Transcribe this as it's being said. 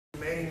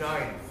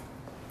29th.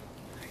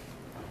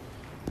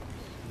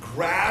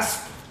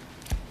 Grasp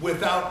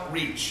without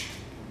reach.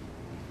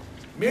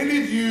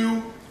 Many of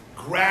you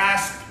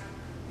grasp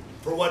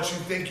for what you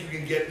think you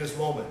can get in this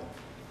moment.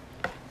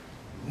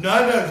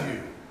 None of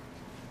you,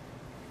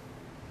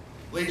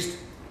 at least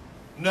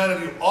none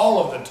of you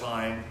all of the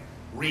time,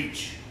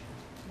 reach.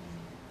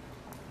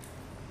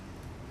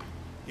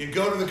 You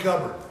go to the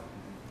cupboard.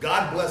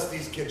 God bless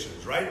these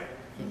kitchens, right?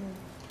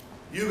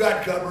 You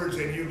got cupboards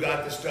and you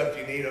got the stuff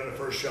you need on the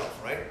first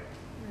shelf, right?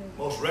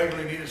 Most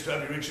regularly needed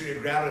stuff, you reach in, you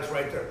grab it, it's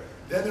right there.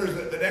 Then there's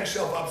the next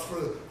shelf up for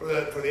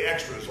the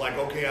extras. Like,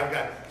 okay, I've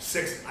got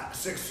six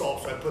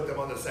salts, so I put them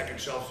on the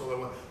second shelf so that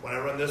when I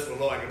run this one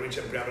low, I can reach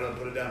up, grab it, and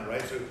put it down,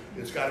 right? So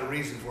it's got a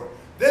reason for it.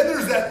 Then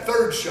there's that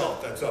third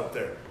shelf that's up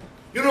there.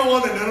 You know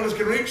one that none of us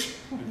can reach?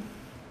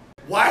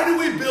 Why do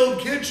we build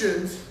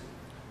kitchens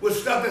with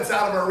stuff that's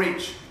out of our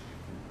reach?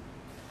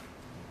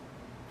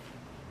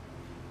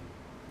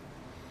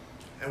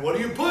 And what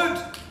do you put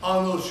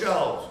on those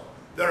shelves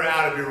that are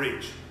out of your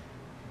reach?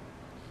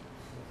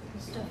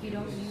 Stuff you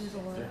don't use a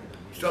lot.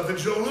 Stuff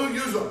that you don't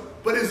use,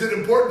 but is it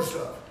important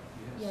stuff?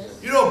 Yes.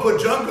 You don't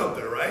put junk up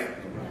there, right?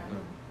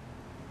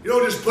 You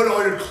don't just put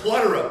all your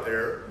clutter up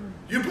there.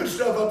 You put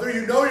stuff up there,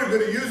 you know you're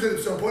going to use it at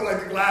some point,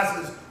 like the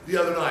glasses the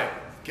other night.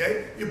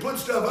 Okay? You put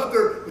stuff up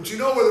there, but you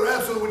know where they're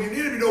at, so that when you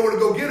need them, you know where to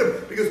go get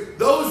them. Because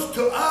those,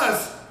 to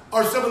us,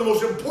 are some of the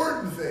most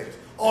important things.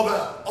 All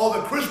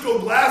the crystal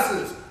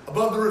glasses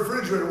above the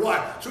refrigerator.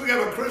 Why? So we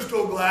have a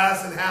crystal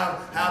glass and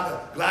have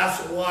a glass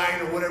of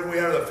wine or whatever we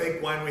had, the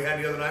fake wine we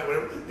had the other night,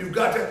 whatever. You've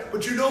got that,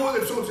 but you know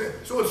what?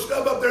 So it's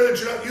stuff up there that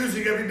you're not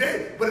using every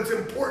day, but it's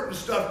important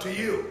stuff to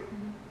you.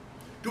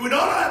 Do we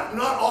not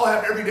all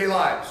have everyday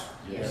lives?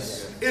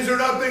 Yes. Is there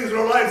not things in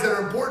our lives that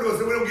are important to us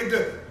that we don't get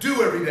to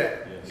do every day?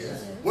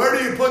 Yes. Where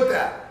do you put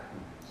that?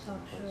 So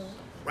true.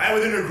 Right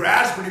within your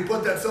grasp, when you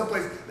put that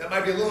someplace that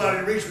might be a little out of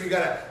your reach, when you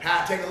got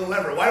to take a little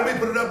effort. Why do we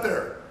put it up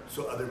there?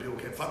 So other people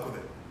can't fuck with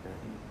it.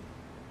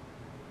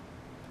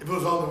 If it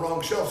was on the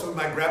wrong shelf, someone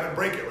might grab it and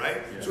break it, right?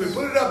 Yes. So we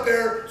put it up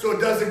there so it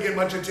doesn't get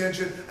much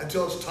attention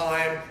until it's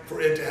time for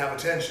it to have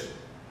attention.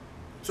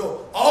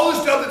 So all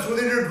the stuff that's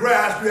within your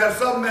grasp, you have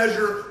some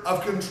measure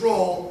of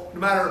control, no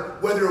matter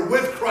whether you're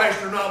with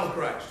Christ or not with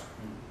Christ.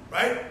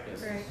 Right?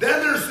 Yes. Right.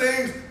 Then there's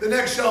things, the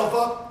next shelf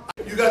up,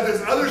 you got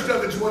this other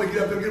stuff that you want to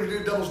get up there, give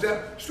it a double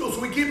step stool.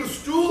 So we keep a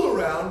stool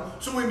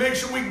around so we make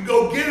sure we can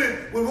go get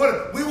it. We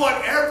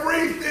want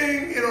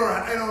everything in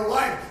our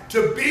life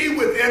to be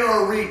within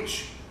our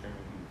reach.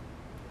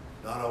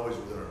 Not always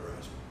within our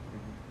grasp.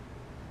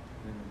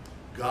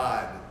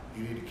 God,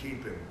 you need to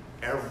keep Him,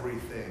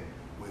 everything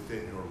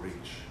within your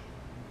reach.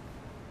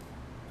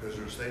 Because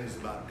there's things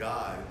about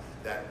God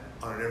that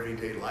on an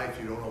everyday life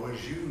you don't always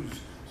use.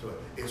 So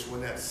it's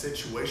when that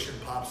situation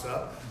pops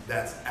up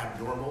that's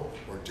abnormal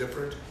or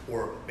different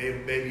or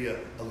maybe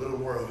a little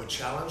more of a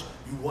challenge,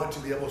 you want to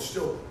be able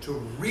still to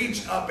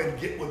reach up and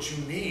get what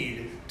you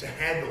need to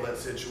handle that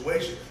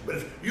situation. But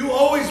if you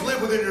always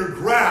live within your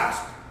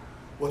grasp,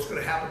 what's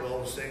going to happen to all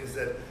those things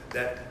that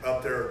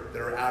up there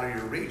that are out of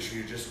your reach?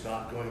 You're just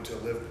not going to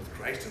live with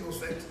Christ in those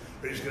things?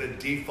 Or you're just going to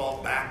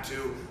default back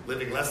to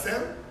living less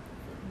than?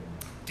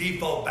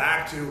 Default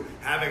back to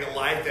having a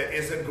life that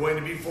isn't going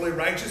to be fully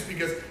righteous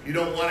because you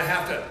don't want to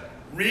have to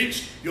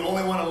reach? You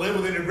only want to live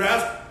within your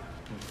grasp?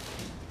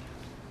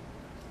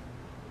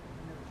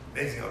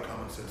 Amazing how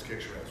common sense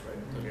kicks your ass,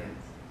 right? Yeah.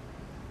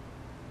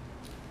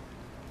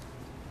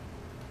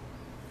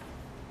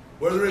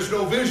 Where there is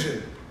no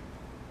vision,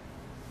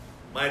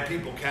 my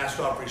people cast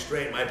off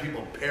restraint, my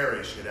people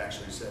perish, it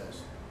actually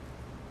says.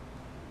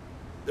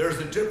 There's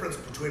a difference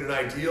between an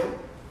ideal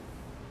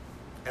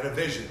and a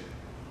vision.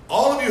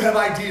 All of you have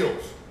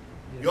ideals.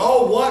 You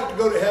all want to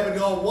go to heaven.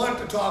 You all want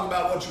to talk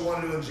about what you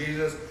want to do in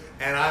Jesus.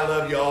 And I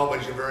love you all,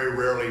 but you very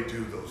rarely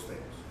do those things.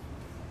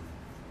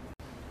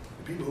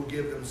 The people who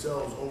give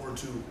themselves over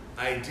to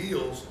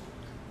ideals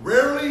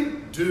rarely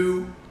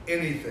do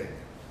anything.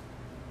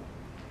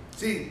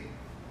 See,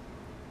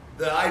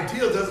 the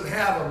ideal doesn't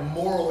have a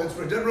moral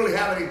inspiration. It doesn't really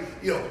have any,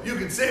 you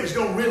can say, but you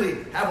don't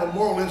really have a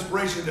moral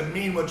inspiration to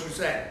mean what you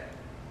say.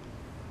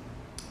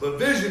 But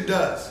vision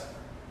does.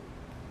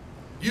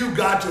 You've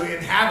got to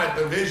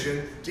inhabit the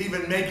vision to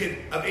even make it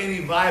of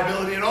any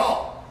viability at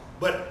all.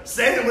 But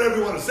saying whatever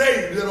you want to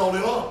say, you can do it all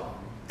day long.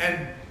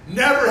 And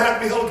never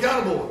have to be held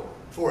accountable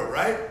for it,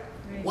 right?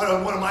 One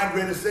of my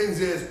greatest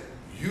things is,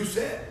 you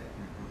said.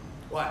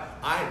 Why?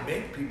 I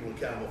make people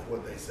accountable for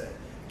what they say.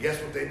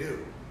 Guess what they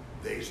do?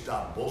 They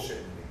stop bullshitting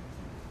me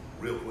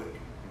real quick.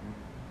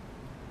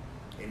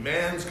 A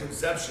man's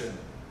conception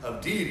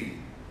of deity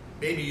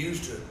may be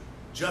used to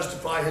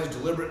justify his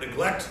deliberate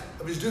neglect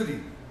of his duty.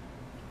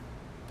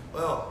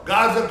 Well,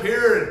 God's up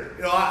here, and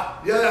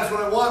yeah, that's what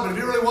I want. But if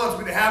He really wants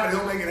me to happen,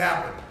 He'll make it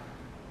happen.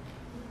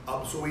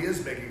 So He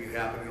is making it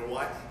happen. You know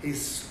why?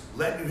 He's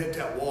letting you hit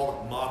that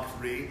wall at Mach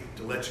 3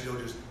 to let you know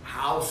just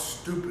how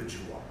stupid you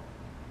are.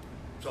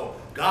 So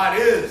God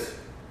is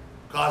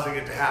causing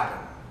it to happen.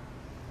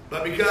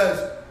 But because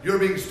you're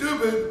being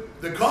stupid,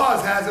 the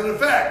cause has an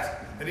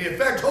effect. And the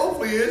effect,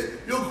 hopefully, is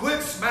you'll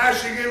quit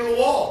smashing into the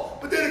wall.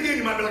 But then again,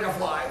 you might be like a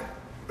fly,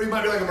 or you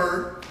might be like a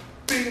bird.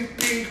 Bing,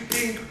 bing,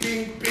 bing,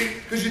 bing, bing,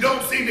 because you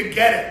don't seem to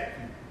get it.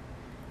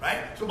 Right?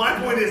 So my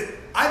point is,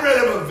 I'd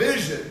rather have a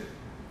vision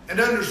and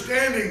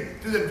understanding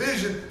through the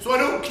vision so I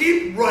don't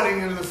keep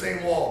running into the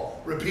same wall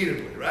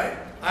repeatedly, right?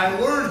 I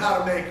learned how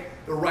to make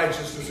the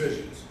righteous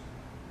decisions.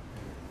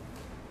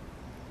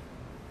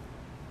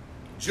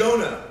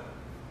 Jonah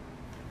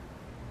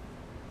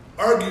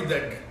argued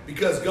that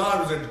because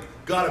God was a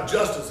God of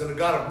justice and a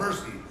God of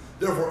mercy,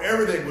 therefore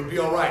everything would be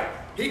all right.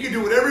 He could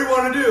do whatever he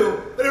wanted to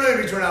do, but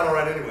everything would turn out all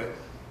right anyway.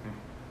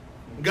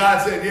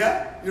 God said,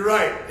 yeah, you're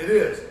right, it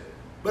is.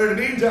 But in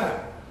the meantime,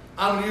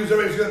 I'm going to use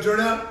everything that's going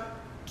to turn out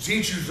to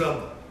teach you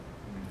something.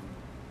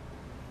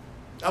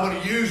 I'm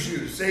going to use you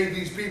to save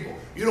these people.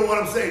 You don't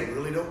want them saved.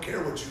 Really don't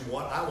care what you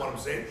want. I want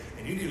them saved.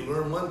 And you need to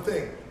learn one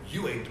thing.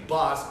 You ain't the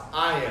boss.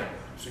 I am.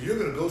 So you're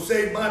going to go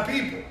save my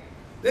people.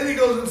 Then he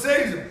goes and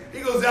saves them. He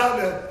goes out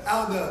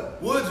in the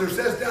woods or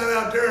sits down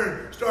out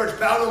there and starts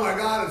pounding. Oh my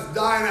God, it's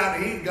dying out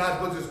in the heat. And God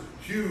puts this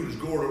huge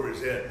gourd over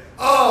his head.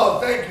 Oh,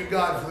 thank you,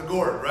 God, for the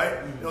gourd, right?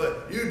 You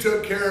know, you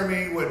took care of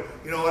me when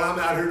I'm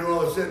out here doing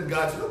all this shit. And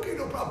God says, okay,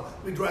 no problem.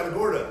 Let me dry the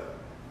gourd up.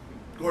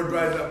 Gourd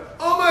dries up.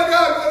 Oh my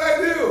God, what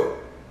did I do?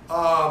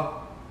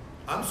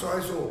 I'm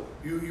sorry, so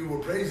you were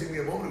praising me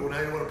a moment ago, now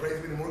you don't want to praise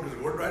me anymore because the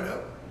gourd dried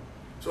up?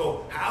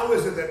 So how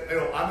is it that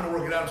I'm going to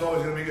work it out, it's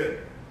always going to be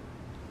good?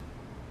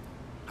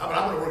 How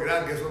about I'm going to work it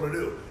out and guess what I'm going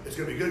to do? It's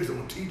going to be good because I'm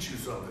going to teach you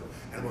something.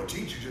 And I'm going to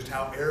teach you just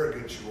how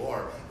arrogant you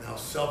are and how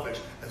selfish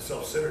and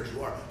self-centered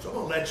you are. So I'm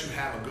going to let you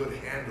have a good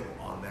handle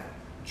on that,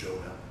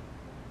 Jonah.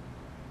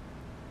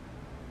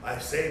 I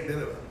saved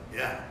Nineveh,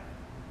 yeah,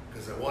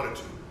 because I wanted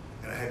to.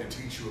 And I had to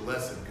teach you a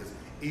lesson because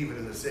even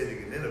in the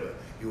saving of Nineveh,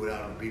 you went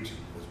out on the beach and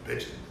was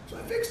bitching. So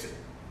I fixed it.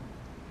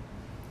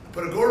 I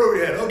put a gourd over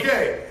your head.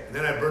 Okay. And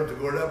then I burnt the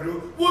gourd up. And you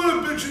go, what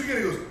a bitch again?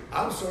 He goes,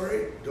 I'm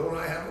sorry. Don't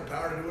I have the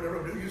power to do whatever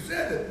I'm doing? You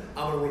said that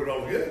I'm going to work it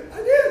all good. I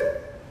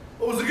did.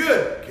 What was the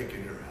good?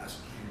 Kicking your ass.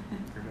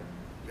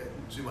 Okay.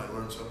 So you might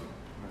learn something.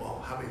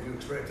 Well, how many of you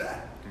experienced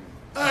that?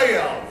 Oh,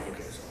 yeah.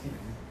 Okay. So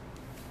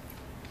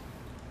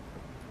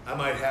I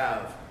might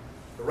have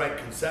the right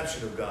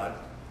conception of God.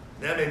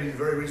 And that may be the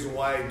very reason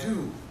why I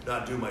do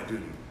not do my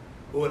duty.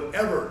 But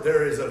whenever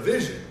there is a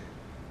vision,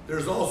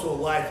 there's also a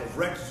life of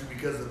rectitude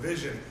because the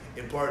vision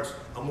imparts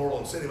a moral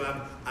incentive.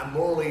 I'm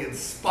morally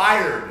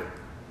inspired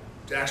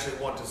to actually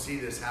want to see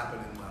this happen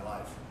in my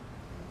life.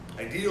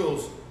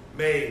 Ideals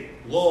may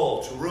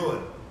lull to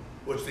ruin,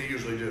 which they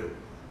usually do.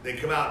 They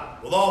come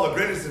out with all the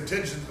greatest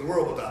intentions in the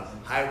world, but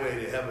the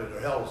highway to heaven or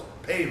hell is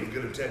paved with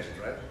good intentions,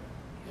 right?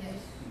 Yes.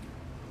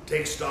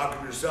 Take stock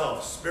of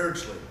yourself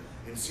spiritually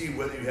and see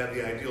whether you have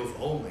the ideals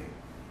only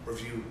or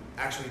if you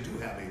actually do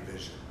have a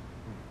vision.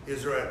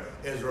 Is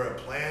there a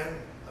plan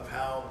of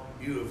how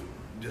you have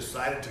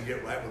decided to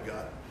get right with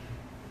God?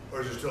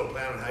 Or is there still a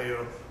plan on how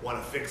you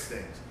want to fix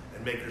things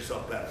and make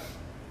yourself better?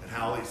 And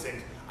how all these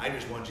things, I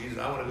just want Jesus,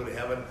 I want to go to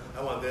heaven,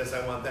 I want this,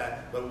 I want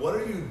that. But what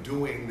are you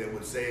doing that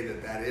would say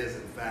that that is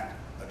in fact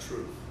a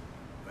truth?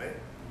 Right?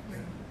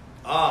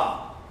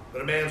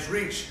 But a man's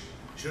reach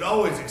should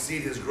always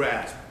exceed his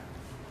grasp.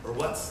 Or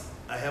what's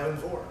a heaven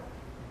for?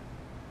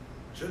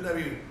 Shouldn't I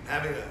be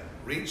having a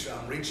reach?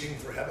 I'm reaching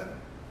for heaven.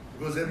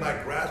 If it was in my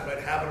grasp, I'd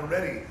have it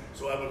already.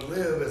 So I would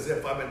live as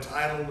if I'm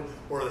entitled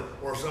or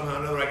somehow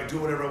or another I can do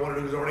whatever I want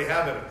to do because I already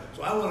have it.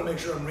 So I want to make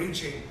sure I'm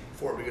reaching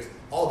for it because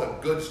all the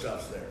good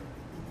stuff's there.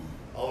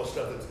 All the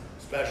stuff that's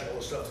special, all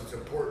the stuff that's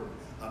important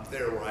up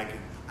there where I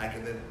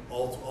can then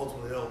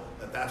ultimately know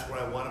that that's what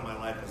I want in my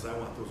life because I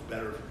want those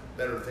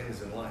better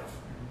things in life.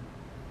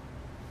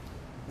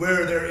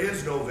 Where there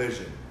is no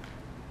vision,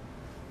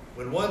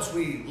 when once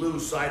we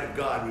lose sight of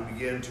God, we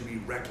begin to be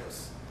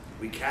reckless.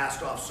 We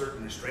cast off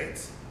certain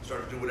restraints,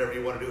 start to do whatever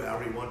you want to do,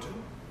 however you want to.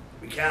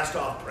 We cast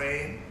off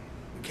praying.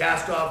 We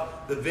cast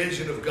off the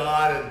vision of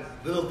God and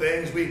little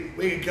things. We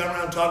can come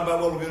around and talk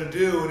about what we're going to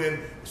do, and then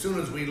as soon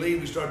as we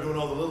leave, we start doing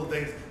all the little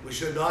things we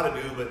should not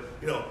do. But,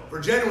 for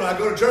genuine, I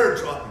go to church,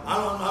 so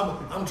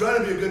I'm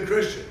trying to be a good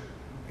Christian.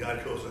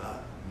 God goes,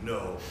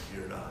 no,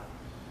 you're not.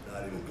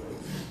 Not even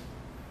close.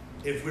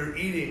 If we're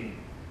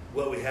eating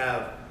what we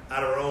have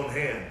out of our own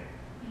hand,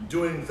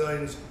 doing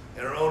things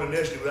in our own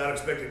initiative without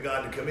expecting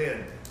God to come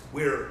in,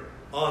 we're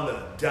on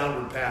the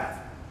downward path.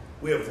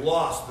 We have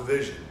lost the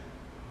vision.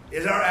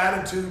 Is our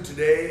attitude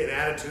today an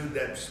attitude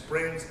that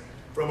springs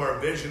from our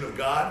vision of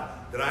God,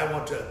 that I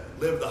want to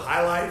live the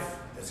high life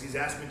as He's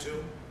asked me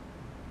to?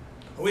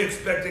 Are we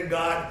expecting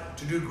God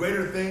to do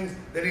greater things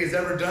than He has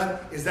ever done?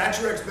 Is that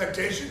your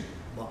expectation?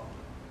 Well,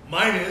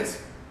 mine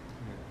is.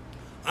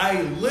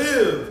 I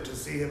live to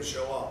see Him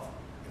show off,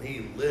 and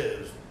He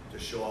lives to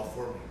show off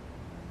for me.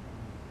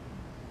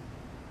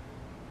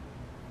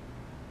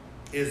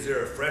 Is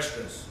there a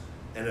freshness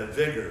and a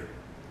vigor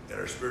in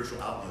our spiritual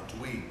outlook?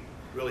 Do we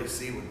really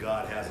see what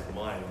God has in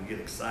mind and get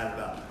excited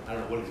about? I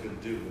don't know what He's going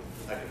to do,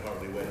 but I can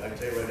hardly wait. I can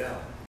tell you right now.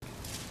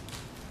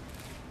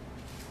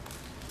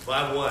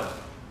 5:1.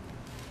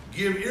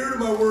 Give ear to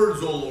my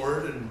words, O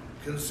Lord, and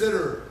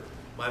consider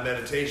my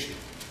meditation.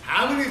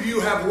 How many of you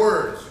have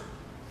words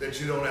that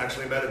you don't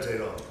actually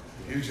meditate on?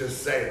 You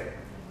just say it.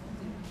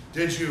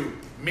 Did you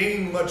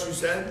mean what you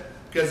said?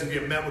 Because if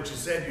you meant what you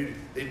said,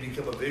 they'd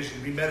become a vision.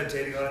 You'd be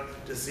meditating on it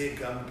to see it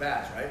come to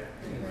pass, right?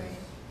 Right.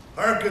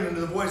 Hearken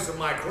unto the voice of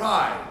my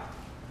cry,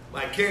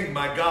 my King,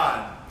 my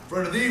God. For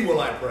unto thee will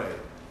I pray.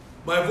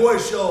 My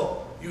voice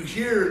shall you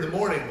hear in the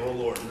morning, O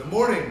Lord. In the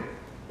morning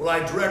will I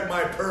direct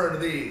my prayer unto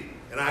thee,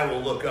 and I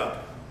will look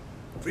up.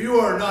 For you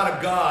are not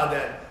a God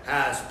that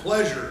has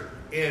pleasure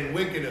in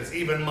wickedness,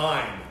 even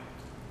mine.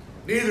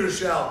 Neither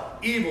shall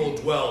evil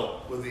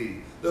dwell with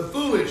thee. The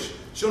foolish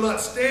shall not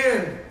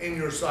stand in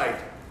your sight.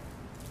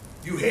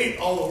 You hate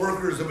all the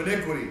workers of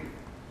iniquity.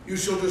 You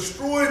shall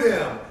destroy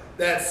them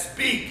that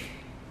speak,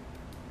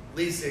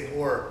 leasing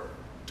or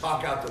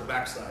talk out the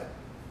backside.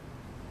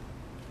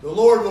 The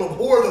Lord will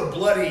abhor the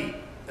bloody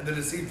and the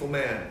deceitful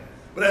man.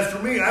 But as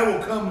for me, I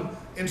will come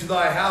into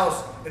thy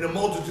house in a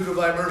multitude of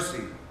thy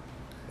mercy.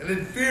 And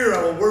in fear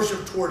I will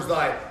worship towards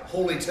thy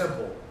holy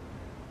temple.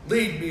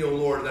 Lead me, O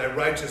Lord, in thy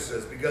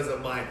righteousness because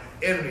of my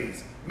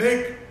enemies.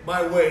 Make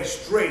my way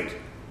straight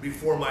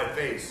before my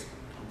face.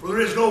 For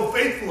there is no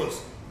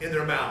faithfulness in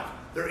their mouth.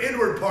 Their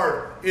inward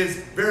part is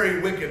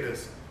very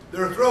wickedness.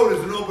 Their throat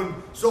is an open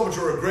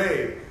sepulchre or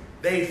grave.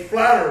 They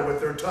flatter with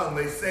their tongue.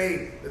 They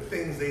say the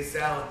things they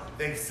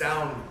think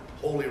sound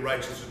holy,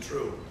 righteous, and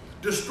true.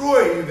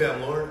 Destroy you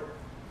them, Lord.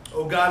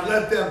 O God,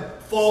 let them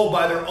fall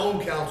by their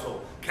own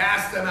counsel.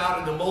 Cast them out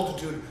in the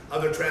multitude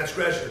of their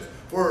transgressions.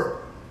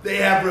 For they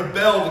have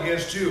rebelled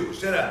against you.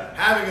 Instead of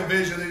having a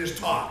vision, they just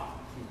talk.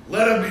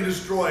 Let them be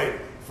destroyed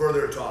for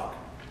their talk.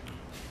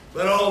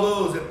 Let all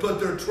those that put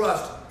their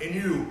trust in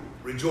you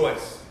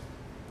rejoice.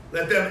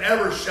 Let them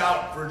ever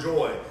shout for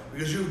joy,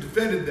 because you've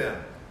defended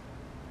them.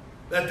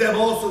 Let them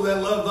also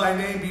that love thy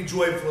name be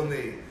joyful in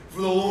thee.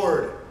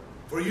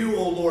 For you,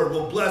 O Lord,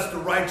 will bless the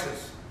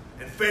righteous,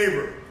 and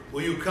favor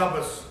will you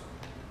compass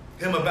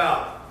him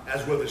about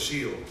as with a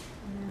shield.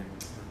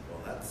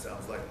 Well, that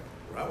sounds like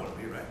where I want to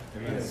be, right?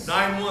 Yes.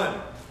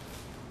 9:1.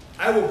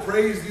 I will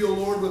praise thee, O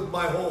Lord, with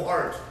my whole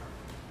heart.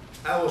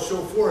 I will show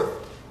forth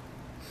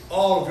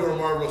all of your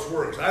marvelous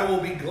works. I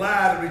will be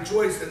glad and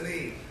rejoice in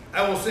thee.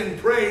 I will sing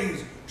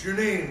praise to your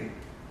name,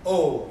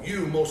 O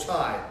you most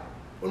high.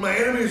 When my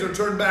enemies are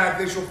turned back,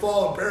 they shall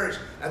fall and perish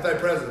at thy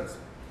presence.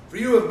 For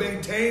you have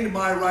maintained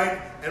my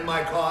right and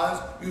my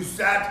cause. You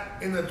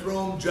sat in the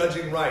throne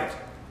judging right.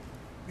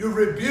 You have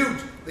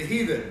rebuked the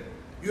heathen.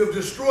 You have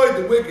destroyed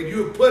the wicked.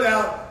 You have put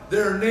out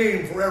their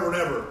name forever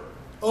and ever.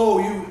 Oh,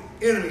 you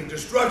enemy,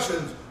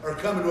 destructions are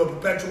coming to a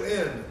perpetual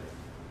end.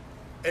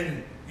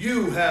 And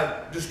you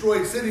have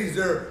destroyed cities,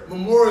 their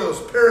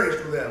memorials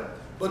perished with them.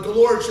 But the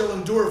Lord shall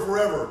endure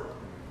forever.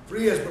 For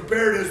he has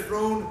prepared his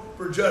throne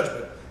for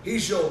judgment. He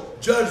shall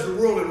judge the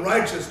world in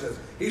righteousness.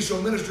 He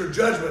shall minister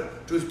judgment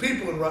to his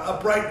people in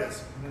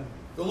uprightness. Amen.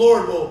 The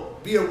Lord will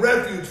be a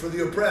refuge for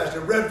the oppressed, a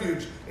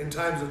refuge in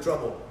times of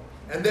trouble.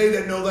 And they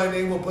that know thy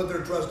name will put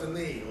their trust in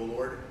thee, O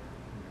Lord.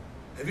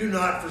 Have you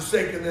not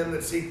forsaken them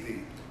that seek thee?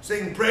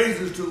 Sing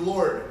praises to the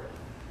Lord,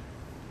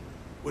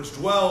 which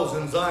dwells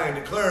in Zion.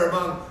 Declare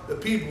among the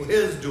people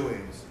his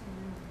doings.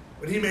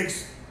 When he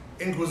makes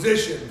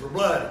inquisition for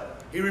blood,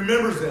 he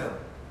remembers them.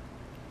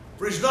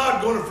 For he's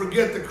not going to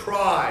forget the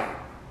cry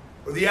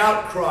or the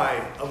outcry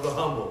of the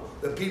humble,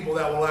 the people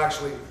that will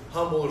actually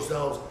humble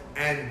themselves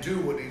and do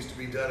what needs to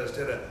be done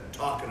instead of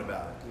talking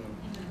about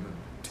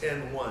it.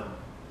 10:1.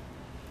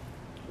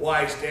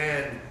 Why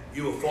stand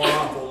you afar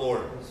off, O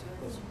Lord?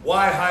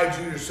 Why hide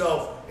you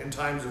yourself in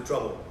times of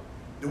trouble?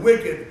 The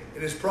wicked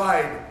in his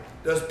pride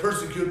does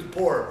persecute the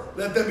poor.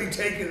 Let them be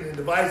taken in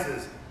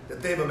devices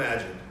that they've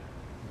imagined.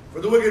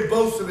 For the wicked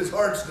boasts of his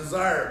heart's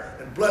desire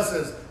and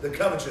blesses the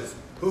covetous,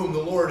 whom the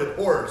Lord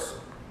abhors.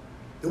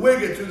 The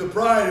wicked, through the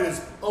pride of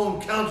his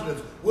own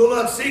countenance, will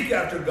not seek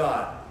after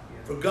God.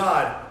 For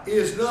God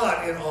is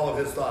not in all of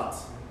his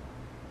thoughts.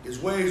 His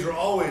ways are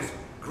always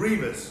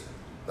grievous.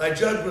 Thy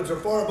judgments are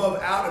far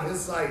above out of his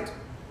sight.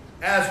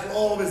 As for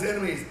all of his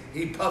enemies,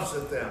 he puffs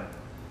at them.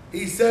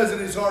 He says in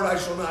his heart, I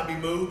shall not be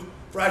moved,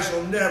 for I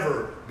shall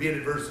never be in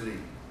adversity.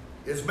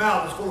 His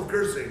mouth is full of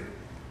cursing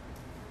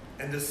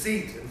and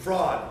deceit and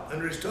fraud.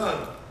 Under his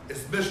tongue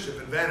is mischief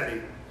and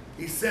vanity.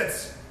 He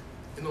sits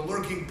in the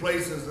lurking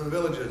places of the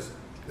villages.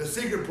 In the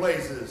secret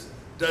places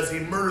does he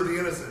murder the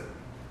innocent.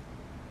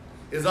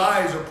 His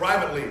eyes are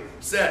privately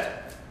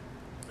set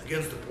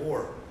against the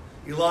poor.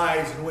 He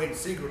lies in wait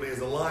secretly as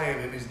a lion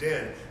in his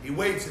den. He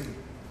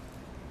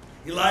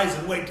lies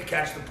in wait to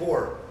catch the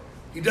poor.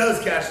 He does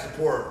catch the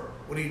poor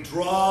when he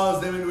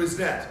draws them into his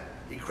net.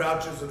 He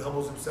crouches and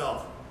humbles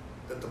himself,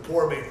 that the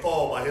poor may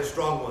fall by his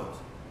strong ones.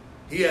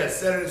 He has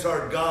said in his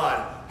heart,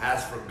 God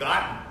has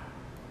forgotten.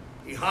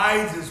 He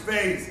hides his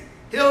face.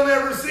 He'll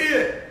never see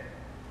it.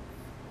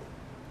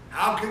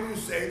 How can you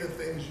say the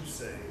things you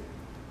say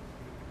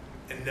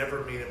and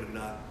never mean them and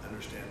not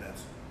understand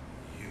that's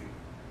you?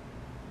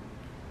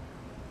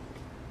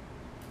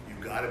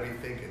 You've got to be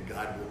thinking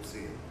God won't see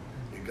it.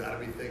 You've got to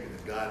be thinking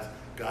that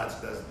God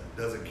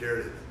doesn't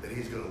care that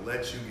he's going to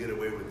let you get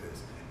away with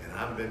this. And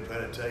I've been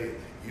trying to tell you,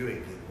 you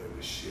ain't getting away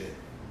with shit.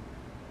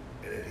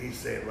 And then he's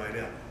saying right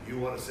now, you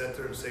want to sit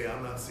there and say,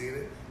 I'm not seeing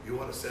it? You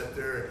want to sit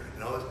there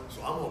and all this?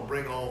 So I'm going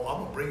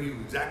to bring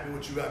you exactly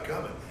what you got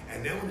coming.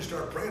 And then when you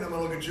start praying, I'm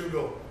going to look at you and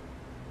go,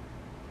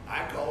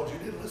 I called you,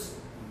 didn't listen.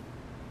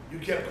 You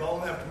kept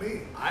calling after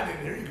me. I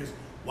didn't hear you because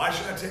why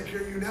should I take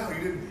care of you now? You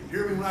didn't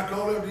hear me when I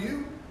called after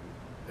you?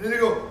 And then they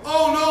go,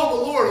 oh no,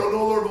 but Lord. Oh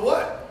no, Lord, but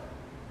what?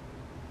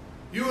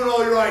 You and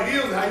all your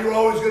ideas of how you're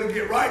always going to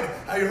get right,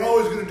 how you're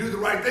always going to do the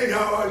right thing,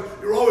 how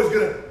you're always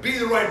going to be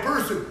the right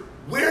person.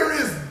 Where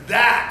is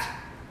that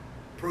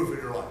proof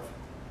in your life?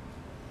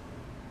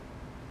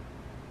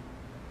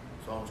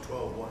 Psalms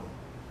 12:1.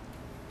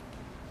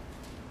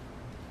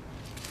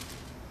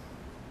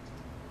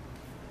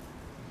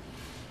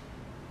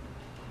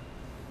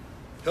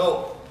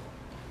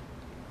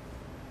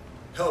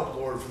 Help,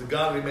 Lord, for the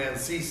godly man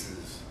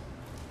ceases,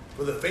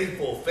 for the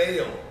faithful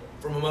fail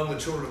from among the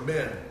children of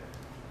men.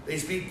 They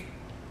speak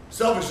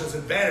selfishness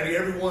and vanity,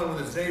 every one with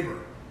his neighbor.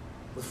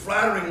 With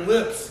flattering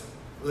lips,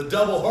 with a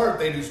double heart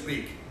they do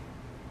speak.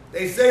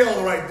 They say all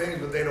the right things,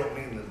 but they don't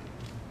mean them.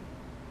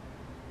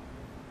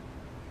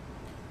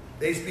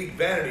 They speak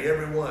vanity,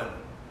 every one.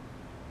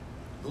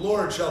 The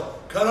Lord shall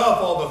cut off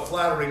all the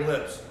flattering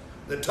lips,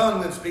 the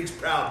tongue that speaks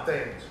proud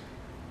things.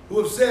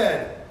 Who have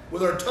said,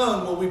 with our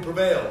tongue will we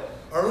prevail.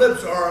 Our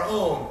lips are our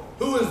own.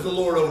 Who is the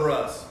Lord over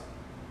us?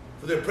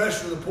 For the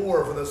oppression of the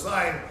poor, for the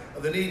sign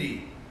of the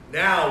needy.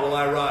 Now will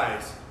I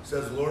rise,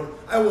 says the Lord.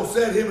 I will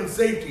set him in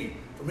safety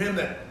from him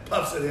that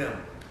puffs at him.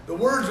 The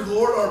words of the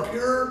Lord are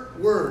pure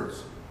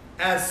words,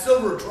 as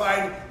silver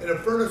tried in a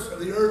furnace of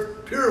the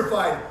earth,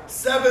 purified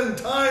 7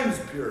 times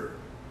pure.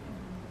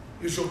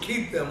 You shall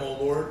keep them, O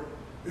Lord.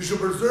 You shall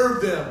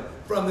preserve them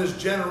from this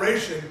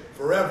generation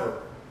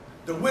forever.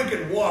 The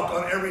wicked walk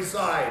on every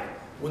side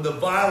when the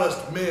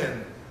vilest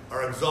men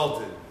are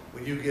exalted,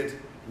 when you get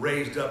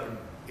raised up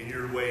in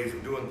your ways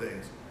of doing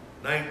things.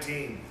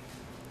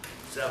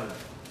 19:7.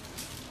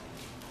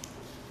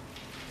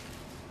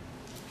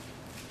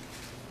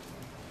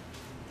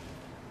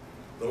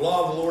 The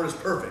law of the Lord is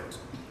perfect,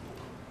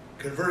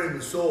 converting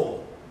the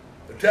soul.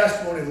 The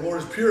testimony of the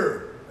Lord is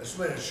pure.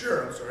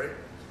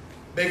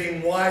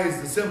 Making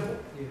wise the simple.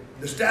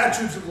 The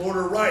statutes of the Lord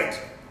are right,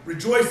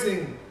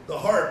 rejoicing the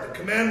heart. The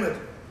commandment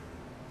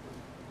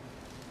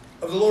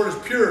of the Lord is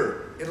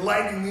pure,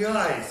 enlightening the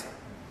eyes.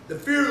 The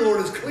fear of the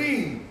Lord is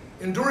clean,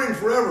 enduring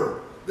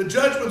forever. The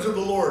judgments of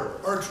the Lord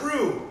are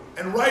true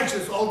and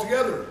righteous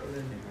altogether.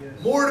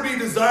 More to be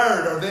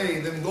desired are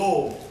they than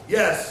gold,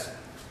 yes,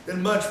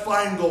 than much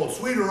fine gold,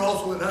 sweeter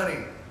also than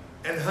honey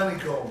and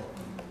honeycomb.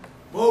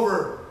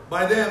 Moreover,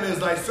 by them is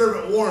thy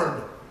servant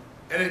warned,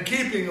 and in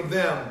keeping of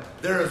them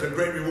there is a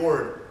great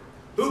reward.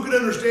 Who can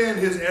understand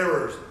his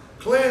errors?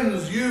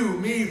 Cleanse you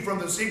me from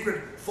the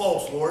secret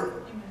faults, Lord.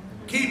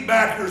 Keep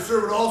back your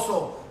servant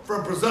also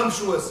from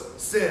presumptuous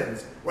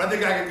sins, where I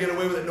think I can get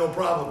away with it no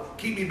problem.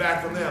 Keep me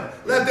back from them.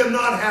 Let them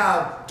not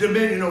have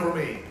dominion over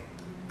me.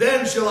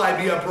 Then shall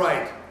I be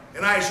upright,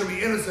 and I shall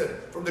be innocent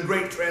from the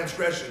great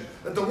transgression.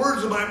 Let the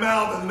words of my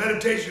mouth and the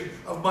meditation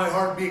of my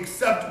heart be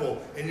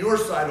acceptable in your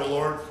sight, O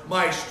Lord,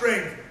 my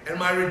strength and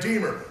my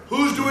Redeemer.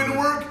 Who's doing the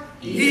work?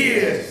 He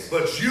is.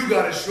 But you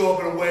got to show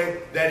up in a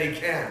way that he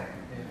can.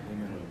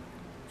 Amen.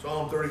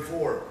 Psalm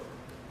 34.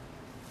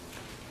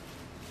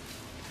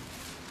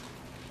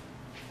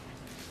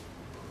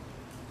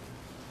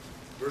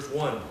 Verse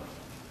 1.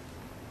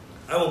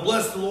 I will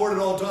bless the Lord at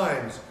all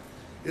times.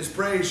 His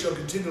praise shall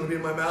continually be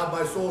in my mouth.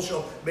 My soul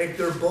shall make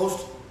their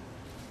boast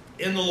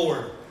in the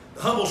Lord.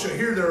 The humble shall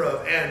hear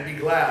thereof and be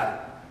glad.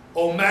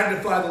 Oh,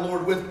 magnify the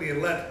Lord with me,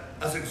 and let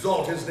us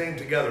exalt his name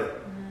together.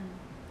 Amen.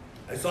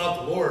 I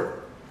sought the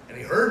Lord, and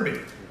he heard me,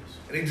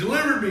 and he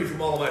delivered me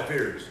from all my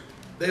fears.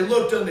 They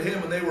looked unto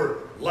him, and they were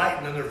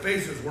lightened, and their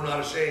faces were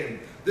not ashamed.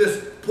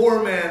 This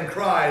poor man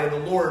cried, and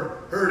the Lord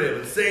heard him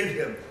and saved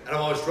him out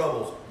of all his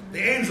troubles. The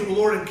angel of the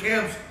Lord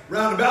encamps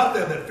round about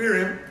them that fear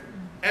him,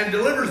 and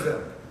delivers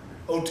them.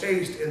 O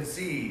taste and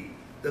see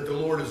that the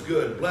Lord is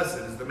good. Blessed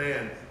is the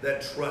man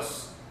that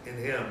trusts in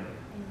him.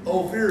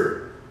 O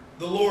fear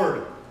the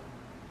Lord,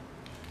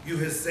 you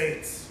his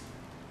saints.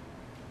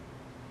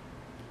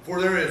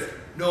 For there is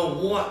no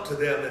want to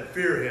them that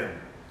fear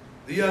him.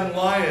 The young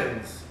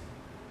lions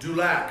do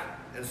lack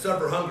and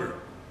suffer hunger,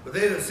 but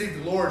they that seek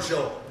the Lord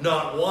shall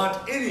not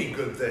want any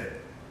good thing.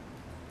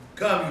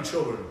 Come, you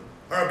children,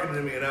 hearken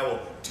to me, and I will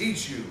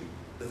teach you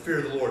the fear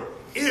of the Lord.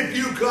 If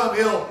you come,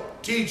 he'll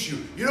teach you.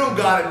 You don't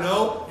got to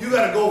know. You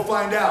got to go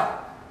find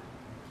out.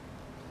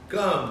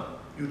 Come,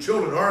 you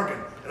children, hearken,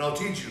 and I'll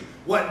teach you.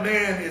 What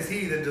man is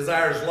he that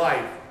desires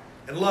life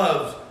and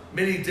loves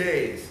many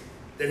days,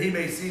 that he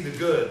may see the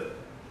good?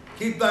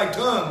 Keep thy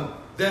tongue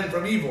then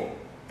from evil,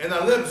 and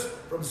thy lips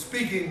from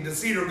speaking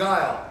deceit or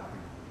guile.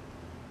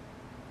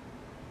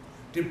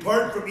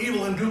 Depart from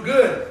evil and do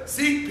good.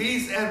 Seek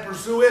peace and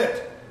pursue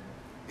it.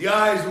 The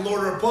eyes of the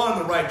Lord are upon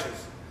the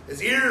righteous.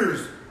 His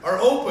ears are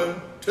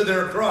open to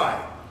their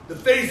cry. The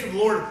face of the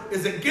Lord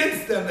is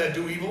against them that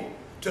do evil,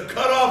 to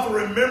cut off the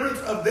remembrance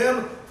of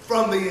them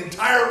from the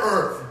entire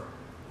earth.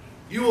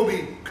 You will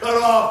be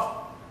cut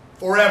off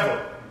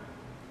forever.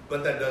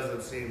 But that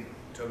doesn't seem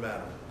to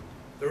matter.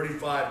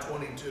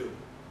 35:22.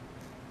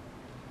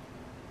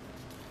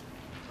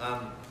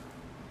 Yeah.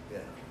 Is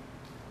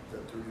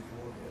that 34? Yeah.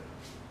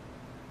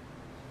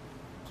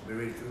 So we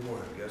read 3 more.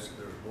 I guess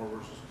there's more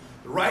verses.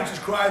 The righteous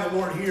cry, the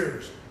Lord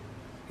hears.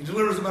 He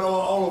delivers them out of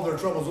all of their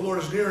troubles. The Lord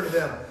is near to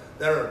them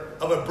that are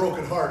of a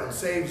broken heart and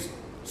saves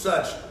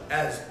such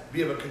as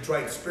be of a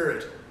contrite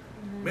spirit.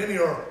 Many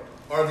are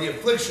the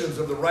afflictions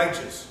of the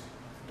righteous,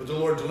 but the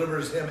Lord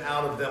delivers him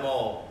out of them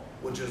all,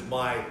 which is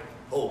my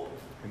hope.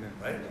 Amen.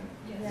 Right?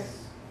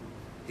 Yes.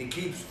 He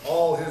keeps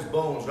all his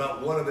bones,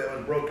 not one of them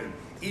is broken.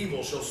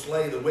 Evil shall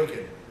slay the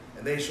wicked,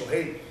 and they shall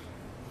hate.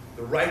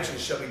 The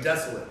righteous shall be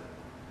desolate.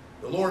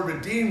 The Lord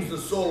redeems the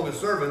soul of his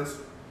servants,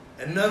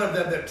 and none of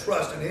them that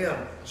trust in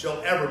him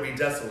shall ever be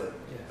desolate.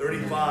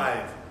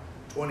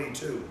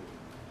 35:22.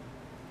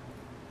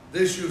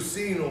 This you've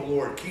seen, O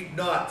Lord. Keep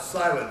not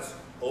silence,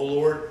 O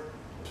Lord.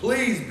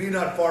 Please be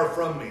not far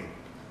from me.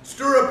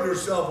 Stir up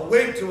yourself.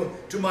 Awake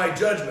to my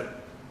judgment,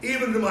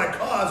 even to my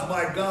cause,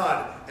 my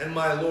God and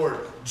my Lord.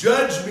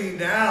 Judge me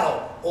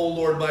now, O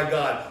Lord my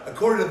God,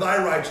 according to thy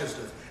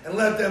righteousness, and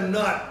let them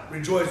not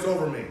rejoice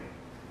over me.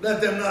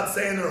 Let them not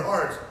say in their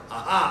hearts,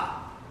 aha.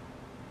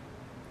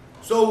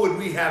 So would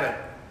we have it.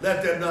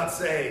 Let them not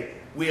say,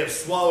 we have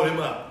swallowed him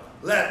up.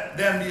 Let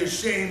them be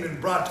ashamed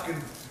and brought to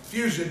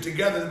confusion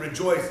together that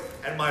rejoice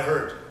at my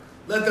hurt.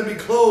 Let them be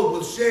clothed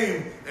with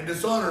shame and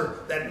dishonor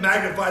that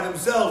magnify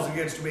themselves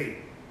against me.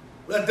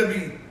 Let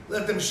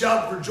them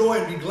shout for joy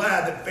and be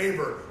glad that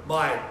favor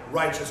my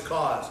righteous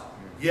cause.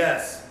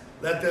 Yes,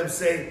 let them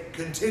say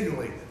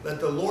continually, let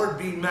the Lord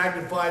be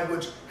magnified,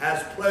 which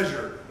has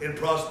pleasure in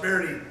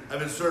prosperity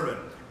of his servant.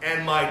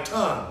 And my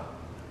tongue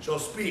shall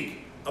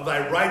speak of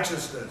thy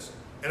righteousness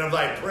and of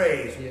thy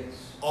praise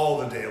all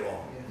the day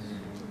long.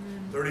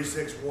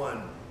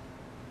 36:1.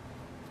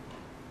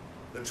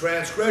 The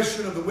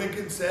transgression of the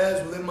wicked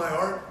says within my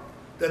heart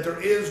that there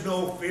is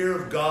no fear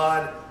of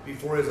God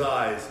before his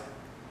eyes.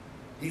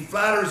 He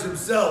flatters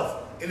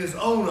himself in his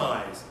own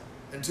eyes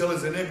until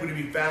his iniquity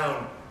be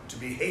found to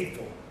be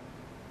hateful.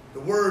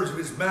 The words of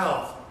his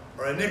mouth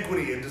are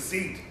iniquity and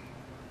deceit.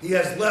 He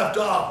has left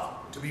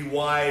off to be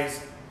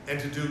wise and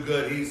to do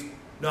good. He's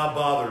not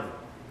bothered.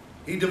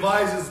 He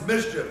devises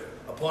mischief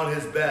upon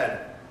his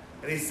bed,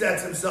 and he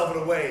sets himself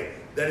in a way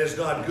that is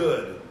not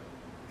good,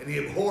 and he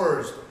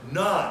abhors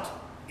not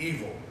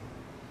evil.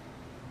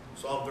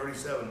 Psalm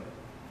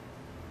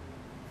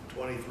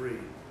 37:23.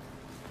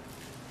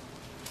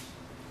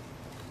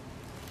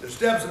 The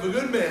steps of a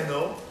good man,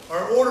 though,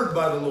 are ordered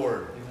by the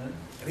Lord,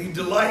 and he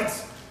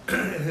delights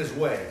in his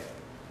way.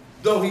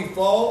 Though he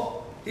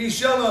fall, he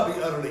shall not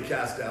be utterly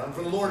cast down,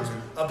 for the Lord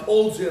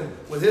upholds him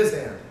with his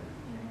hand.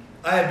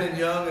 I have been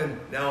young, and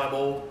now I'm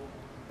old,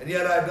 and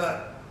yet I have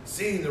not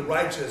seen the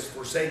righteous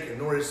forsaken,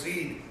 nor his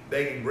seed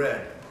begging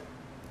bread.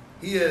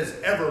 He is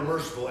ever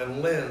merciful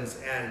and lends,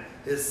 and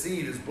his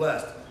seed is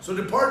blessed. So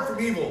depart from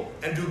evil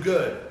and do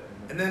good,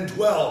 and then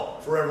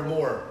dwell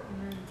forevermore.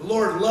 The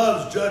Lord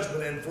loves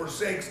judgment and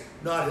forsakes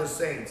not his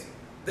saints.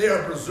 They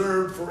are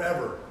preserved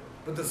forever.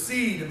 But the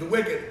seed of the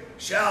wicked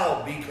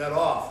shall be cut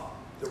off.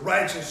 The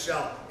righteous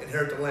shall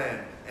inherit the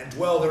land and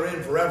dwell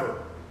therein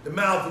forever. The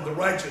mouth of the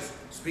righteous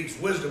speaks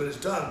wisdom, and his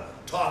tongue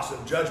talks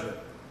of judgment.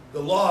 The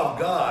law of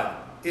God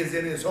is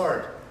in his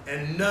heart,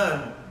 and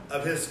none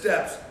of his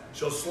steps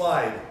shall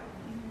slide.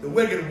 The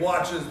wicked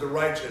watches the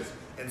righteous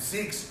and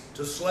seeks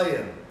to slay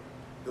him.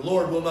 The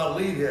Lord will not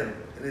leave him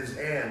in his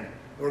hand,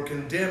 nor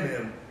condemn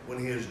him when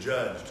he is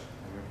judged.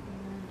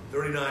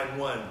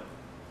 39:1.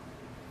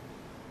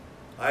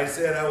 I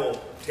said, I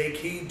will take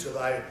heed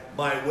to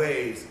my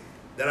ways,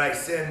 that I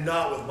sin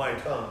not with my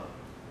tongue.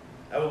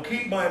 I will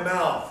keep my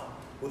mouth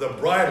with a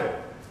bridle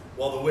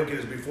while the wicked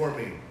is before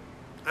me.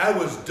 I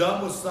was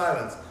dumb with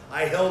silence.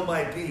 I held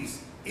my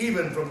peace,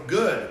 even from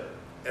good,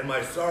 and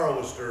my sorrow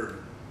was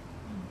stirred.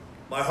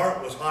 My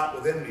heart was hot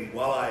within me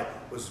while I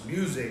was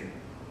musing.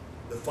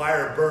 The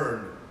fire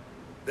burned.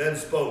 Then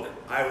spoke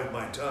I with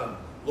my tongue.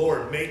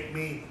 Lord, make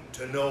me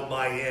to know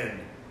my end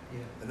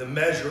and the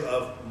measure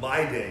of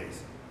my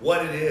days,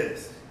 what it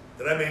is,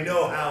 that I may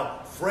know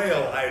how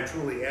frail I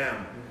truly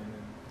am.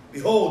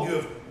 Behold, you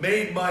have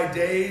made my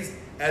days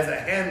as a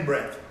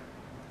handbreadth,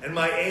 and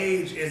my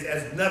age is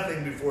as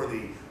nothing before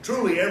thee.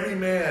 Truly, every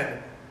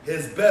man,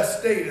 his best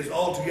state is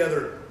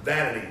altogether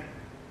vanity.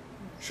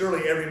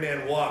 Surely every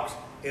man walks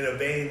in a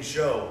vain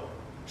show.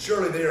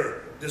 Surely they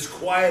are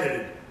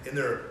disquieted in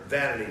their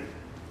vanity.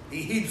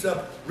 He heaps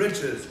up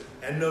riches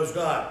and knows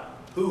not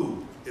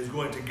who is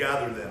going to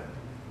gather them.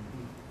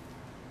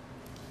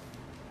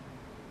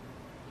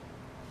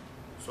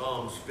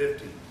 Psalms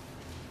 50.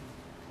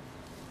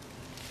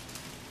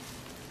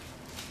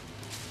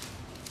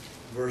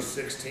 Verse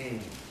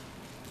 16.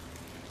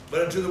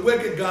 But unto the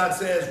wicked God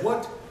says,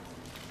 what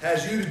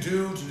has you to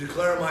do to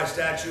declare my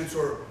statutes,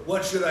 or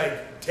what should I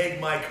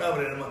take my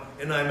covenant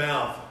in thy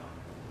mouth?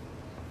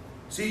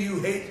 See, you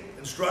hate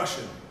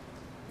instruction.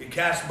 You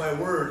cast my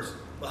words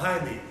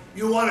behind thee.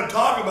 You want to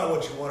talk about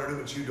what you want to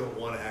do, but you don't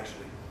want to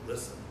actually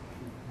listen.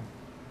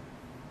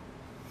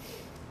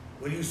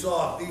 When you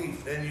saw a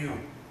thief, then you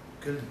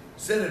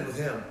consented with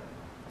him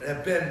and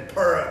have been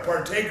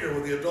partaker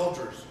with the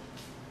adulterers.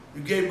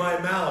 You gave your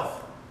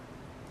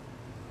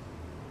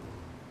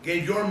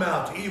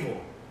mouth to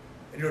evil,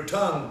 and your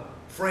tongue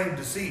framed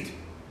deceit.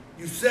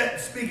 You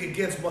speak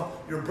against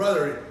your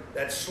brother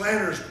that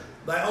slanders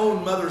thy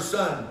own mother's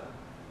son.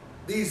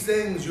 These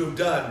things you have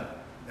done,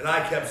 and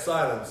I kept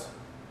silence.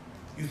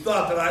 You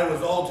thought that I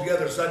was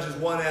altogether such as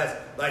one as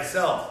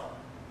thyself.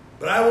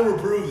 But I will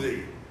reprove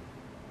thee,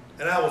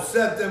 and I will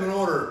set them in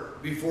order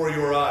before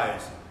your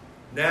eyes.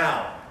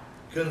 Now,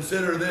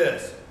 consider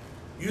this,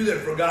 you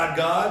that forgot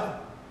God,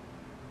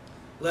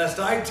 lest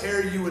I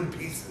tear you in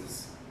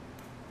pieces,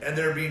 and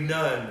there be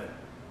none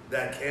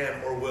that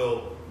can or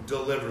will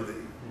deliver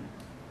thee.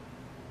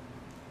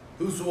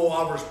 Whoso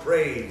offers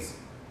praise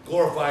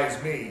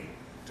glorifies me.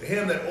 To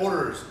him that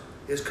orders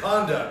his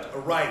conduct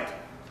aright,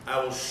 I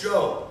will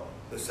show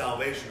the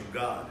salvation of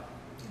God.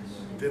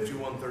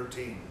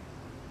 51:13.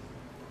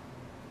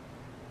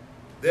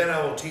 Then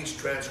I will teach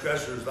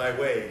transgressors thy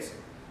ways,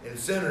 and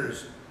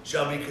sinners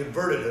shall be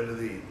converted unto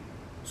thee.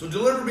 So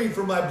deliver me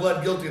from my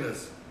blood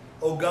guiltiness,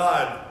 O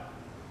God,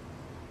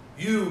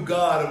 you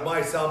God of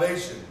my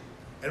salvation,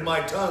 and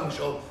my tongue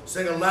shall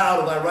sing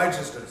aloud of thy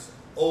righteousness.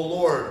 O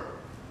Lord,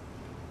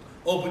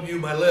 open you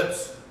my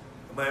lips,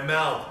 and my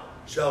mouth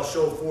shall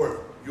show forth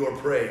your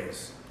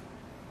praise.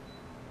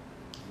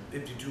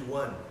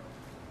 52:1.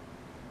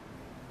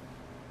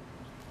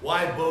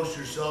 Why boast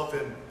yourself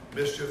in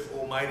mischief,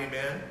 O mighty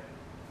man?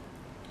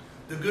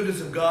 The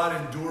goodness of God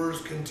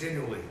endures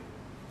continually.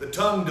 The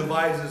tongue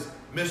devises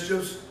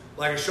mischiefs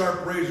like a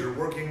sharp razor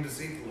working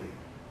deceitfully.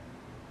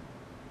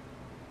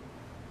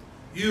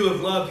 You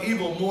have loved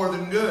evil more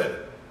than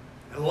good,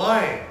 and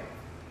lying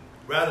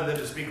rather than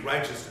to speak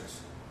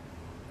righteousness.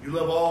 You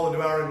love all the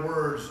devouring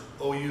words,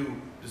 O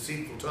you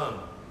deceitful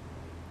tongue.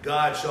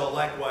 God shall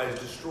likewise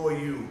destroy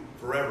you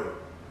forever.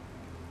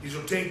 He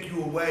shall take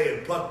you away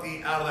and pluck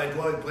thee out of thy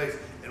dwelling place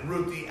and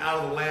root thee out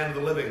of the land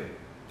of the living.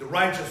 The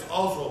righteous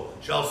also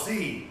shall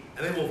see,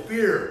 and they will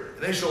fear,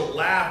 and they shall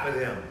laugh at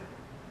him.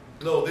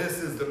 Lo, this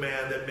is the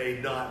man that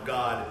made not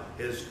God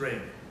his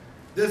strength.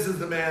 This is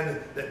the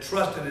man that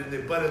trusted in the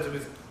abundance of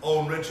his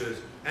own riches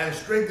and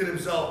strengthened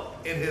himself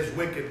in his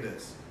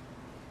wickedness.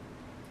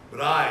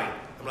 But I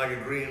am like a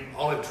green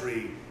olive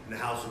tree in the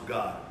house of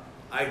God.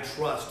 I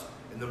trust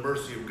in the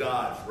mercy of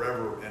God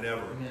forever and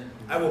ever. Amen.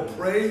 I will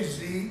praise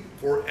thee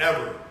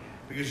forever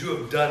because you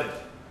have done it,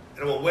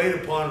 and I will wait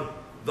upon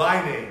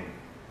thy name,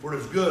 for it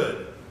is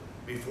good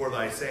before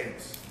thy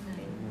saints.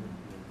 Amen.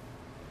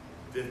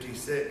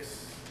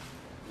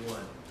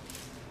 56:1.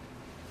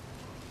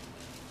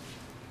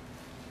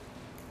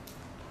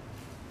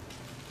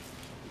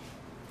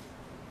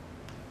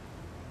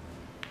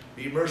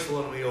 Be merciful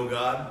unto me, O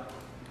God,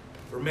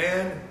 for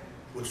man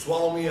would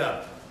swallow me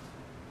up.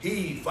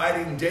 He,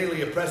 fighting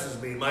daily,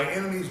 oppresses me. My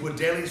enemies would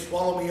daily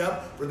swallow me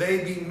up, for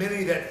they be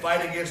many that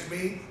fight against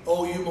me,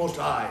 O you most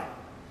high.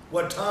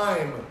 What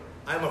time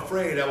I am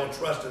afraid, I will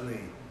trust in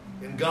thee.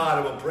 In God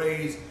I will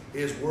praise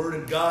his word.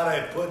 In God I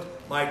have put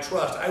my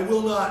trust. I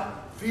will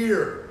not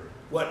fear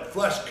what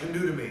flesh can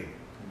do to me.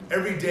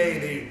 Every day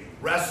they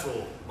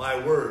wrestle my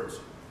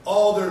words.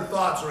 All their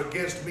thoughts are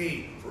against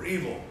me for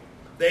evil.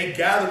 They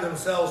gather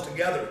themselves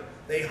together.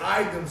 They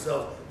hide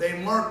themselves.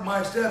 They mark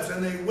my steps,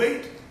 and they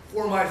wait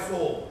for my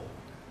soul.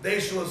 They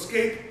shall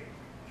escape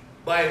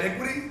by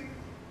iniquity.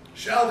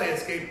 Shall they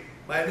escape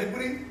by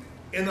iniquity?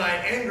 In thy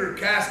anger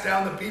cast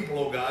down the people,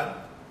 O God.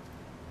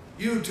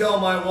 You tell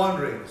my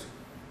wanderings,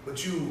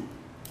 but you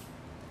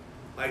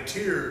my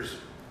tears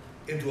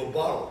into a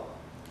bottle.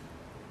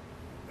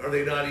 Are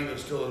they not even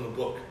still in the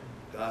book?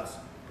 God's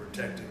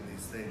protecting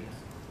these things.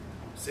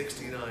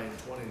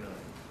 69:29.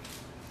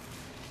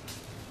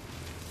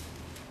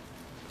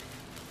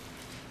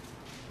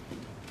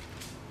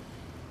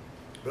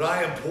 But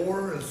I am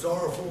poor and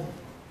sorrowful.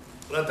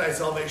 Let thy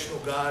salvation,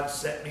 O God,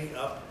 set me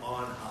up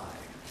on high.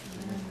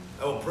 Amen.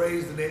 I will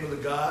praise the name of the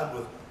God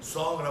with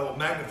song, and I will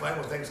magnify him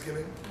with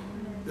thanksgiving.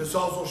 Amen. This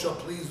also shall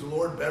please the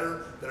Lord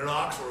better than an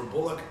ox or a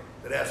bullock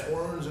that has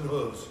horns and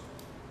hooves.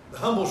 The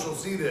humble shall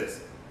see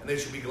this, and they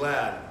shall be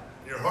glad.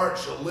 And your heart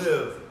shall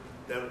live,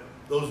 that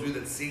those of you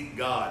that seek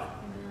God.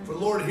 Amen. For the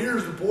Lord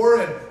hears the poor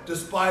and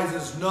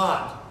despises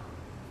not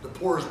the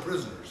poor's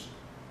prisoners.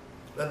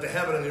 Let the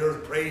heaven and the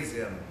earth praise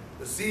him,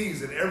 the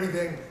seas and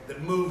everything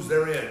that moves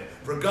therein.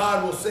 For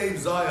God will save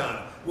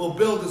Zion, will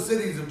build the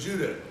cities of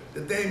Judah,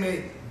 that they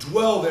may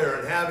dwell there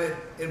and have it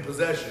in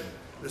possession.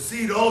 The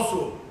seed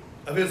also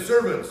of his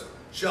servants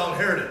shall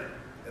inherit it,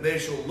 and they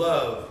shall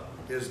love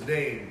his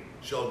name,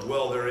 shall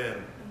dwell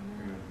therein.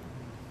 Amen.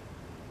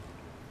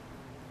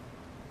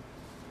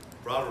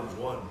 Proverbs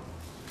 1.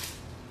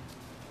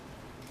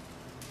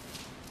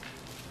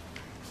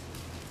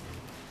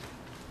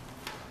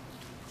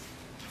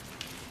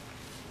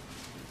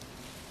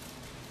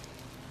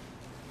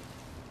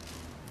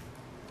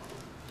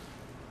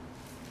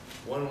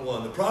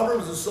 The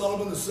Proverbs of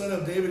Solomon, the son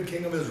of David,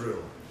 king of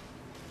Israel.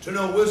 To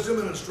know wisdom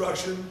and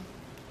instruction,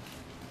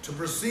 to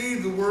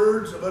perceive the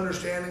words of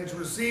understanding, to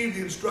receive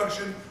the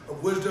instruction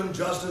of wisdom,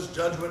 justice,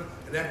 judgment,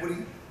 and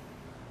equity,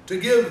 to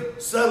give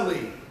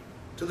subtly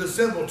to the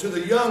simple, to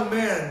the young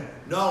man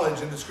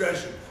knowledge and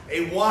discretion.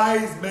 A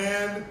wise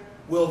man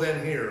will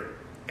then hear,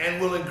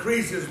 and will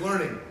increase his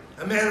learning.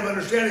 A man of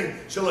understanding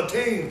shall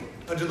attain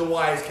unto the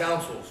wise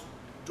counsels,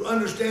 to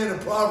understand a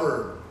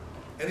proverb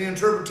and the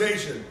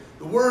interpretation,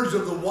 the words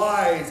of the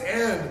wise,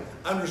 and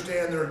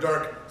understand their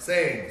dark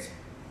sayings.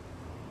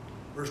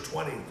 Verse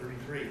 20,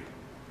 33.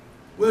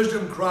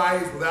 Wisdom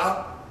cries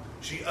without,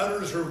 she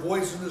utters her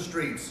voice in the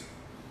streets.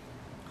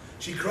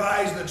 She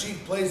cries in the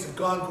chief place of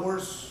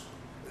concourse,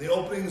 in the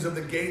openings of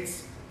the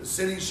gates, the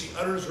city, she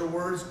utters her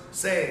words,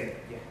 saying,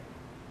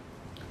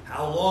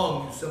 how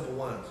long, you simple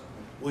ones,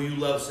 will you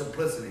love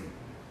simplicity?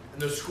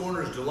 And the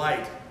scorners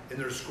delight in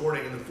their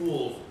scorning, and the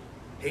fools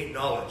hate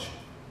knowledge.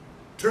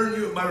 Turn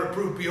you at my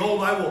reproof.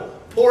 Behold, I will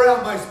pour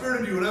out my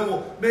spirit into you, and I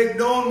will make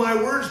known my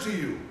words to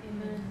you.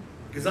 Amen.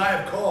 Because I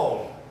have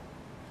called,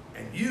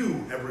 and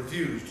you have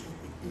refused.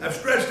 I've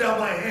stretched out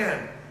my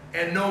hand,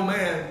 and no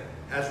man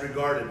has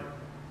regarded.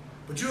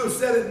 But you have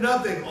said at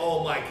nothing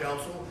all my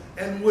counsel,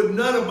 and would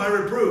none of my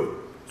reproof.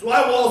 So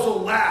I will also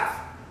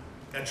laugh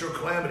at your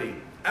calamity.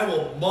 I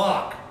will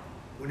mock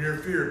when your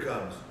fear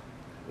comes.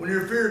 When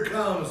your fear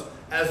comes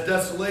as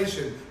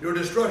desolation, your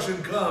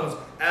destruction comes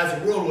as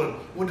a whirlwind.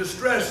 When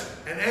distress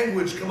and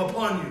anguish come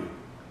upon you,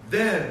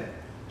 then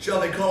shall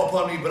they call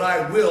upon me, but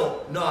I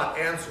will not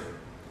answer.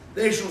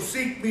 They shall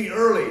seek me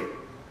early,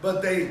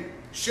 but they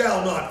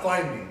shall not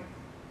find me.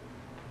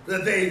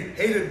 That they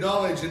hated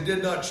knowledge and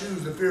did not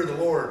choose the fear of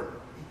the Lord.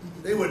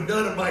 They would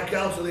none of my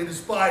counsel, they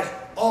despised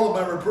all of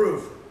my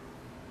reproof.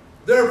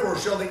 Therefore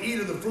shall they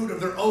eat of the fruit of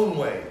their own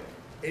way,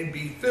 and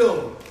be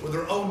filled with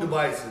their own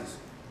devices.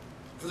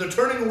 For the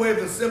turning away of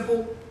the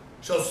simple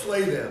shall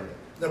slay them,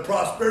 and the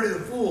prosperity of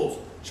the fools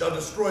shall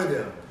destroy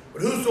them.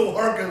 But whoso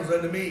hearkens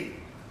unto me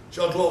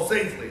shall dwell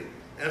safely,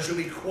 and shall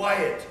be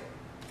quiet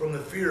from the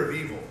fear of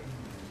evil.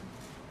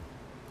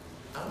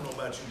 I don't know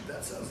about you, but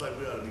that sounds like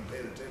we ought to be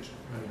paying attention.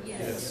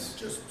 Yes.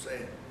 Just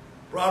saying.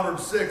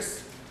 Proverbs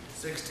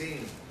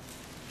 6:16.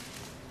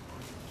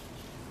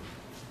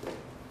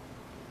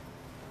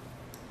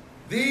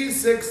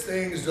 These 6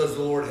 things does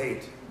the Lord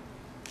hate.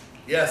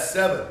 Yes,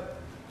 7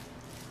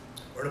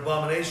 are an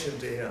abomination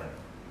to him.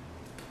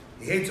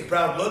 He hates a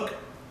proud look.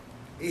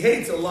 He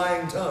hates a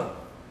lying tongue.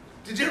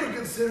 Did you ever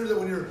consider that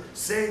when you're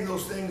saying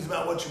those things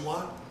about what you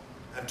want?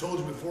 I've told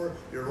you before,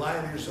 you're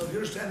lying to yourself. You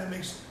understand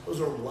those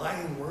are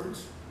lying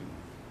words?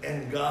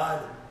 And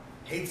God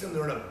hates them.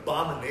 They're an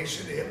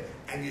abomination to him.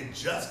 And you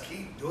just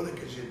keep doing it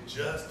because you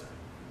just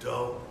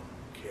don't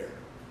care.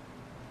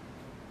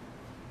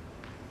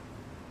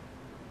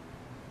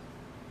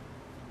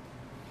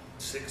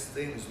 Six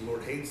things the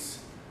Lord hates.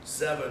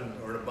 7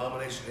 are an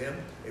abomination to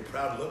him. A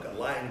proud look, a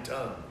lying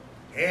tongue,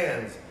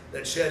 hands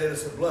that shed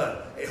innocent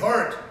blood, a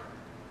heart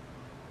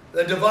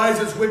that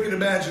devises wicked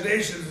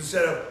imaginations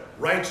instead of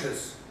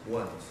righteous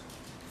ones,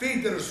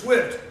 feet that are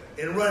swift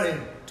in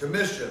running to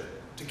mischief,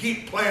 to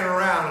keep playing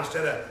around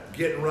instead of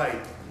getting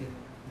right,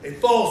 a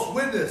false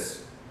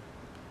witness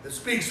that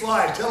speaks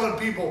lies, telling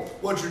people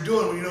what you're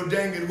doing when you know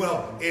dang good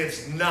well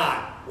it's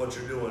not what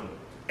you're doing,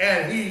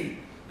 and he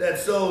that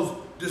sows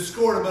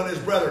discord among his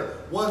brethren,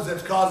 ones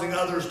that's causing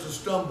others to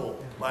stumble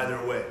by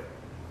their way.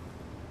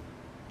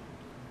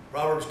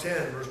 Proverbs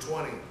 10, verse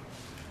 20.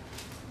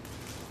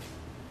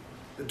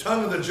 The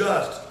tongue of the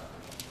just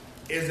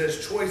is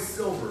as choice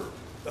silver.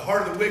 The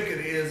heart of the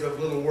wicked is of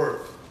little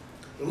worth.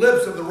 The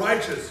lips of the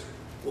righteous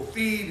will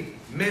feed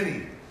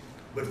many,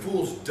 but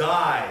fools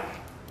die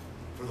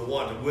for the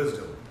want of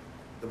wisdom.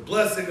 The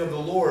blessing of the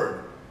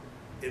Lord,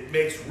 it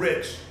makes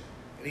rich,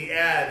 and he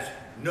adds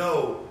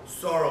no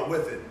sorrow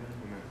with it.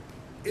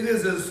 It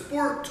is a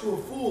sport to a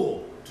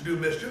fool to do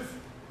mischief,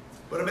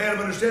 but a man of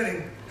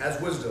understanding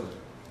has wisdom.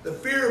 The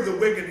fear of the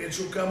wicked, it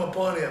shall come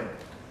upon him,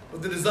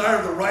 but the desire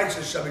of the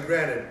righteous shall be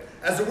granted.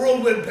 As the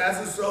whirlwind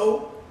passes,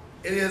 so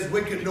it is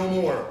wicked no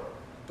more,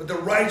 but the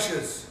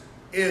righteous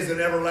is an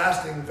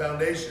everlasting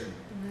foundation.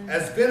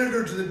 As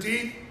vinegar to the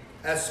teeth,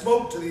 as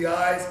smoke to the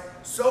eyes,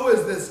 so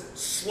is this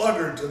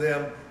sluggard to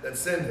them that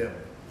send him.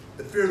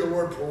 The fear of the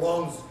Lord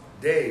prolongs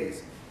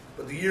days,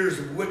 but the years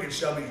of the wicked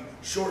shall be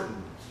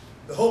shortened.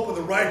 The hope of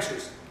the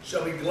righteous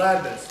shall be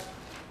gladness,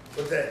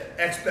 but the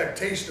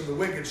expectation of the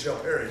wicked shall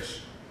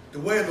perish. The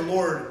way of the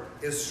Lord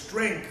is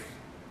strength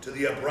to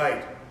the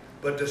upright,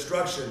 but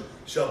destruction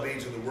shall be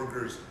to the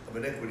workers of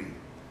iniquity.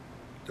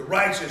 The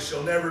righteous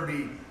shall never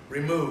be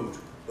removed,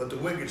 but the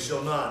wicked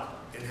shall not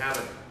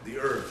inhabit the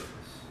earth.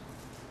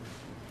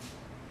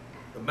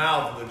 The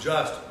mouth of the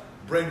just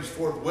brings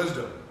forth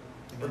wisdom,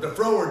 but the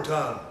froward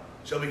tongue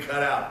shall be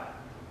cut out.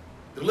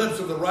 The lips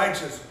of the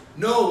righteous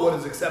know what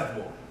is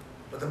acceptable,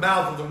 but the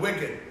mouth of the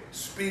wicked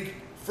speak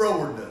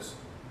frowardness.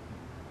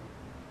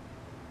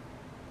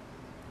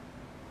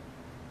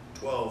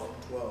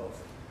 12:12.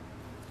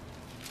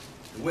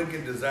 The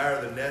wicked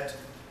desire the net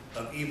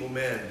of evil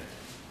men,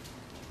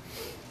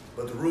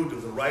 but the root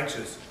of the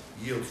righteous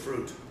yields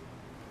fruit.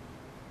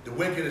 The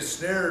wicked is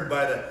snared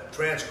by the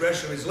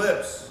transgression of his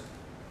lips,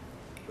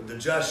 but the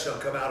just shall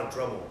come out of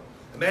trouble.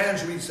 A man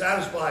shall be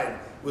satisfied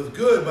with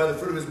good by the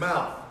fruit of his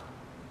mouth,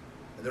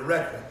 and the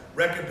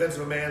recompense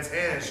of a man's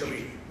hand shall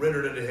be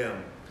rendered unto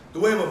him. The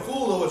way of a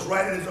fool, though, is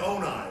right in his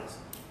own eyes,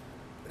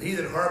 but he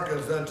that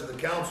hearkens unto the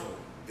counsel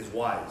is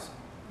wise.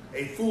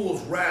 A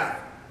fool's wrath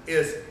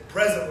is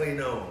presently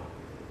known,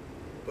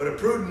 but a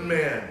prudent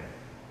man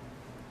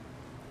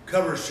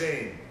covers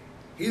shame.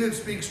 He that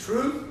speaks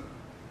truth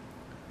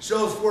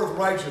shows forth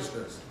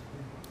righteousness,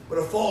 but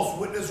a false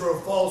witness or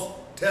a false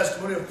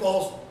testimony, a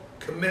false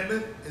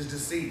commitment is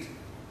deceit.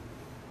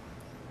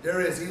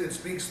 There is he that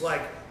speaks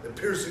like the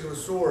piercing of a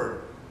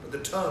sword, but the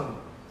tongue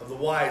of the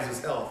wise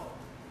is health.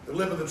 The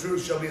lip of the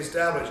truth shall be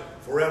established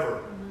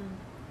forever.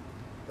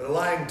 But a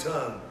lying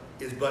tongue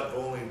is but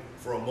only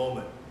for a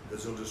moment,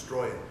 because he'll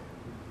destroy it.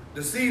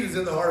 Deceit is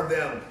in the heart of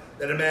them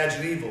that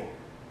imagine evil,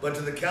 but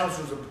to the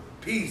counselors of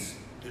peace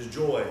is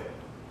joy.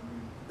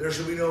 There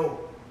shall be no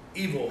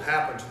evil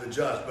happen to the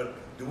just, but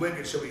the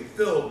wicked shall be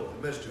filled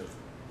with mischief.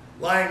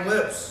 Lying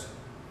lips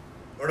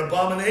are an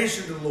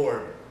abomination to the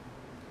Lord,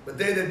 but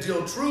they that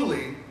deal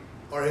truly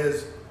are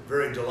his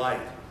very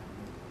delight.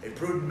 A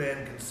prudent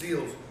man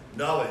conceals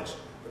knowledge,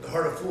 but the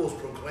heart of fools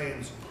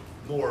proclaims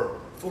more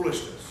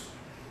foolishness.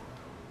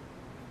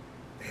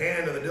 The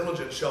hand of the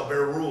diligent shall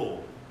bear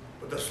rule,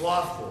 but the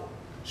slothful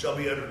shall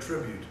be under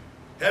tribute.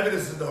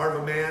 Heaviness is the heart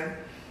of a man,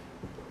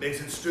 makes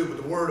it stupid.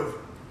 The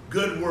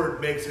good word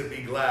makes it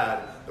be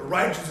glad. The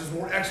righteous is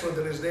more excellent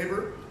than his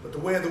neighbor, but the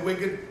way of the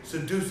wicked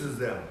seduces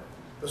them.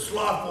 The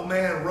slothful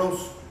man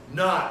roasts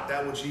not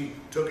that which he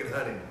took in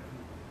hunting,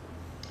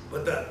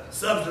 but the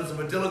substance of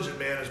a diligent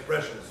man is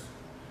precious.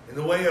 In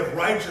the way of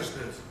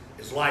righteousness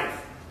is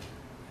life.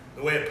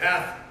 In the way of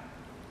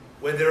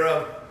pathway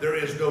thereof there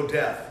is no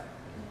death.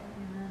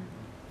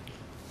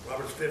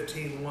 Proverbs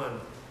 15:1.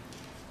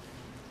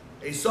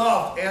 A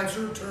soft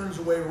answer turns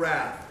away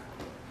wrath,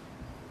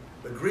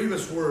 but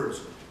grievous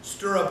words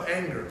stir up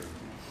anger.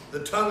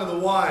 The tongue of the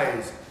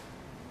wise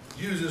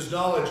uses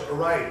knowledge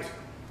aright,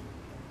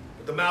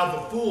 but the mouth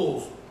of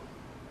fools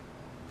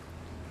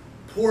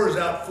pours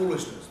out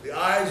foolishness. The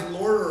eyes of the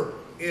Lord are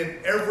in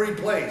every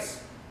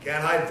place,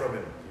 can't hide from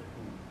him,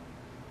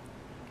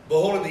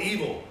 beholding the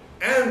evil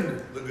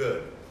and the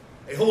good.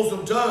 A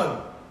wholesome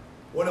tongue,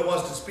 one that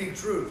wants to speak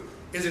truth,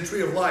 is a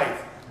tree of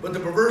life, but the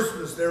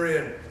perverseness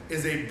therein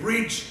is a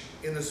breach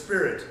in the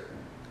spirit.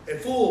 A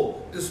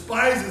fool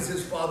despises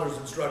his father's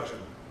instruction,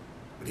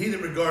 but he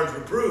that regards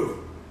reproof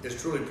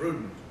is truly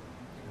prudent.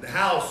 In the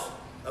house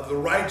of the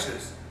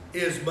righteous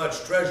is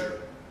much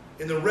treasure.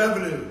 In the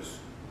revenues,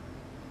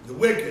 the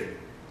wicked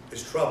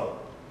is trouble.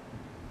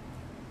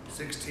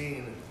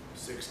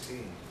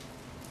 16:16.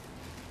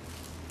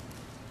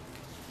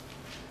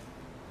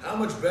 How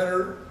much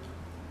better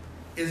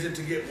is it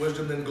to get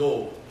wisdom than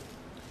gold,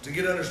 to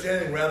get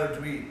understanding rather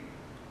to be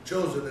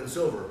chosen than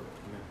silver?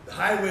 The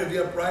highway of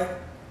the upright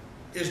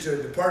is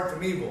to depart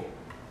from evil,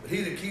 but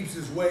he that keeps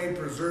his way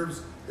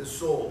preserves his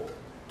soul.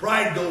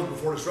 Pride goes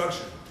before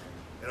destruction,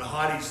 and a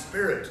haughty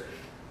spirit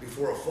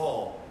before a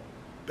fall.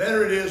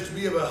 Better it is to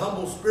be of a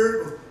humble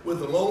spirit with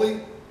the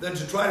lowly than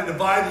to try to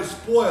divide the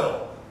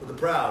spoil with the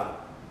proud.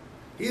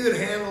 He that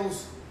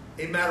handles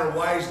a matter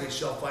wisely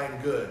shall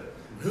find good,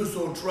 and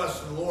whoso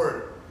trusts in the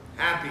Lord,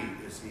 happy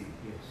is he.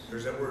 Yes.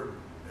 There's that word.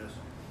 Yes.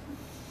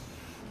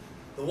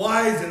 The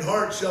wise in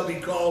heart shall be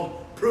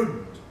called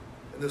prudent,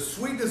 and the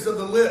sweetness of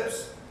the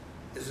lips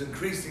is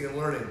increasing in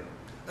learning.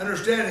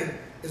 Understanding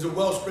is a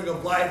wellspring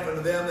of life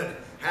unto them that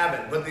have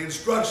it, but the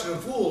instruction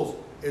of fools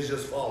is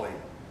just folly.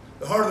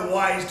 The heart of the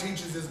wise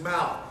teaches his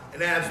mouth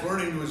and adds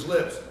learning to his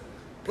lips.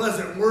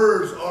 Pleasant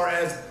words are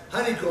as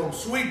honeycomb,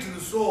 sweet to the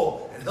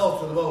soul and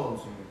health to the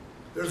bones.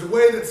 There's a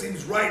way that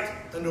seems right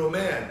unto a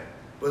man,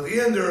 but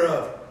the end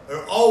thereof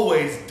are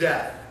always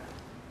death.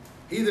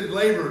 He that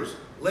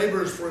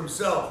labors for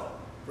himself,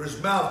 for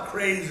his mouth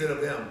craves it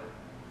of him.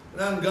 An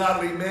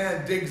ungodly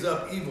man digs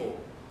up evil,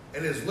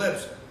 and his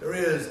lips there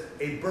is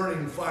a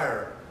burning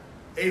fire.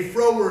 A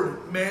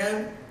froward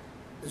man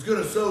is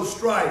going to sow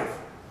strife,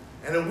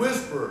 and a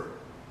whisperer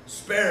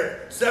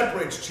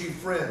separates chief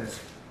friends.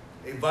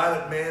 A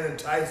violent man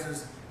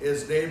entices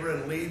his neighbor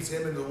and leads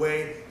him in the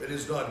way that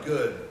is not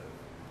good.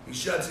 He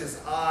shuts his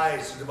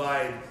eyes to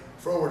divide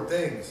froward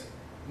things.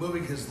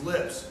 Moving his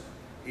lips,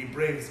 he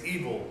brings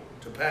evil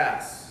to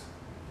pass.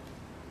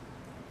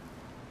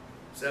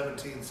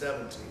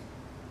 17:17.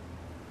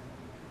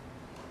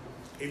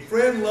 A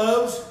friend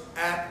loves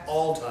at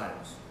all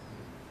times,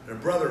 and a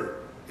brother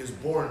is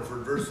born for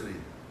adversity.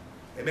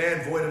 A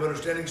man void of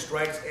understanding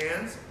strikes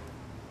hands,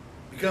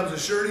 becomes a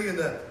surety in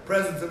the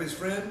presence of his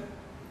friend.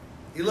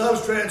 He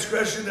loves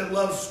transgression and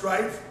loves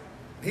strife.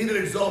 He that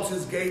exalts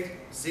his gate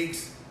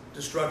seeks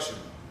destruction.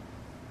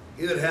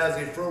 He that has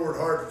a froward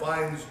heart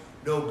finds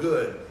no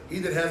good. He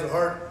that has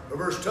a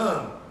perverse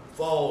tongue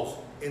falls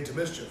into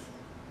mischief.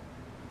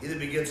 He that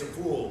begets a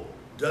fool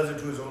does it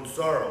to his own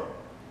sorrow,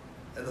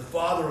 and the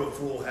father of a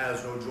fool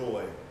has no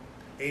joy.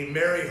 A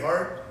merry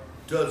heart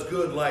does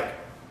good like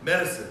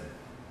medicine,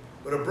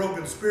 but a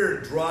broken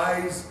spirit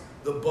dries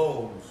the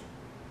bones.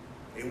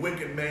 A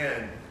wicked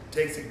man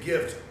takes a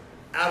gift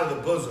out of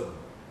the bosom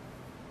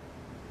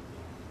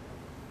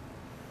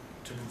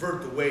to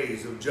pervert the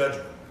ways of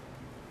judgment.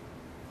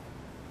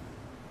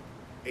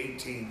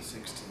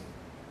 18:16.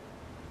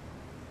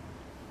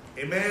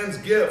 A man's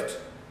gift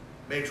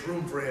makes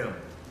room for him,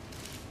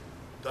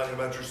 talking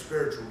about your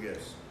spiritual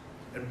gifts,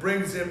 and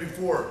brings him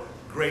before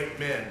great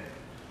men.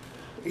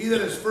 He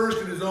that is first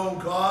in his own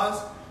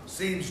cause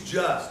seems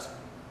just,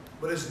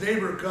 but his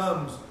neighbor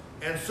comes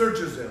and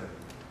searches him.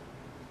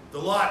 The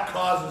lot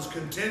causes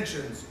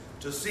contentions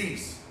to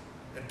cease,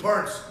 and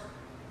parts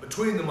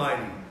between the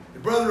mighty. The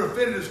brother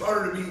offended is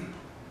harder to be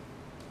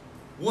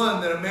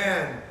one than a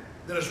man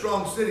than a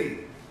strong city,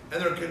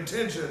 and their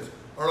contentions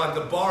are like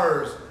the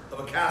bars of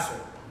a castle.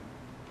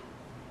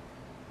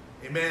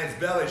 A man's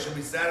belly shall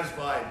be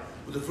satisfied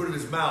with the fruit of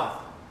his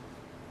mouth,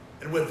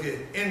 and with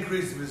the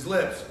increase of his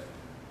lips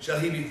shall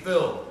he be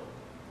filled.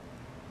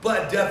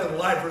 But death and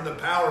life are in the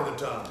power of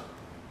the tongue,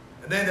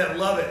 and they that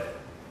love it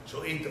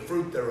shall eat the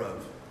fruit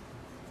thereof.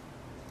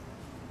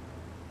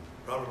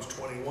 Proverbs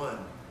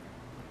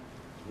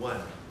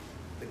 21:1.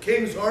 The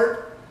king's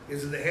heart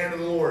is in the hand of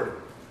the Lord,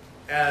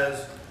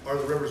 as are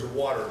the rivers of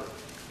water.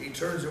 He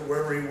turns it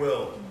wherever he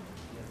will.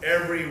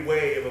 Every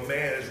way of a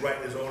man is right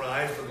in his own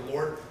eyes, but the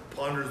Lord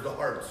ponders the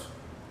hearts.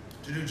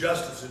 To do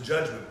justice and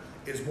judgment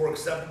is more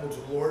acceptable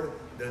to the Lord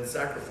than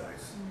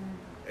sacrifice.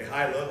 A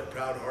high look, a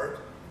proud heart,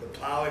 the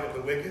plowing of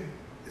the wicked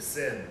is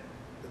sin.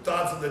 The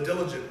thoughts of the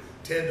diligent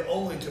tend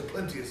only to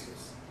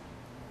plenteousness,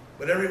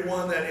 but every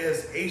one that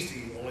is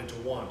hasty only to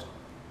want.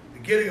 The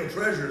getting of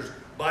treasures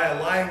by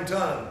a lying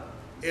tongue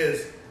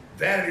is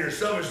vanity or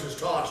selfishness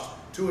tossed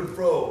to and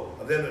fro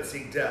of them that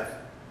seek death.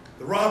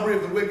 The robbery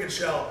of the wicked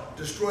shall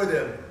destroy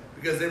them,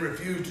 because they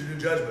refuse to do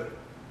judgment.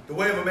 The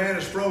way of a man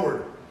is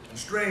froward and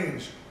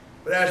strange,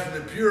 but as for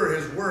the pure,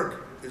 his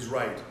work is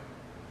right.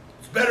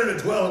 It's better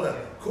to dwell in the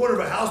corner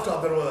of a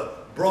housetop than with a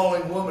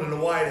brawling woman in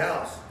a wide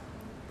house.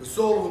 The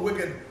soul of the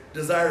wicked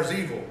desires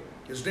evil.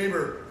 His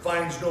neighbor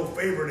finds no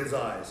favor in his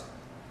eyes.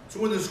 So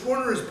when the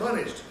scorner is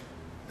punished,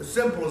 the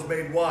simple is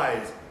made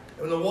wise.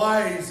 And when the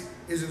wise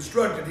is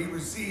instructed, he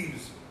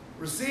receives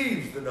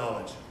the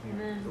knowledge.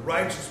 Amen. The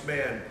righteous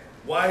man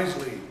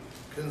wisely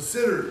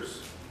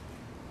considers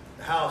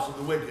the house of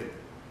the wicked,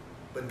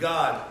 but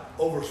God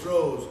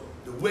overthrows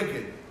the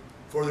wicked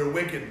for their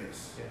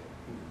wickedness. Yeah.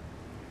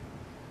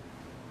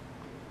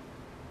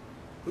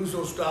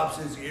 Whoso stops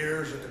his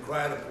ears at the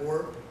cry of the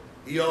poor,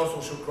 he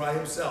also shall cry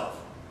himself,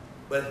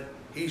 but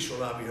he shall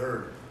not be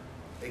heard.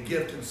 A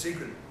gift in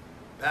secret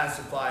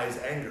pacifies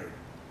anger,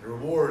 a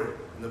reward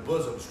in the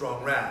bosom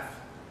strong wrath.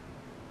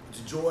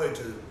 It's a joy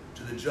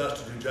to the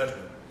just to do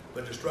judgment,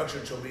 but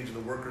destruction shall be to the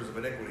workers of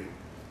iniquity.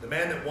 The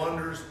man that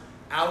wanders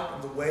out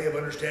of the way of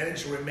understanding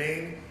shall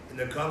remain in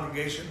the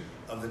congregation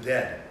of the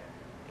dead.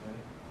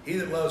 He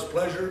that loves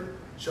pleasure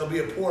shall be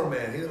a poor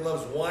man. He that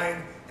loves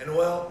wine and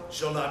oil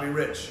shall not be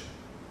rich.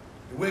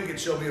 The wicked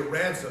shall be a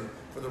ransom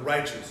for the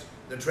righteous,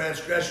 the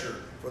transgressor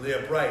for the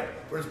upright.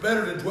 For it's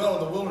better to dwell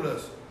in the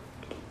wilderness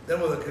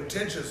than with a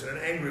contentious and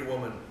an angry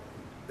woman.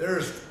 There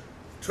is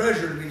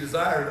treasure to be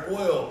desired, and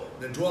oil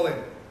in the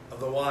dwelling of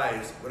the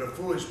wise, but a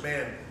foolish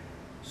man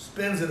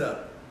spends it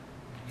up.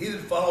 He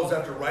that follows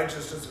after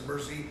righteousness and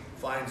mercy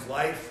finds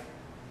life,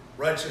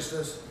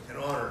 righteousness, and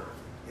honor.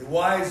 A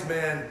wise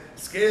man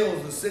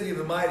scales the city of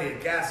the mighty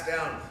and casts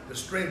down the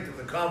strength of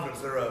the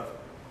confidence thereof.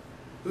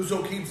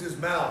 Whoso keeps his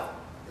mouth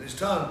and his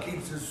tongue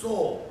keeps his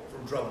soul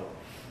from trouble.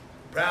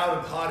 Proud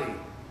and haughty,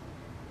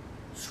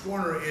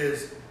 scorner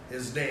is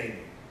his name,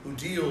 who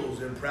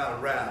deals in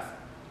proud wrath.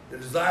 The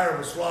desire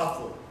of a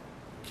slothful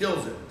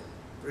kills him,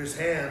 for his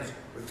hands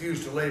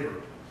refuse to labor.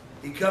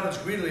 He covets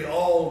greedily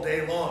all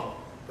day long,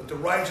 but the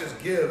righteous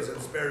gives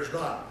and spares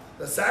not.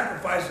 The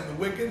sacrifice of the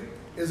wicked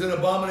is an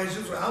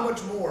abomination, so how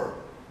much more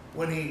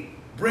when he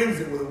brings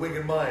it with a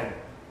wicked mind?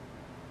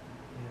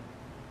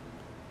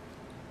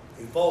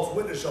 A false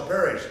witness shall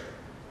perish,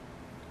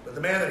 but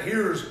the man that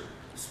hears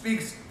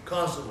speaks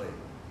constantly.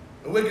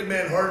 The wicked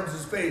man hardens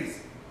his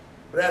face,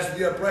 but as for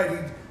the upright,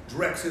 he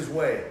directs his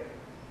way.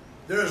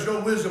 There is no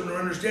wisdom nor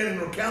understanding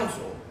nor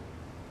counsel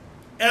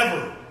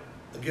ever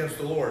against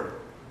the Lord.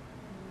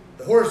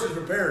 The horse is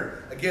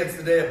prepared against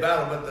the day of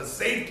battle, but the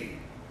safety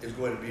is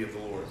going to be of the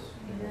Lord.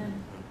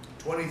 Amen.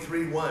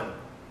 23:1.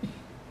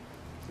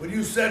 When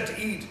you set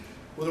to eat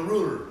with a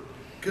ruler,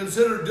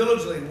 consider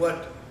diligently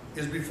what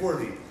is before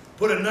thee.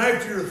 Put a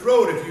knife to your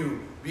throat if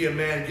you be a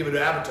man given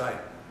to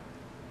appetite.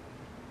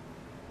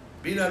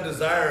 Be not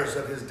desirous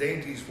of his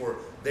dainties, for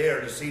they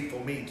are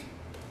deceitful meat.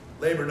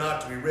 Labor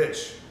not to be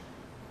rich.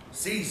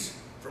 Cease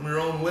from your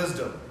own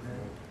wisdom.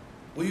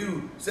 Will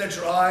you set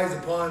your eyes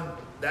upon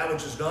that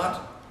which is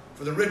not?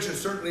 For the riches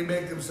certainly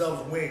make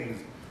themselves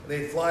wings, and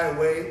they fly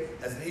away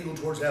as an eagle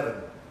towards heaven.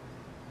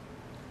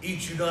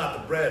 Eat you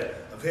not the bread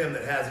of him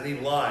that has an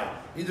evil eye,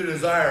 neither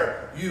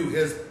desire you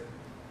his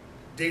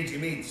dainty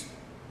meats.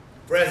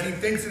 For as he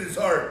thinks in his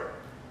heart,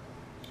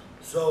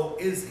 so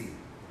is he.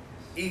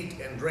 Eat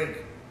and drink,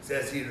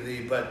 says he to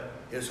thee, but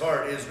his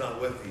heart is not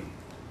with thee.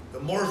 The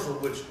morsel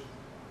which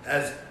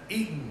has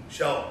eaten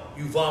shall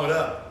you vomit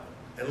up,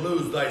 and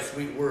lose thy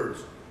sweet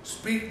words.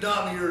 Speak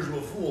not in the ears of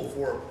a fool,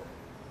 for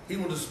he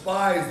will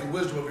despise the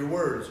wisdom of your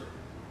words.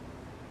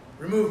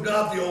 Remove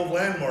not the old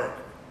landmark,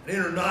 and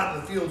enter not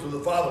in the fields of the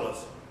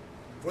fatherless.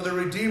 For the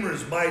Redeemer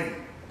is mighty.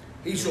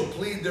 He shall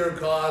plead their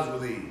cause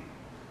with thee.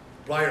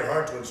 Apply your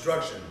heart to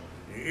instruction,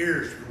 and your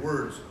ears to the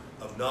words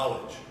of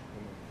knowledge.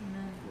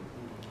 Amen.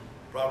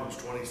 Proverbs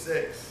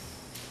 26,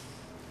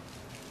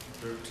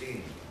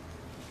 13.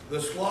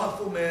 The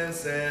slothful man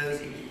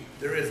says,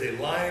 there is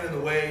a lion in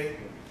the way,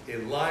 a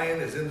lion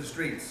is in the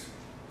streets.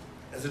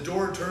 As a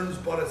door turns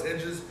upon its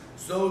hinges,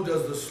 so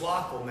does the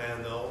slothful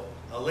man, though,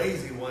 a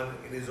lazy one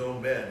in his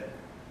own bed.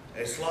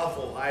 A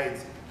slothful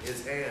hides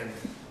his hand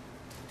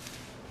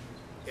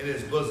in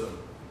his bosom.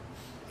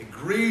 It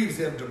grieves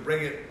him to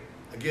bring it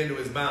again to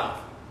his mouth.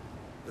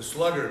 The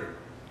sluggard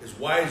is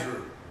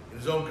wiser in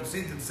his own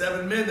conceit than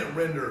 7 men that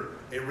render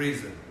a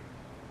reason.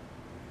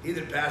 He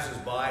that passes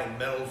by and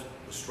meddles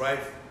with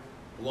strife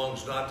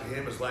belongs not to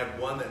him, is like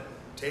one that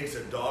takes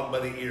a dog by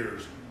the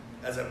ears.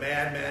 As a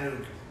madman who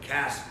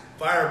casts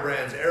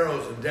firebrands,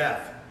 arrows, and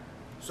death,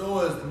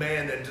 so is the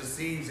man that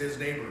deceives his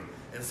neighbor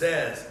and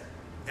says,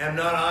 am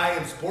not I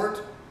in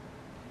sport?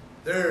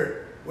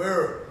 There,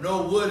 where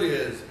no wood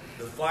is,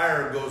 the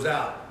fire goes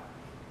out.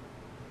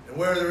 And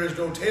where there is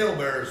no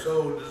talebearer,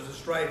 so does the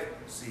strife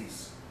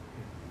cease.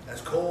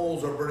 As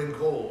coals are burning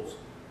coals,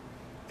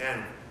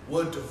 and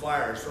wood to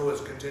fire, so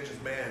is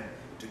contentious man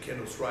to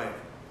kindle strife.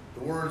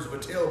 The words of a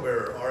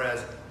talebearer are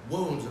as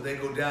wounds, and they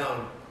go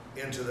down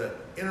into the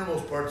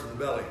innermost parts of the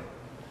belly.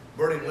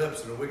 Burning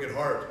lips and a wicked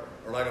heart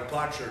are like a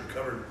potsherd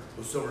covered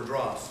with silver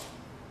dross.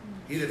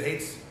 He that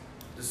hates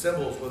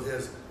dissembles with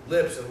his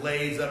lips and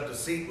lays up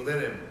deceit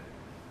within him.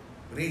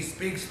 When he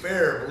speaks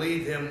fair,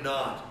 believe him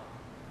not,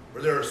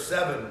 for there are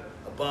 7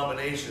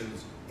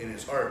 abominations in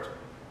his heart,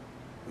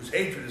 whose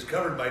hatred is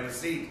covered by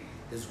deceit.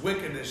 His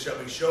wickedness shall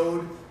be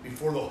showed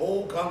before the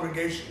whole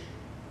congregation.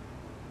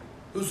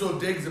 Whoso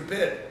digs a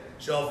pit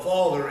shall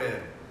fall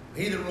therein.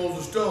 He that rolls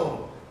a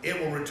stone, it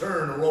will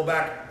return and roll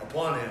back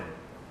upon him.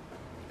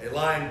 A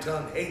lying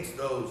tongue hates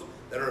those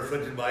that are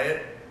afflicted by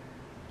it,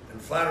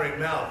 and flattering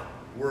mouth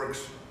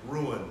works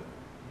ruin.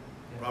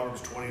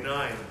 Proverbs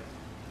 29,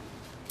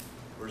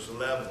 verse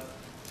 11.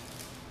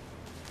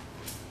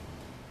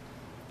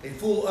 A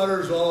fool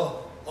utters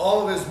all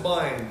of his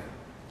mind,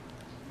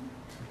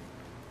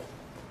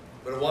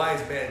 but a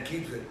wise man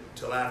keeps it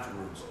till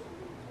afterwards.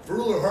 If a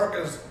ruler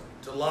hearkens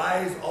to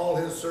lies, all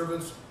his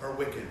servants are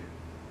wicked.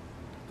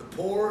 The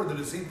poor and the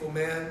deceitful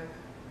man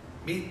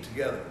meet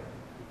together.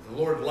 The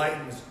Lord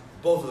lightens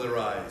both of their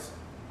eyes.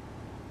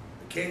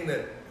 The king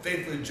that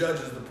faithfully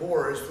judges the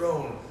poor, his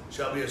throne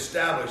shall be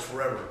established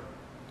forever.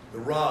 The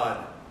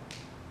rod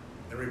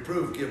and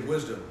reproof give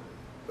wisdom,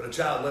 but a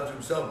child left to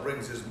himself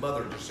brings his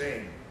mother to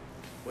shame.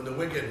 When the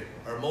wicked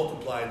are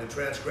multiplied, the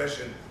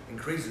transgression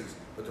increases,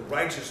 but the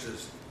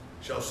righteousness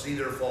shall see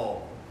their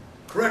fall.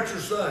 Correct your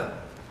son,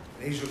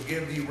 and he shall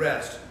give thee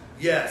rest.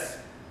 Yes,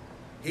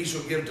 he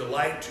shall give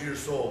delight to your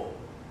soul.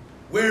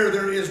 Where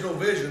there is no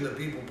vision, the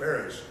people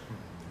perish.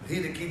 But he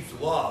that keeps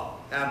the law,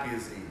 happy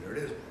is he. There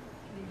it is.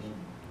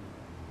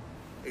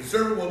 A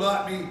servant will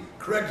not be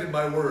corrected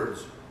by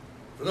words,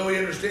 for though he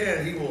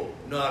understand, he will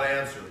not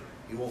answer.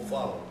 He won't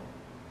follow.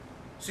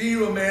 See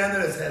you a man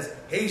that has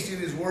hasty in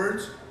his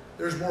words?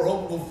 There's more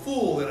hope of a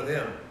fool than of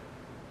him.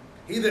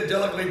 He that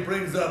delicately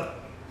brings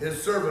up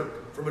his servant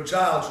from a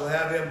child shall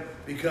have him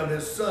become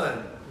his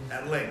son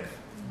at length.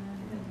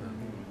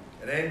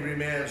 An angry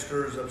man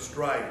stirs up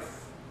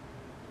strife,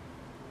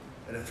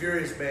 and a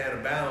furious man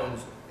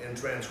abounds in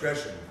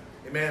transgression.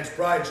 A man's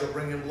pride shall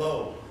bring him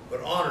low,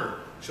 but honor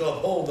shall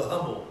uphold the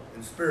humble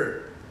in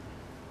spirit.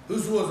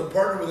 Whoso is a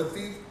partner with a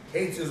thief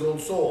hates his own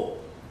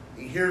soul.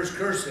 He hears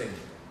cursing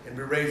and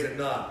berates it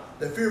not.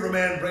 The fear of a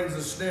man brings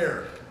a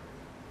snare.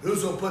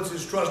 Whoso puts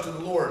his trust in the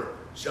Lord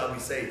shall be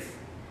safe.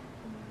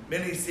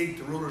 Many seek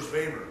the ruler's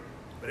favor,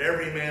 but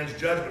every man's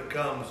judgment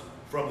comes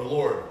from the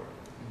Lord.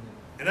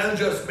 An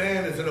unjust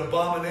man is an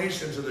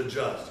abomination to the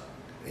just,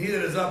 and he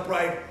that is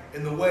upright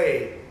in the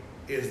way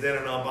is then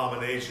an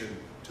abomination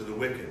to the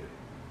wicked.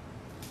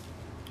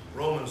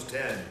 Romans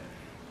 10.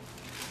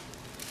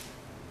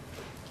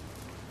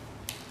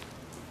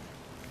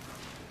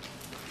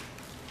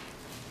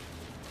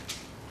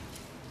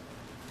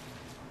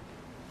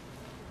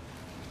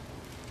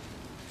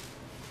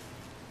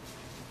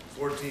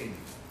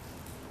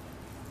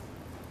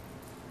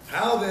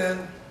 How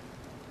then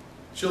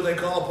shall they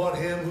call upon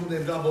him whom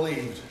they've not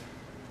believed?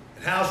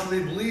 And how shall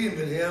they believe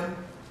in him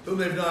whom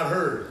they've not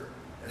heard?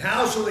 And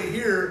how shall they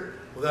hear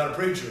without a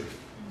preacher?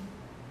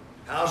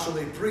 How shall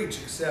they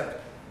preach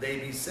except they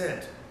be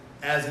sent?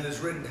 As it is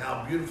written,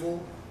 how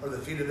beautiful are the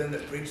feet of them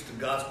that preach the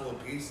gospel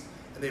of peace,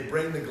 and they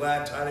bring the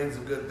glad tidings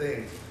of good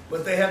things.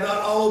 But they have not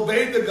all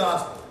obeyed the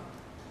gospel.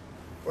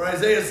 For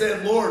Isaiah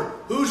said, Lord,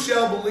 who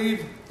shall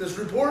believe this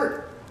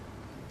report?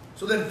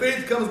 So then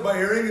faith comes by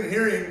hearing, and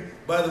hearing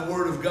by the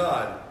word of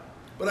God.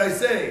 But I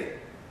say,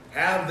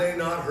 Have they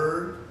not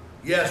heard?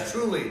 Yes,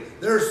 truly,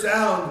 their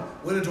sound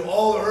went into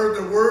all the earth,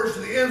 their words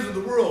to the ends of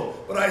the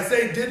world. But I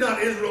say, did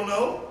not Israel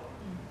know?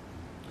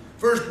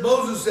 First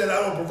Moses said,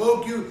 I will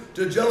provoke you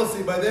to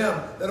jealousy by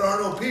them that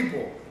are no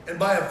people, and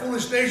by a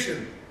foolish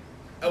nation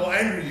I will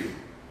anger you.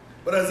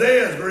 But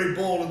Isaiah is very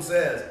bold and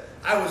says,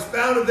 I was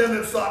found of them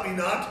that sought me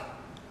not.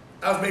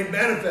 I was made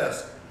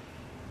manifest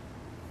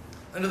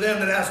unto them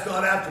that asked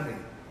not after me.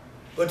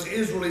 But to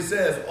Israel he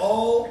says,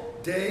 all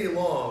day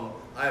long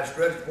I have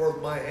stretched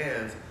forth my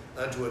hands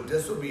unto a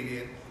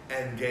disobedient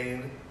and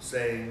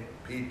gainsaying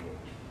people.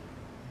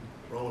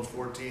 Romans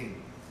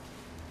 14,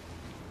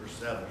 verse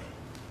 7.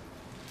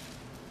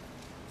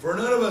 For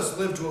none of us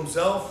live to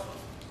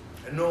himself,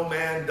 and no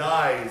man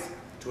dies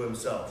to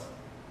himself.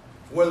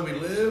 For whether we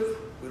live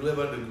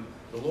unto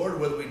the Lord.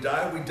 Whether we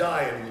die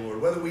unto the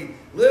Lord. Whether we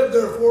live,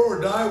 therefore,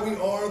 or die, we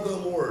are the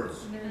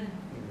Lord's. Amen.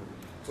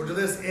 For to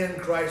this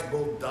end Christ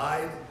both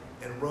died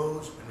and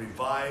rose and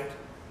revived,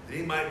 that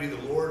he might be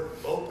the Lord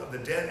both of the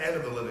dead and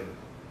of the living.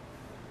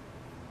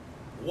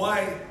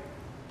 Why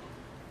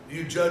do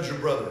you judge your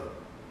brother?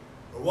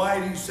 Or why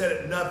do you set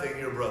at nothing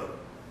your brother?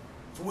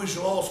 For we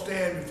shall all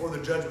stand before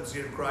the judgment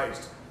seat of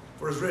Christ.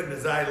 For it is written,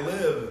 as I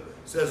live,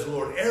 says the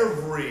Lord,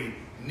 every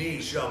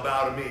knee shall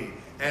bow to me,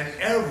 and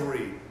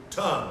every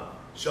tongue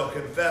shall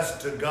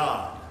confess to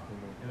God.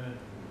 Amen.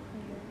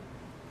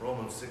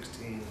 Romans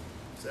 16,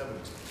 17.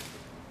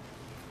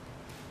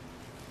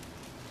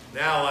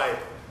 Now I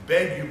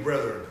beg you,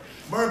 brethren,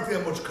 mark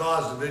them which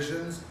cause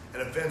divisions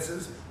and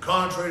offenses,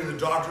 contrary to the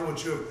doctrine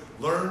which you have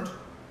learned,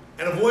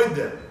 and avoid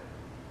them.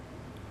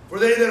 For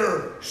they that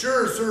are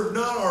sure serve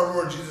not our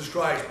Lord Jesus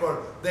Christ,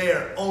 but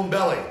their own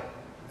belly.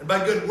 And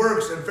by good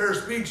works and fair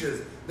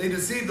speeches they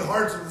deceive the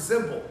hearts of the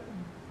simple.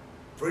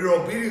 For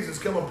your obedience has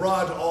come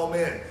abroad to all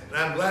men. And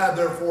I am glad,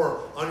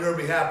 therefore, on your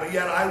behalf. But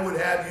yet I would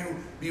have you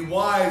be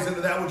wise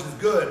unto that which is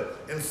good,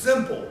 and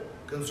simple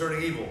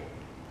concerning evil.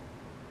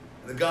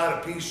 And the God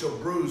of peace shall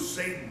bruise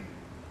Satan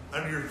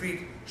under your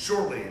feet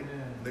shortly. Amen.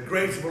 And the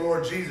grace of the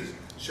Lord Jesus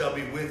shall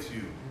be with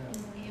you.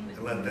 Amen.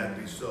 And let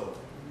that be so.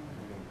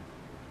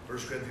 1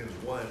 Corinthians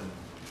 1,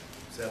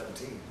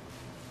 17.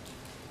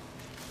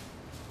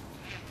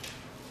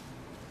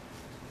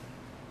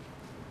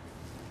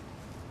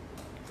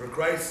 For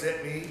Christ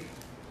sent me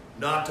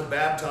not to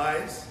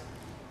baptize,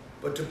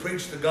 but to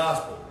preach the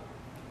gospel,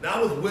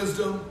 not with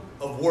wisdom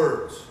of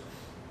words.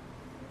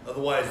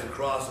 Otherwise the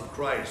cross of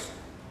Christ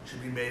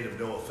should be made of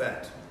no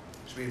effect.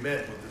 It should be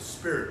meant with the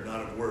Spirit, not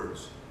of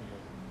words.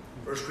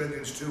 1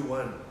 Corinthians 2,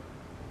 1.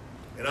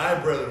 And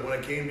I, brethren, when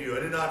I came to you,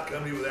 I did not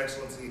come to you with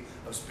excellency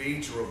of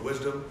speech or of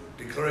wisdom,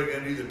 declaring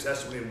unto you the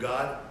testimony of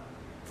God.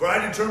 For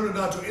I determined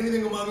not to do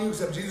anything among you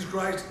except Jesus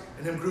Christ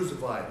and him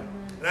crucified.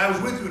 And I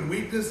was with you in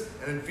weakness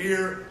and in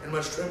fear and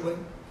much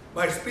trembling.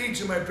 My speech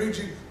and my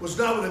preaching was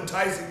not with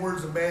enticing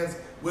words of man's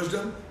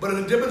wisdom, but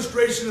in a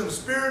demonstration of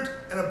spirit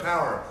and of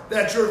power,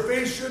 that your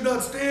faith should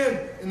not stand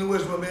in the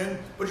wisdom of men,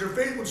 but your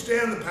faith would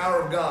stand in the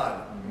power of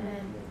God.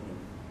 Amen.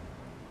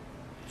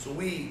 So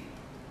we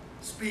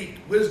speak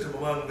wisdom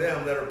among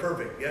them that are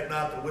perfect, yet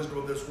not the wisdom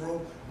of this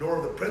world, nor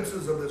of the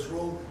princes of this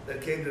world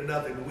that came to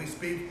nothing. But we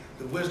speak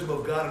the wisdom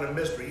of God in a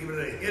mystery, even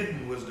in a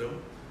hidden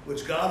wisdom,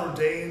 which God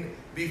ordained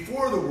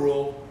before the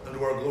world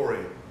unto our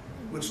glory,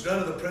 which none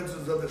of the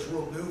princes of this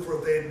world knew, for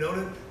if they had known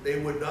it, they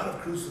would not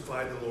have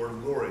crucified the Lord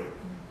of glory.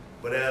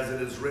 But as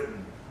it is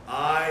written,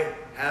 eye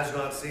has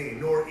not seen,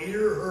 nor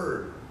ear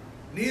heard,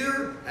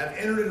 neither have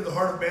entered into the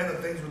heart of man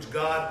the things which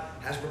God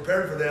has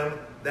prepared for them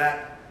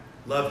that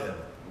love him.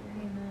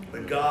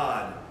 But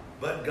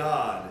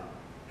God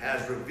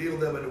has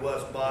revealed them unto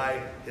us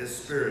by his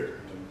Spirit.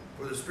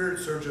 For the Spirit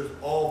searches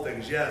all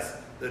things, yes,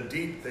 the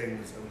deep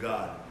things of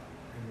God.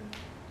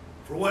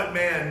 For what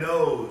man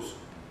knows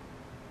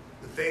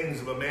the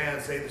things of a man,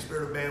 save the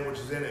spirit of man which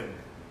is in him?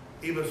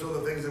 Even so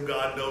the things of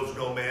God knows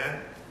no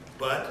man,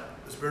 but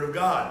the Spirit of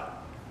God.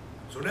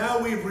 So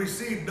now we've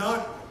received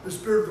not the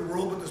spirit of the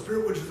world, but the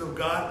Spirit which is of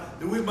God,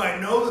 that we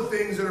might know the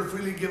things that are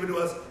freely given to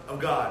us of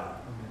God.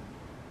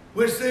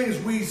 Which things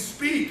we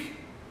speak,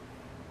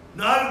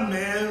 not in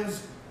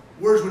man's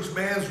words which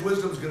man's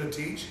wisdom is going to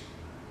teach.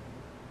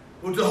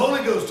 What the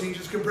Holy Ghost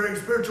teaches, comparing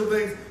spiritual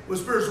things with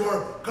spiritual.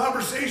 Our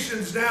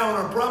conversations now and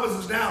our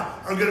promises now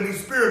are going to be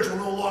spiritual,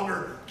 no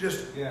longer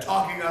just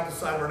talking out the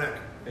side of our neck.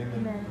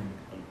 Amen.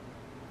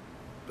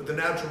 But the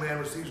natural man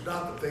receives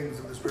not the things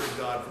of the Spirit of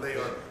God, for they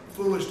are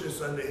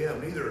foolishness unto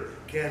him. Neither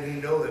can he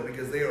know them,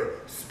 because they are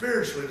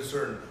spiritually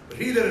discerned. But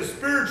he that is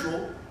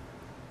spiritual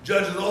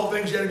judges all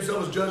things, yet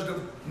himself is judged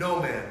of no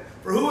man.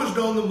 For who has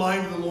known the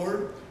mind of the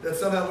Lord, that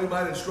somehow we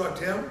might instruct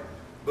him?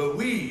 But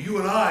we, you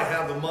and I,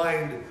 have the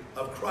mind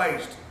of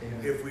Christ. Amen.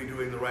 If we're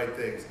doing the right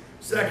things.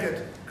 2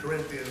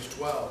 Corinthians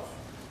 12.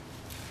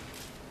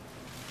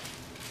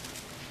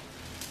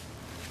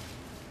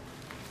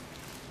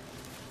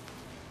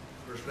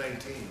 Verse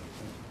 19.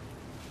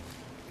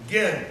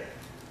 Again,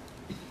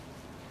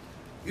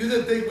 you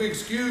that think we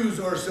excuse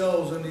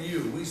ourselves unto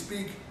you, we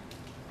speak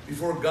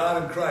before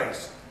God and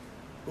Christ.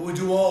 But we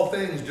do all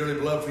things, dearly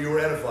beloved, for your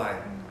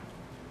edifying.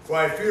 For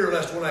I fear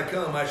lest when I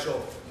come I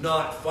shall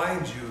not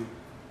find you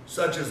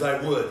such as I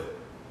would,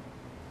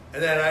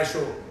 and that I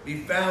shall be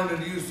found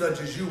in you such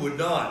as you would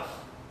not,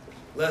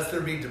 lest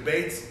there be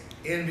debates,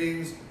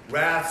 envyings,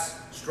 wraths,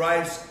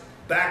 strifes,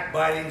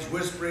 backbitings,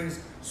 whisperings,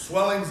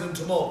 swellings, and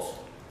tumults.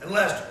 And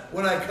lest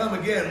when I come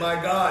again, my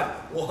God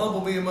will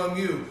humble me among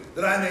you,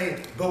 that I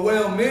may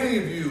bewail many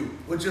of you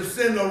which have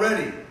sinned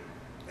already,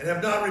 and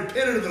have not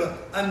repented of the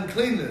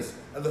uncleanness,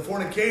 of the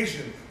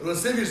fornication, the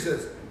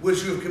lasciviousness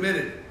which you have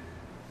committed.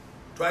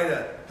 Try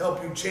to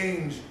help you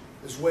change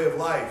this way of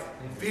life.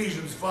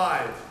 Ephesians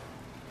 5.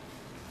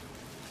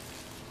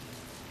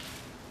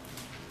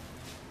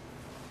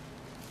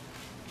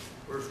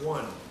 Verse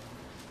 1.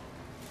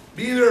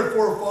 Be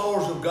therefore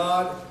followers of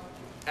God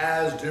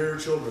as dear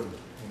children,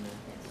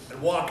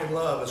 and walk in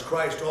love as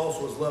Christ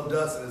also has loved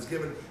us and has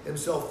given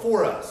himself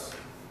for us,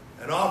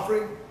 an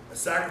offering, a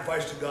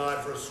sacrifice to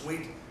God for a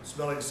sweet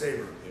smelling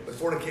savor. But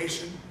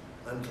fornication,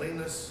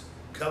 uncleanness,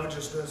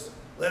 covetousness,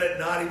 let it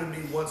not even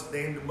be once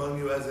named among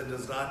you, as it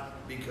does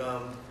not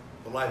become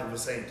the life of a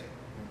saint.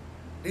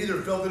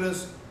 Neither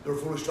filthiness, nor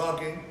foolish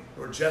talking,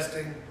 nor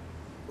jesting,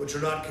 which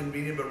are not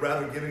convenient, but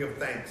rather giving of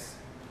thanks.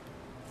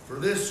 For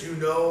this you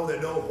know,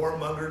 that no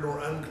whoremonger, nor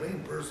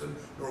unclean person,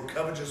 nor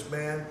covetous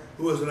man,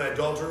 who is an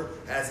idolater,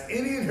 has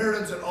any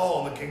inheritance at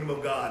all in the kingdom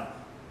of God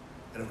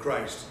and of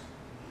Christ.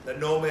 Let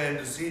no man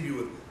deceive you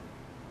with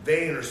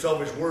vain or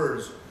selfish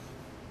words.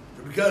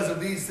 For because of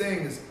these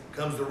things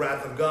comes the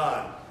wrath of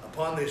God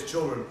upon these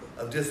children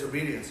of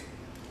disobedience.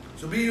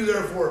 So be you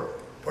therefore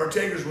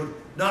partakers with,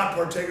 not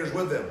partakers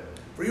with them.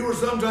 For you were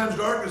sometimes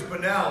darkness,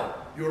 but now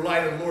you are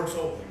light in the Lord.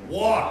 So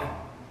walk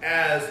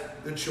as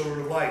the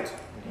children of light.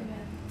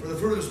 Amen. For the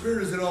fruit of the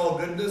Spirit is in all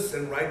goodness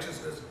and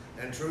righteousness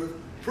and truth,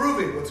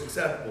 proving what's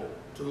acceptable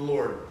to the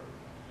Lord.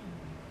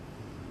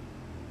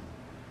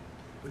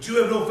 But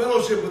you have no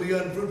fellowship with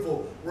the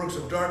unfruitful works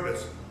of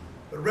darkness,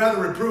 but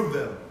rather reprove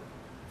them.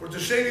 For it's a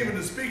shame even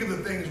to speak of the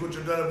things which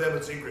are done of them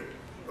in secret.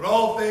 But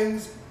all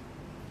things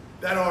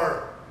that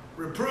are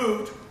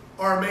reproved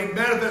are made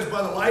manifest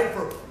by the light,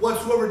 for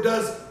whatsoever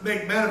does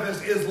make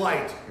manifest is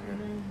light.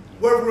 Amen.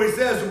 Wherefore he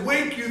says,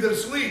 awake you that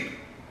sleep,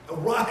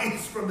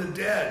 arise from the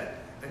dead,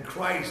 and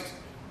Christ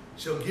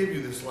shall give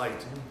you this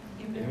light.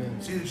 Amen.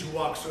 See that you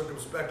walk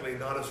circumspectly,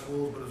 not as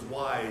fools, but as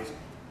wise,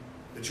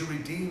 that you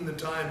redeem the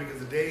time, because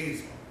the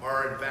days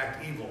are in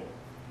fact evil.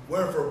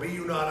 Wherefore be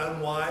you not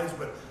unwise,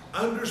 but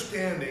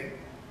understanding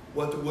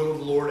what the will of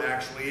the Lord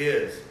actually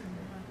is.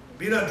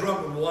 Be not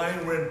drunk with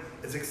wine wherein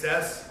is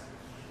excess,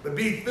 but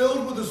be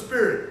filled with the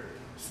Spirit,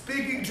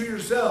 speaking to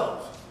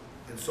yourselves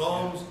in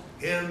psalms,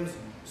 hymns,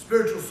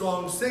 spiritual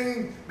songs,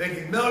 singing,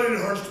 making melody in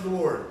your hearts to the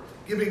Lord,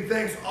 giving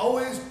thanks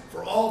always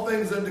for all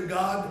things unto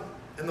God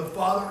and the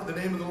Father in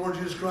the name of the Lord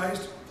Jesus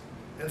Christ,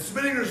 and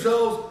submitting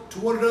yourselves to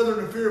one another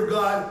in the fear of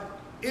God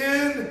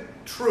in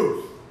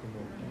truth.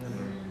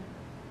 Amen.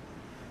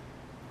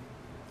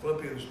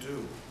 Philippians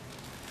 2,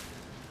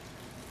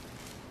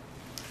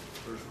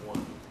 verse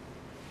 1.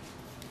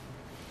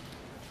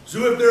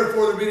 So if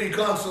therefore there be any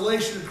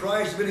consolation in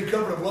Christ, if any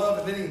comfort of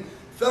love, if any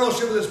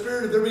fellowship of the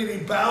Spirit, if there be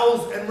any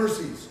bowels and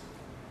mercies,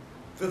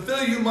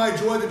 fulfill you my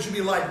joy, that you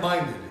be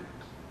like-minded,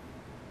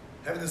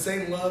 having the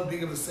same love,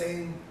 being of the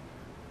same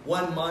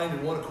one mind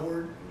and one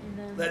accord.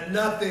 Amen. Let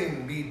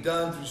nothing be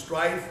done through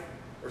strife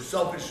or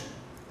selfish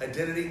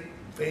identity,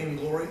 fame, and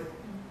glory.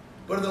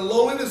 But in the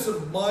lowliness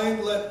of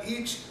mind, let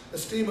each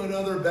esteem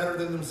another better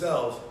than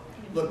themselves.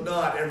 Look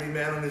not every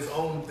man on his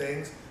own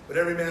things, but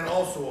every man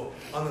also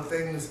on the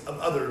things of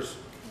others.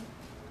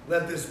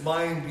 Let this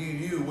mind be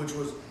in you, which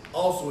was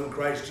also in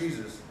Christ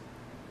Jesus,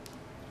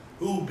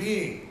 who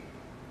being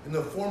in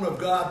the form of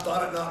God,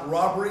 thought it not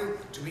robbery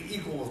to be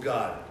equal with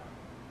God,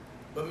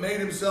 but made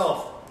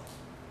himself,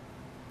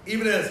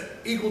 even as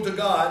equal to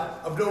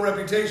God, of no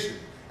reputation,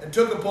 and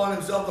took upon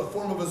himself the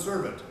form of a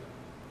servant,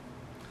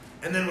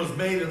 and then was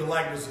made in the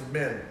likeness of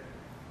men.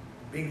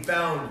 Being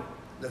found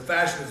in the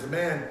fashion as a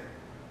man,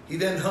 he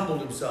then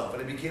humbled himself,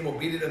 and he became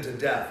obedient unto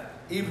death,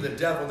 even the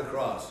death on the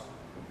cross.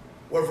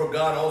 Wherefore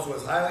God also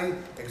has highly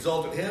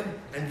exalted him,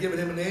 and given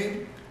him a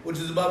name which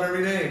is above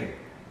every name,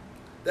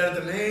 that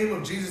at the name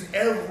of Jesus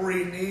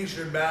every knee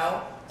should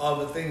bow, of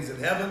the things in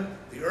heaven,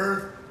 the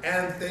earth,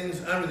 and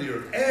things under the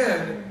earth,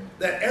 and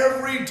that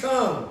every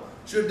tongue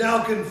should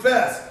now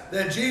confess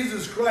that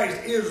Jesus Christ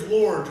is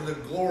Lord, to the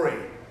glory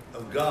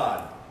of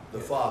God the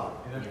Father.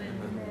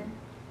 Amen.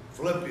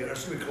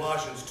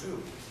 Colossians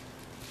 2,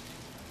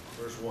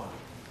 verse 1.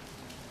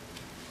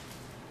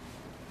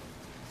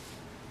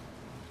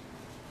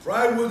 For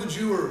I would that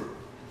you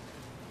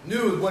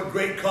knew what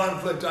great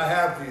conflict I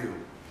have for you,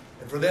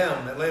 and for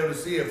them at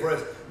Laodicea, for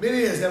as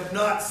many as have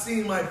not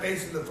seen my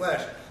face in the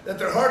flesh, that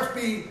their hearts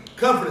be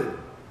comforted,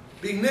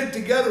 being knit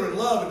together in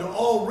love into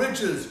all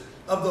riches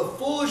of the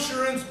full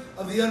assurance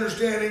of the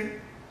understanding,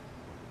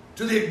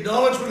 to the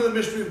acknowledgement of the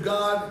mystery of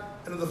God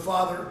and of the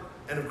Father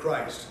and of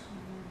Christ,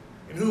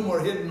 in whom are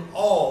hidden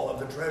all of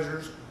the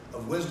treasures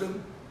of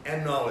wisdom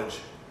and knowledge.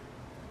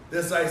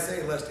 This I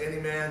say, lest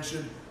any man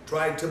should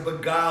try to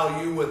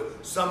beguile you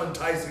with some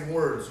enticing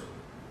words.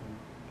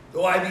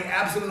 Though I be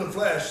absent in the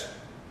flesh,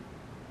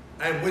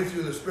 I am with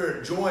you in the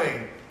spirit,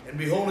 joying and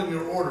beholding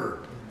your order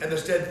and the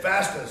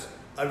steadfastness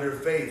of your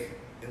faith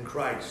in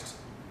Christ.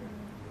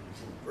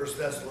 1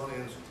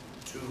 Thessalonians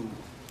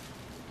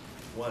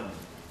 2:1.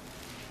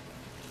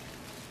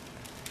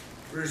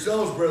 For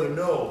yourselves, brethren,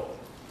 know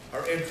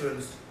our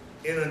entrance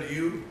in unto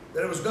you,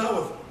 that it was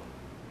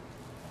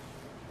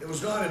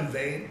not in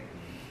vain,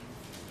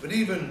 but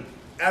even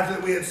after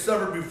that we had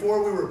suffered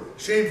before, we were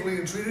shamefully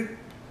entreated.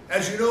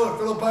 As you know, at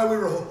Philippi we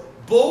were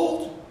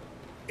bold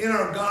in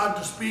our God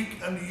to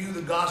speak unto you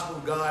the gospel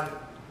of God,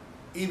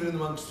 even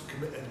amongst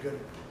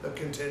the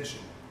contention.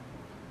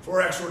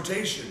 For our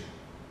exhortation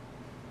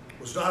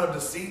was not of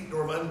deceit,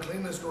 nor of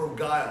uncleanness, nor of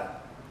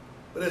guile.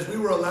 But as we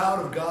were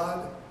allowed of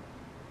God,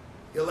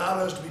 He allowed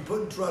us to be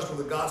put in trust with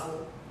the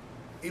gospel,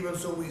 even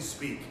so we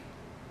speak.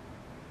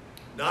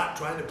 Not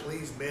trying to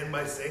please men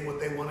by saying what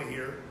they want to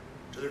hear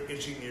to their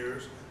itching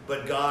ears,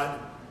 but God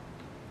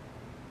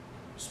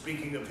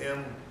speaking of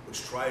Him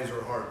which tries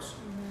our hearts.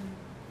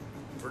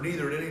 For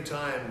neither at any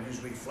time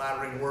use we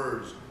flattering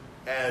words,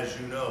 as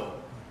you know,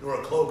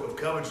 nor a cloak of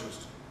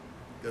covetousness,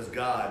 because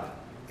God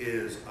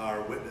is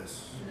our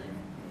witness.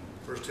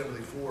 1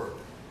 Timothy 4.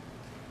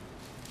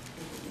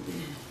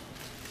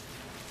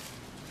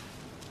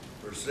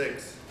 Verse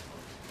 6.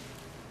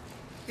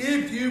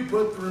 If you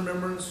put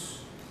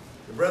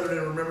the brethren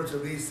in remembrance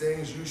of these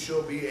things, you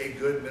shall be a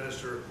good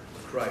minister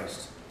of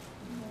Christ,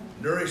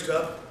 nourished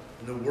up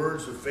in the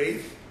words of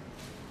faith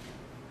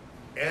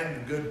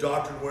and good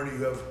doctrine wherein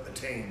you have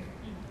attained.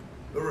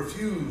 But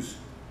refuse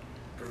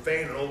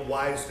profane and old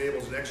wives'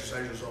 fables, and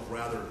exercise yourself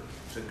rather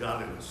to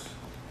godliness.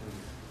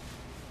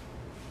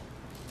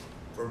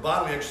 For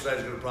bodily exercise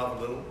is going to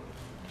profit little,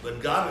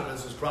 but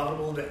godliness is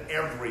profitable to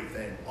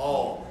everything,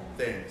 all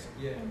things.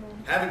 Yeah.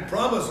 Having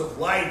promise of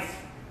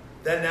life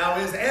that now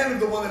is, and of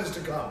the one that is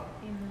to come.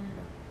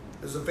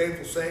 This is a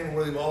faithful saying,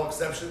 worthy of all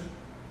exception.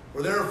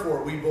 For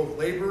therefore we both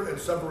labor and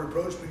suffer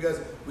reproach, because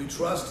we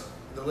trust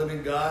in the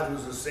living God, who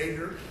is the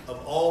Savior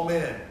of all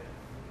men,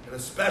 and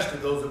especially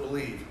those that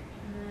believe.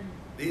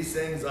 These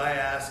things I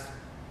ask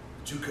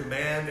that you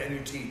command and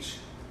you teach,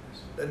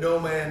 that no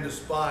man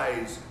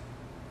despise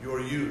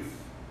your youth.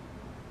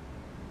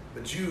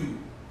 But you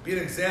be an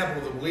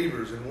example of the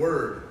believers in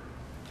word,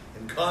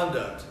 in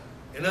conduct,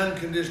 in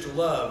unconditional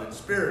love, in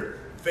spirit,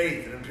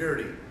 faith, and in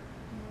purity.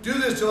 Do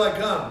this till I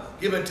come.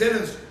 Give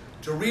attendance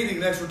to reading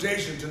and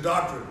exhortation, to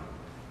doctrine.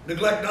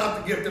 Neglect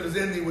not the gift that is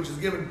in thee, which is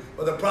given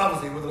by the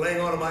prophecy, with the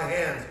laying on of my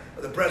hands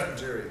of the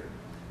presbytery.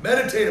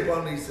 Meditate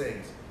upon these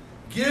things.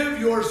 Give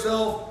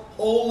yourself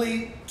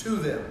wholly to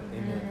them,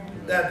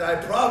 that thy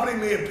profiting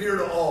may appear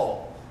to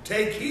all.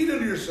 Take heed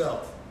unto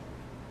yourself,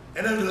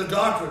 and unto the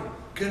doctrine.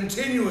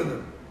 Continue in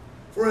them.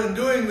 For in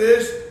doing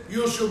this,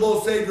 you shall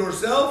both save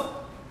yourself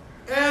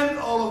and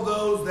all of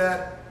those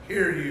that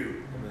hear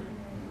you.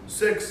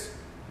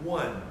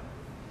 6:1.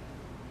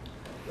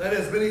 Let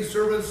as many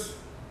servants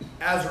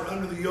as are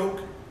under the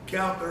yoke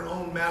count their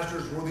own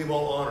masters worthy of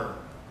all honor.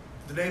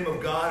 The name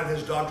of God and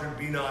His doctrine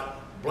be not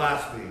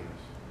blasphemed.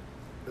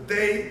 But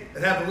they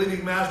that have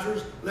believing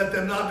masters, let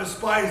them not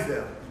despise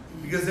them,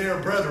 because they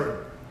are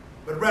brethren,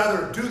 but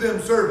rather do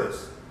them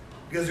service,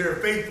 because they are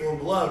faithful and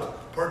beloved,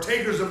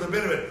 partakers of the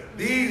benefit.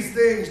 These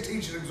things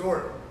teach and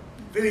exhort.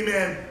 If any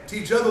man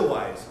teach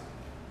otherwise,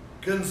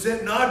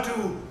 consent not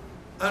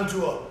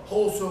unto a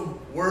wholesome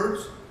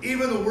words,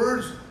 even the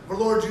words of our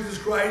Lord Jesus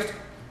Christ,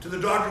 to the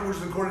doctrine which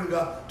is according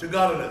to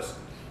godliness.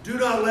 Do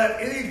not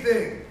let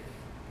anything,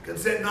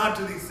 consent not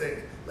to these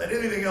things, let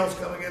anything else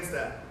come against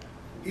that.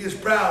 He is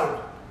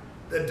proud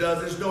that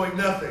does this, knowing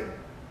nothing,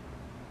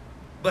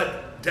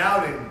 but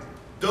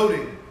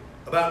doting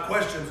about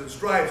questions and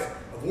strifes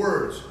of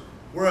words,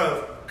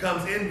 whereof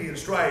comes envy and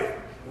strife,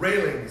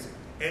 railings,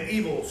 and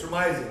evil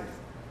surmising.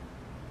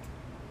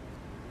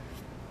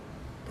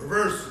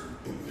 Perverse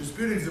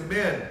disputings of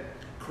men,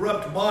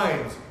 corrupt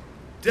minds,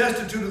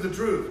 destitute of the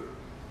truth,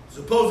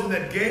 supposing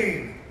that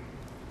gain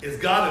is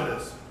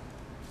godliness.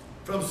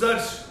 From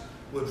such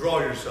withdraw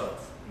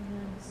yourself.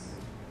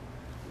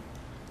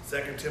 2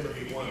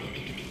 Timothy 1,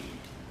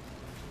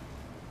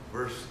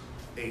 verse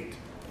 8.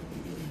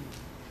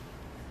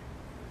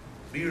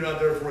 Be you not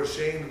therefore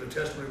ashamed of the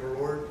testimony of our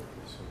Lord,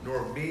 nor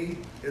of me,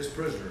 His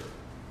prisoner,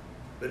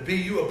 but be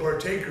you a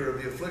partaker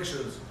of the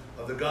afflictions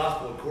of the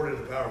gospel according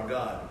to the power of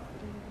God,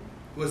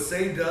 who has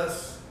saved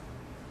us,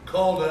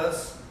 called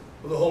us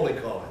with a holy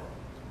calling,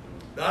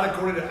 not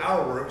according to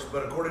our works,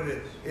 but according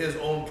to His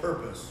own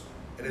purpose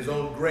and His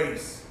own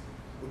grace,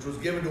 which was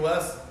given to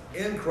us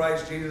in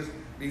Christ Jesus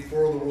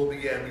before the world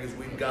began, because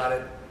we've got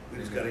it, we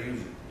just got to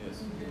use it.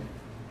 Yes.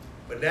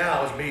 But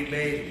now it's being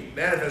made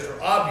manifest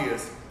or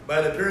obvious by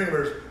the appearing of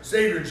our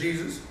Savior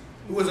Jesus,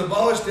 who has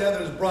abolished death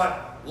and has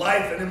brought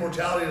life and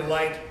immortality to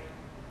light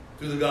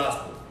through the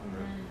gospel.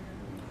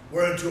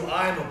 Whereunto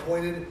I am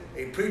appointed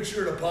a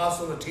preacher, an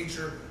apostle, and a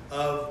teacher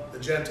of the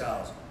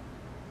Gentiles.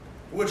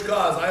 For which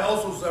cause I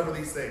also suffer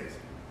these things.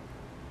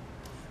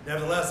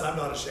 Nevertheless, I'm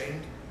not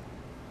ashamed.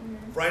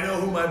 For I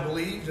know whom I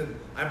believed, and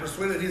I'm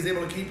persuaded that He is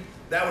able to keep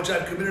that which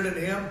I've committed unto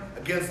him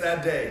against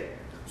that day.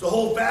 So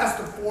hold fast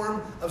the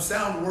form of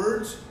sound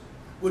words,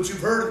 which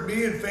you've heard of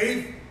me in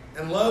faith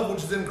and love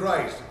which is in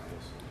Christ.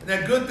 And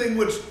that good thing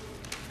which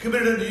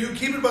committed unto you,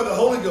 keep it by the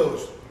Holy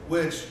Ghost,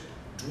 which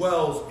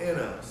dwells in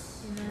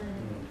us.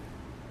 Amen.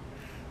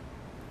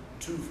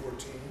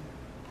 2:14.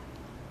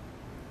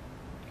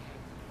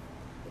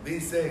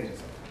 These things,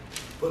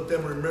 put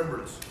them in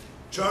remembrance,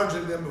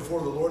 charging them before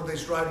the Lord. They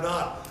strive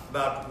not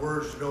about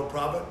words to no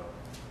profit,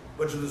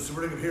 but to the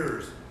subverting of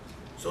hearers.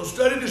 So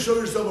study to show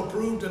yourself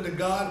approved unto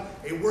God,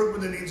 a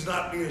workman that needs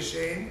not be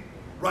ashamed,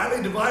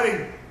 rightly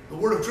dividing the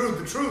word of truth,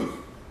 the truth.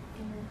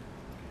 Amen.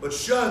 But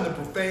shun the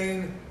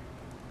profane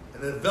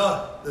and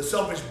the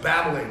selfish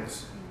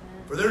babblings,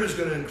 Amen. for they're just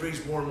going to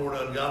increase more and more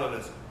to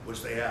ungodliness,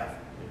 which they have.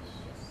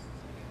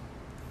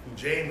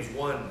 James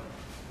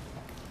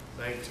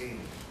 1:19.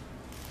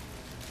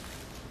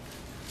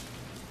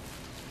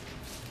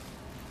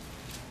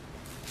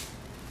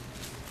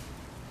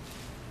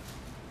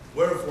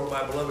 Wherefore,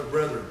 my beloved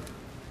brethren,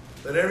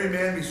 let every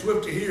man be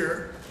swift to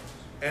hear,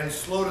 and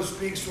slow to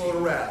speak, slow to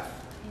wrath.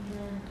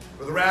 Amen.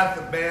 For the wrath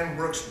of man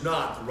works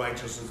not the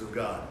righteousness of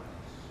God.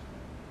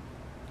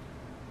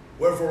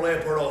 Wherefore lay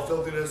apart all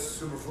filthiness,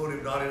 superfluity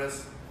of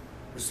naughtiness.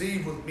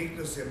 Receive with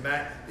meekness the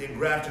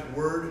engrafted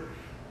word,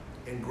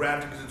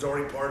 engrafted because it's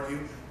already part of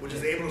you, which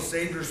is able to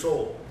save your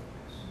soul.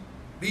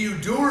 Be you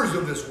doers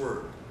of this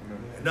word,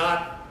 and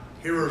not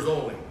hearers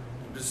only,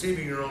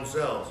 deceiving your own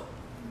selves.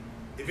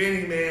 If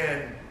any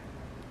man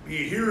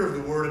be a hearer of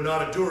the word and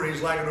not a doer, he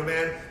is like unto a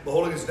man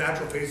beholding his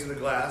natural face in the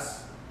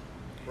glass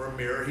or a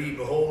mirror. He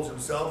beholds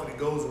himself and he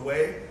goes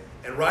away,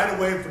 and right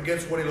away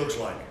forgets what he looks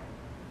like.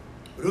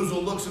 But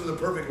whoso looks into the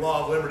perfect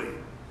law of liberty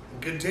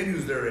and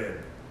continues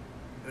therein,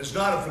 and is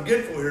not a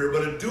forgetful hearer,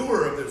 but a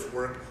doer of this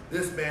work,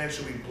 this man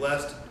shall be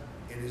blessed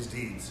in his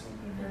deeds.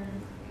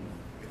 Amen.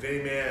 If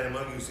any man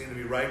among you seem to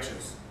be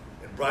righteous,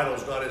 and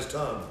bridles not his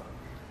tongue,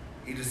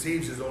 he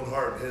deceives his own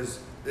heart.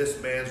 This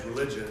man's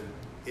religion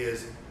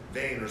is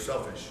vain or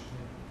selfish.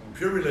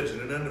 Pure religion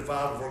and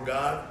undefiled before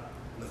God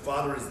and the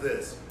Father is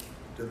this,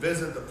 to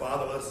visit the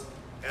fatherless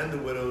and the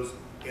widows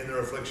in their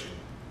affliction,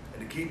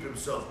 and to keep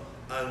himself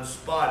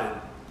unspotted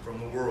from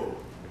the world.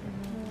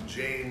 Amen.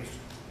 James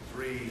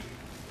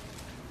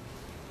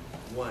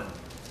 3:1.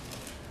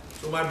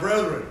 So my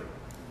brethren,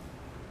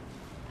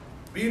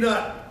 be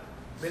not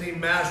many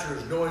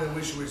masters, knowing that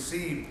we shall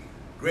receive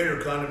greater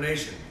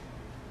condemnation.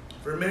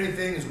 For many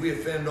things we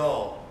offend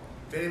all.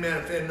 If any man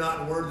offend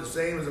not in word, the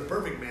same as a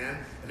perfect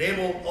man, and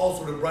able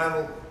also to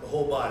bridle the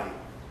whole body.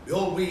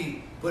 Behold,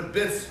 we put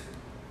bits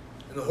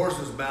in the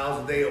horses' mouths,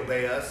 and they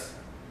obey us,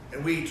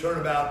 and we turn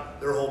about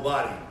their whole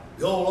body.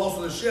 Behold,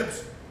 also the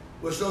ships,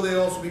 which though they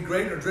also be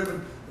great, are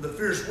driven with the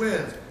fierce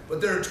winds,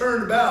 but they're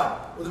turned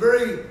about with a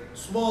very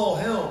small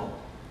helm,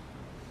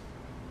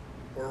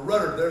 or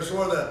rudder.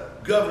 Therefore the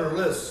governor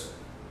lists.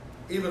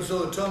 Even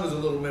so the tongue is a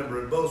little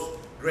member, and boasts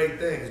great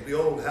things.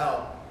 Behold,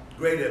 how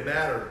great a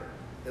matter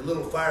a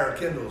little fire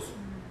kindles.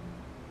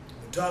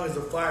 The tongue is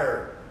a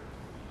fire,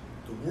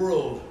 the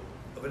world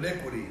of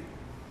iniquity.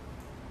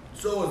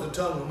 So is the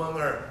tongue among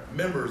our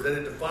members, that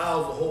it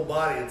defiles the whole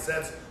body and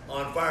sets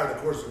on fire the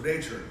course of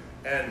nature,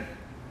 and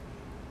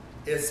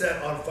is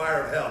set on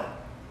fire of hell.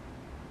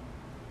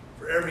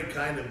 For every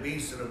kind of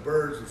beasts and of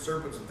birds and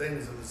serpents and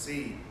things of the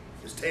sea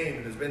is tamed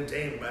and has been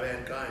tamed by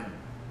mankind.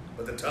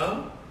 But the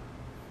tongue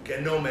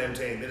can no man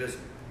tame. It is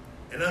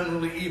an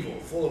unruly evil,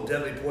 full of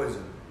deadly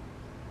poison.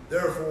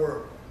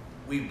 Therefore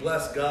we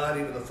bless God,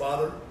 even the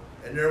Father,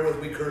 and therewith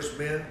we curse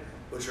men,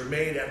 which are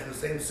made after the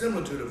same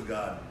similitude of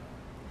God.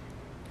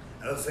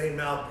 Out of the same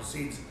mouth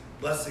proceeds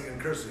blessing and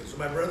cursing. So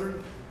my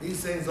brethren,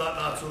 these things ought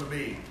not so to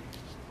be.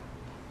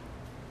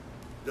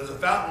 Does a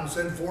fountain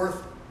send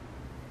forth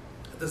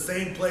at the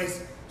same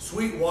place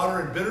sweet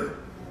water and bitter?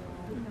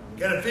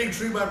 Can a fig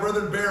tree, my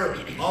brethren, bear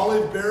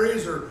olive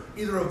berries, or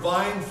either a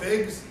vine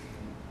figs?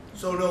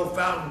 So no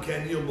fountain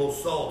can yield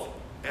both salt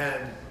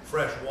and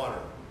fresh water.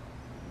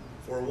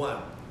 For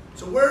one.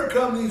 So where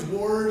come these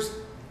wars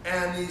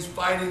and these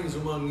fightings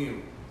among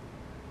you?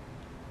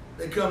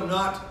 They come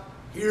not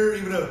here,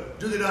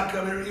 do they not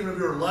come here even of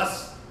your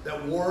lusts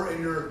that war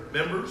in your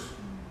members?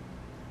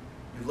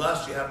 You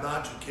lust, you have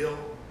not, you kill.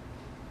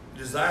 You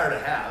desire to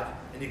have,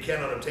 and you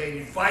cannot obtain.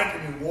 You fight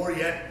and you war,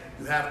 yet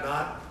you have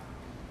not,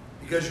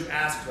 because you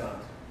ask not.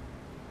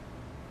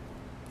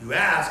 You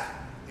ask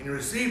and you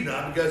receive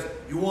not, because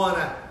you want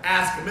to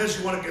ask amiss,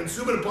 you want to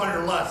consume it upon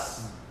your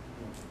lusts.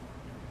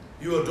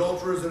 You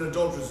adulterers and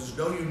adulteresses,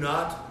 know you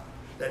not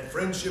that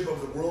friendship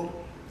of the world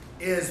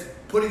is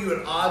putting you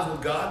at odds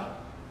with God?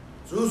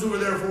 So whosoever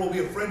therefore will be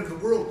a friend of the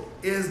world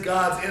is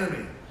God's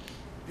enemy.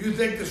 Do you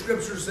think the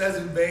scripture says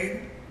in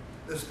vain,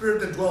 the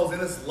spirit that dwells in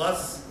us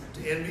lusts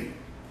to envy?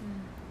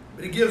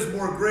 But he gives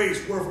more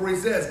grace, wherefore he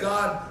says,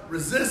 God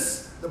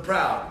resists the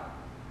proud,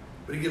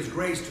 but he gives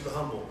grace to the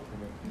humble.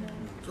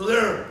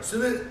 So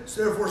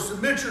therefore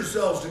submit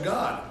yourselves to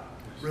God.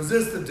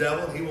 Resist the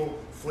devil, and he will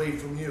flee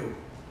from you.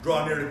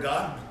 Draw near to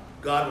God,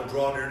 God will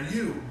draw near to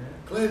you.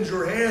 Cleanse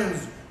your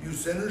hands, you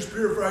sinners.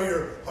 Purify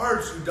your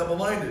hearts, you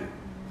double-minded.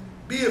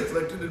 Be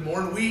afflicted and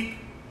mourn, weep.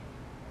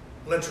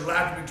 Let your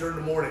laughter be turned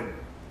to mourning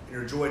and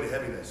your joy to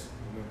heaviness.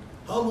 Amen.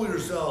 Humble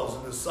yourselves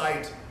in the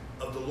sight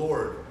of the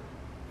Lord,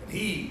 and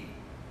he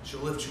shall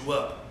lift you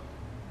up.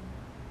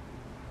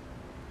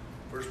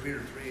 1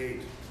 Peter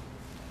 3:8.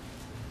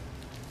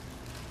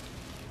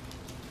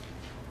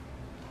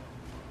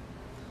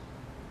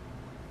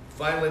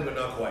 Finally, but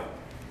not quite.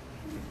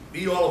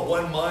 Be all of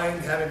one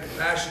mind, having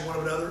compassion one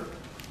of another.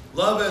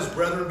 Love as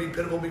brethren, be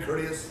pitiful, be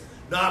courteous,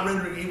 not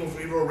rendering evil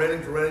for evil or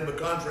railing for railing, but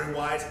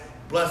contrariwise,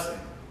 blessing.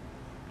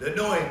 That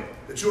knowing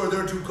that you are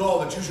thereto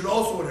called, that you should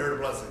also inherit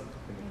a blessing.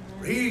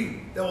 For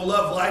he that will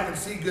love life and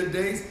see good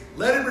days,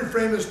 let him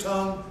refrain his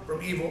tongue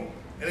from evil,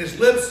 and his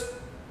lips,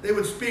 they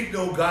would speak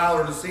no guile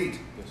or deceit.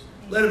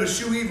 Let him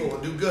eschew evil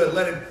and do good.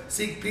 Let him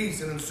seek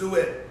peace and ensue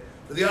it.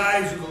 For the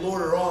eyes of the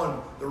Lord are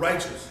on the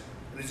righteous,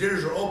 and his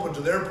ears are open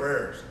to their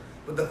prayers.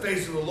 But the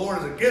face of the Lord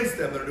is against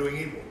them that are doing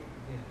evil.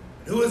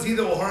 And who is he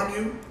that will harm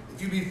you,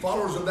 if you be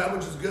followers of that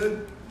which is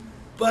good?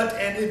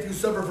 And if you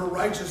suffer for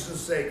righteousness'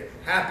 sake,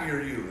 happy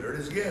are you. There it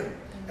is again.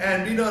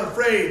 And be not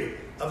afraid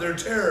of their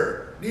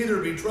terror,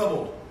 neither be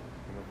troubled.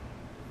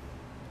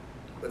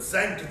 But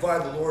sanctify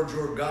the Lord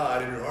your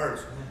God in your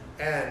hearts,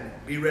 and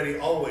be ready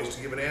always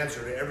to give an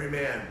answer to every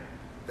man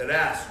that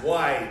asks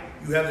why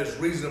you have this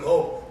reason of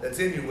hope that's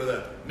in you with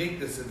a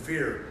meekness and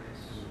fear,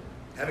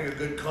 having a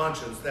good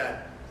conscience,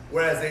 that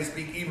whereas they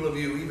speak evil of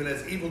you, even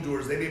as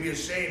evildoers, they may be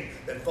ashamed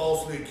that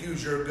falsely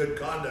accuse your good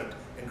conduct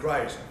in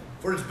Christ.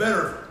 For it's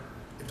better,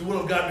 if the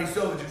will of God be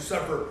so, that you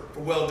suffer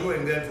for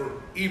well-doing than for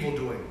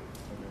evil-doing.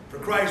 For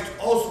Christ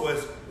also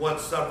has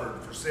once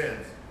suffered for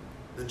sins,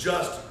 the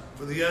just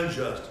for the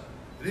unjust,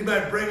 that he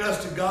might bring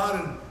us to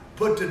God and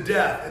put to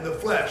death in the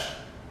flesh,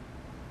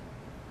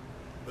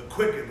 but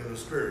quicken in the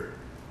spirit.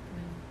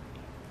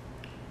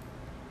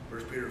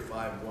 1 Peter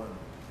 5:1.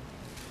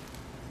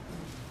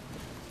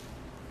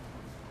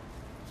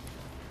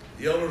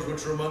 The elders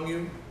which are among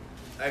you,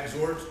 I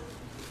exhort,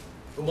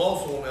 whom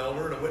also an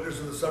elder and a witness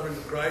of the sufferings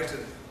of Christ,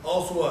 and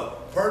also a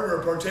partner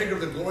or partaker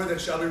of the glory that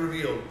shall be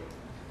revealed.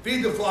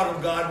 Feed the flock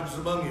of God which is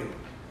among you,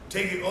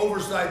 taking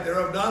oversight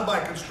thereof, not by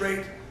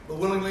constraint, but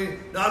willingly,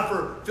 not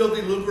for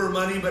filthy lucre or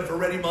money, but for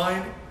ready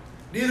mind,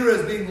 neither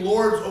as being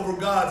lords over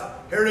God's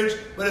heritage,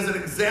 but as an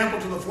example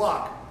to the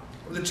flock.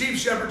 When the chief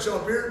shepherd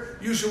shall appear,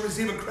 you shall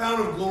receive a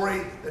crown of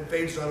glory that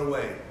fades not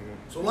away.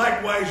 So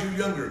likewise, you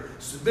younger,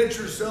 submit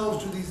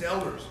yourselves to these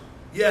elders.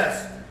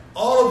 Yes,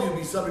 all of you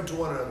be subject to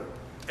one another,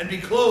 and be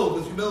clothed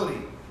with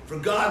humility. For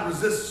God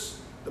resists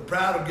the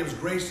proud and gives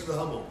grace to the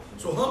humble.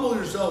 So humble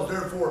yourselves,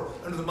 therefore,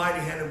 under the mighty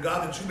hand of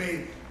God, that you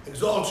may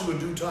exalt you in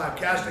due time,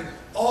 casting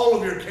all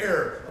of your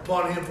care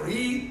upon him, for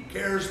he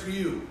cares for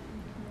you.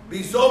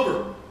 Be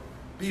sober,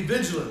 be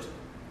vigilant,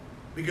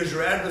 because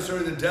your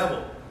adversary the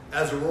devil,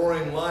 as a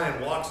roaring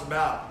lion, walks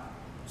about,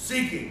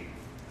 seeking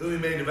whom he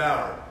may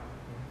devour.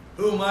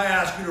 Whom I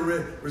ask you to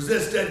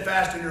resist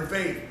steadfast in your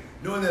faith,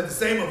 knowing that the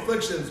same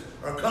afflictions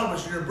are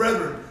accomplished in your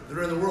brethren that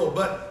are in the world.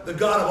 But the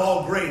God of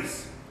all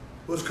grace,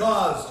 who has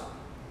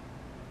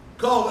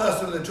called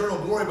us into eternal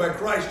glory by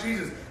Christ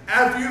Jesus,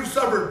 after you've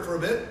suffered for a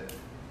bit,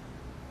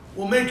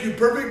 will make you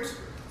perfect,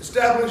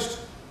 established,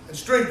 and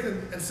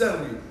strengthen, and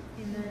settle you.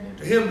 Amen.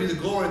 To him be the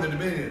glory and the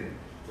dominion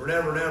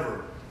forever and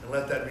ever, and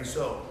let that be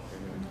so.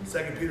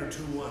 2 Peter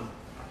 2:1.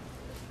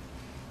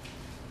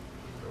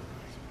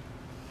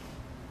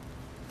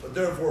 But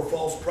therefore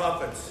false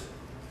prophets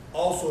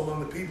also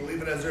among the people,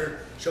 even as there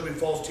shall be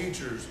false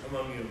teachers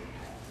among you,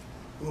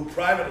 who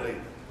privately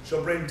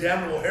shall bring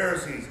damnable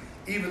heresies,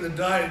 even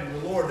denying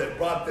the Lord that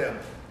brought them,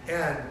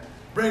 and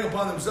bring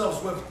upon themselves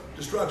swift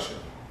destruction.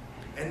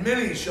 And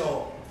many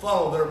shall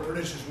follow their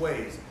pernicious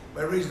ways,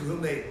 by reason of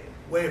whom they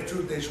way of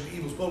truth they shall be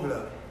evil spoken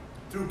of.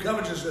 Through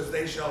covetousness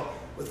they shall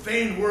with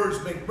feigned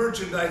words make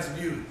merchandise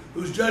of you,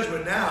 whose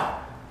judgment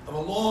now of a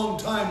long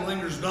time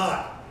lingers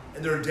not,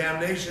 and their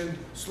damnation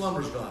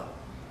slumbers not.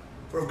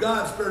 For if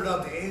God spared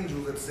not the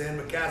angels that sinned,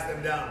 but cast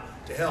them down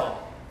to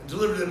hell, and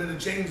delivered them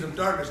into chains of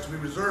darkness to be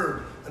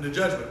reserved unto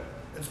judgment,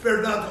 and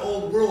spared not the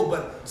old world,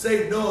 but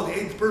saved Noah, the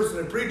eighth person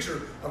and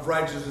preacher of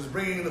righteousness,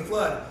 bringing in the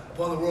flood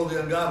upon the world of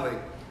the ungodly,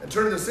 and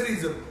turning the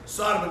cities of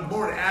Sodom and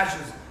Gomorrah to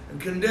ashes,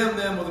 and condemned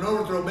them with an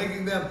overthrow,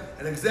 making them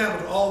an example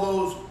to all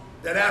those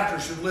that after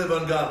should live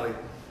ungodly,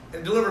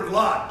 and delivered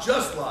Lot,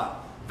 just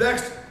Lot,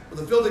 vexed with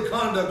the filthy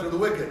conduct of the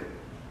wicked.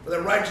 For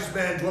that righteous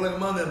man dwelling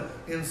among them,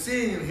 in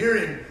seeing and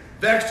hearing,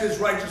 vexed his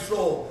righteous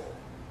soul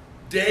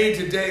day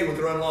to day with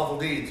their unlawful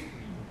deeds.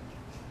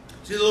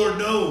 See, the Lord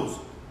knows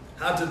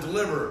how to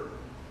deliver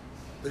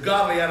the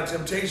godly out of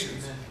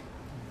temptations,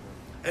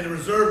 and to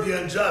reserve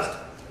the unjust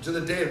until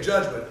the day of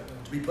judgment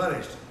to be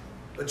punished.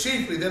 But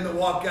chiefly them that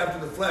walk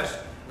after the flesh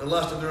and the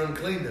lust of their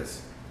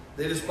uncleanness.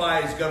 They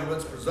despise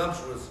governments,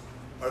 presumptuous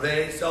are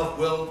they,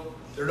 self-willed.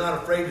 They're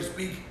not afraid to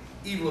speak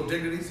evil of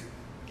dignities.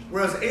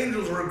 Whereas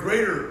angels who are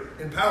greater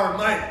in power and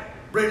might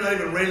bring not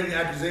even railing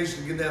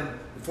accusation against them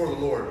before the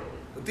Lord.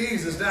 But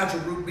these, as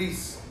natural brute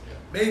beasts,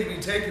 made to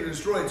be taken and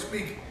destroyed,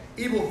 speak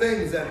evil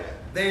things that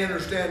they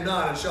understand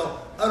not, and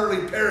shall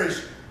utterly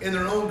perish in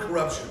their own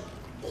corruption,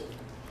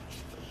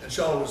 and and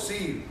shall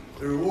receive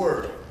the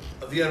reward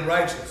of the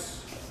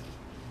unrighteous.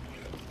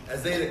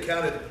 As they that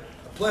count it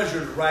a pleasure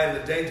to ride in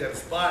the daytime,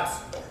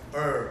 spots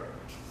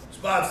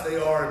they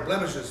are and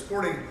blemishes,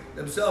 sporting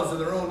themselves in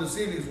their own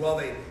deceivings while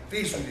they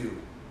feast with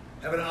you,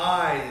 having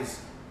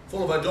eyes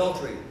full of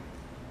adultery.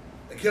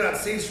 They cannot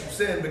cease from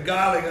sin,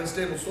 beguiling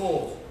unstable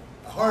souls.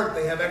 A heart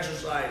they have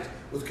exercised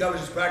with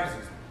covetous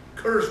practices.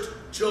 Cursed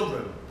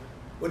children,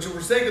 which have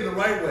forsaken the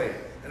right way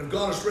and have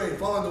gone astray,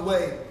 following the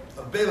way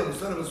of Balaam, the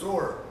son of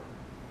Azor,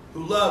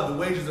 who loved the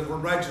wages of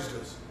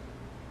unrighteousness,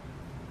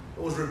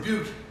 but was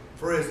rebuked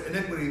for his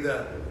iniquity.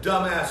 The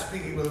dumbass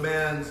speaking with a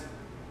man's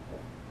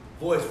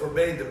voice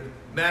forbade the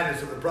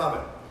madness of the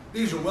prophet.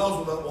 These are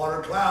wells without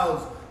water,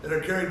 clouds that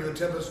are carried to the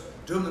tempest,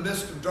 to whom the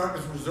mist of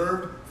darkness is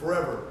reserved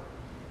forever.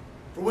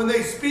 For when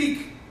they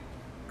speak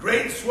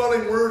great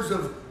swelling words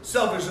of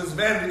selfishness,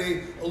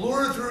 vanity, they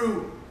allure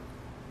through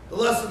the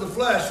lust of the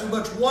flesh, through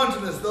much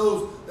wantonness,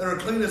 those that are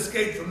clean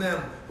escaped from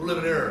them who live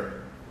in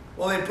error.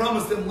 While they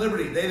promise them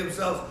liberty, they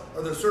themselves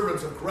are the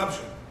servants of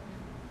corruption.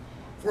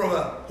 For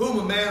of whom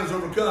a man is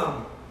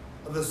overcome,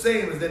 of the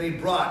same is then he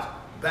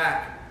brought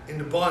back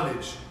into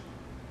bondage.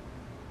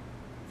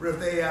 For if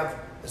they have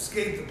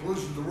escaped the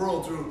pollution of the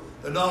world through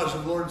the knowledge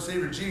of the Lord and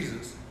Savior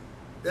Jesus,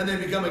 then they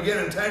become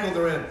again entangled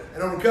therein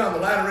and overcome. The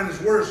latter end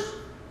is worse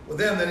with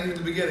them than even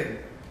the beginning.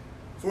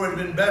 For it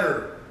had been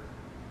better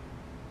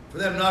for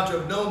them not to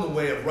have known the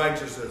way of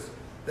righteousness,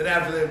 than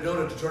after they have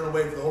known it to turn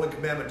away from the holy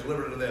commandment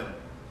delivered unto them.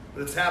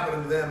 But it's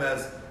happened to them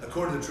as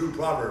according to the true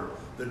proverb,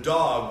 the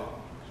dog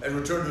has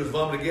returned to his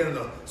vomit again, and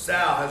the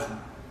sow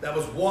that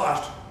was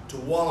washed to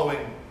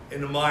wallowing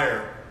in the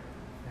mire.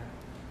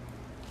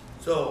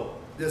 So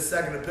this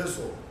second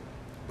epistle,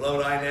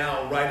 beloved, I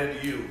now write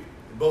unto you,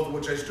 in both of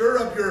which I stir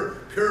up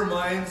your pure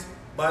minds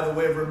by the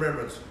way of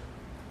remembrance,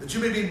 that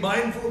you may be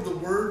mindful of the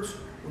words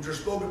which are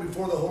spoken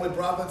before the holy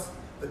prophets,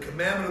 the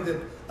commandment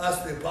of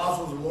us, the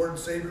apostles of the Lord and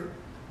Savior,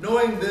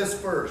 knowing this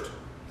first,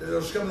 that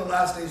there shall come in the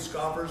last days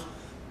scoffers,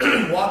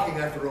 walking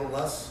after their own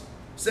lusts,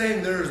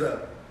 saying,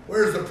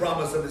 where's the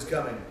promise of his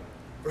coming?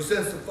 For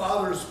since the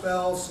fathers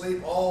fell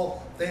asleep,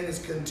 all things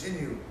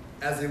continue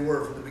as they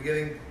were from the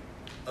beginning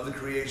of the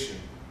creation.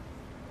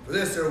 For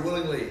this they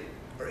willingly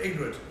are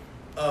ignorant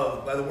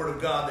of, by the word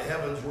of God, the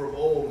heavens were of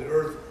old, the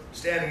earth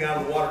standing out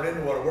of the water and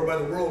in the water, whereby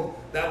the world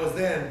that was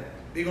then,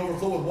 being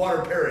overflowed with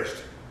water,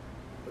 perished.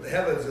 But the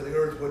heavens and the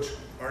earth, which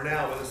are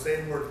now, by the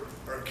same word,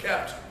 are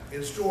kept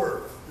in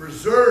store,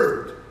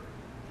 reserved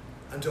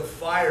unto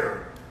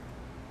fire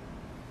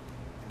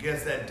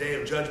against that day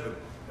of judgment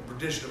and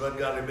perdition of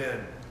ungodly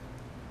men.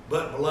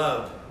 But,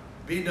 beloved,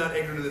 be not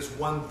ignorant of this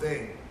one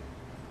thing,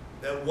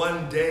 that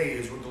one day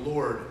is with the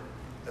Lord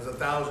as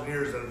 1,000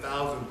 years, and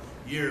 1,000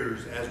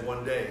 years as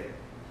one day.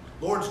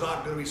 Lord's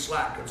not going to be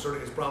slack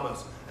concerning his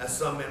promise, as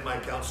some men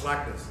might count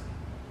slackness,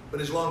 but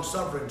his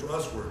long-suffering to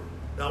usward,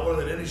 not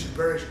willing that any should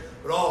perish,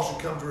 but all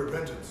should come to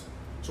repentance.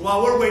 So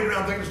while we're waiting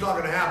around thinking it's not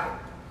going to happen,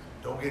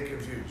 don't get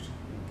confused.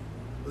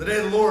 For the day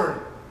of the Lord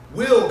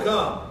will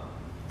come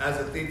as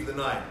a thief of the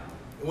night,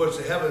 in which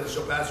the heavens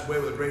shall pass away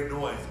with a great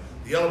noise,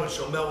 the elements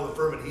shall melt with a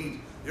fervent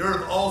heat, the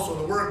earth also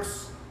and the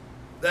works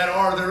that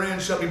are therein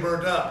shall be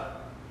burnt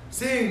up.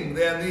 Seeing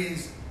then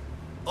these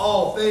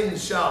all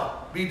things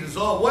shall be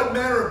dissolved, what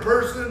manner of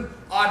person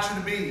ought you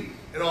to be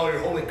in all your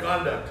holy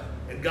conduct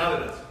and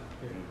godliness,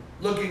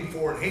 looking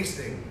for and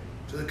hastening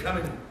to the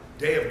coming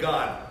day of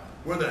God,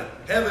 where the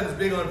heavens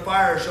being on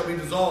fire shall be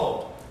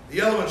dissolved, the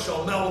elements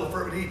shall melt with a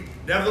fervent heat.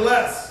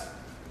 Nevertheless,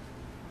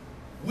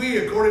 we,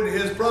 according to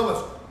his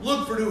promise,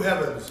 look for new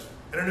heavens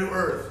and a new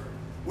earth,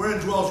 wherein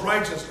dwells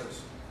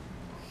righteousness.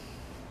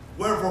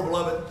 Wherefore,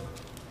 beloved,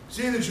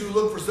 seeing that you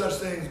look for such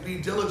things, be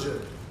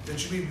diligent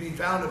that you may be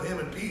found of him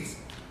in peace,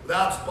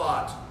 without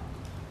spot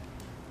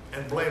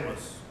and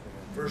blameless.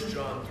 1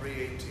 John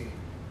 3:18.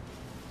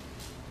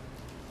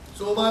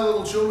 So, my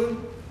little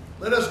children,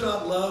 let us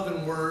not love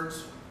in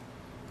words,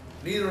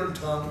 neither in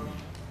tongue,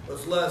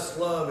 but less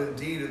love in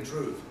deed and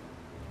truth.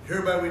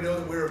 Hereby we know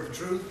that we are of the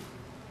truth,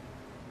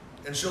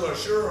 and shall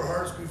assure our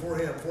hearts before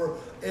him. For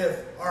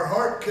if our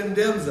heart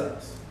condemns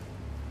us,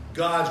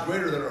 God's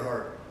greater than our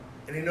heart,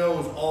 and he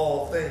knows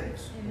all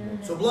things. Amen.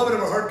 So, beloved, if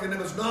our heart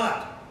condemns us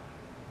not,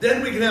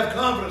 then we can have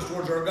confidence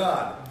towards our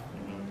God,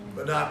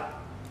 but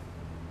not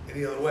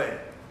any other way.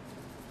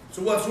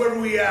 So whatsoever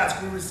we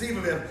ask, we receive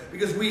of him,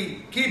 because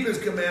we keep his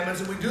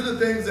commandments and we do the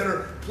things that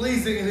are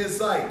pleasing in his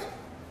sight.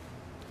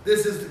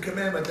 This is the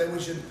commandment, that we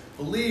should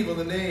believe on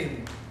the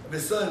name of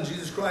his Son,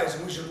 Jesus Christ,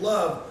 and we should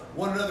love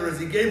one another as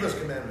he gave us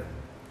commandment.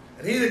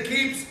 And he that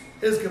keeps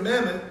his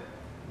commandment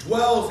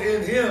dwells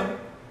in him,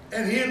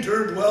 and he in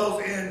turn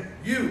dwells in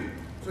you.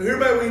 So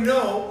hereby we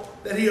know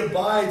that he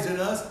abides in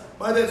us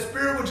by that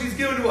Spirit which he's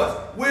given to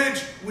us,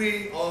 which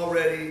we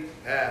already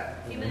have.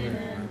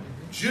 Amen.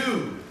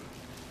 Jude.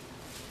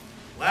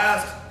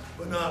 Last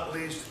but not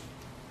least,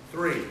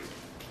 3.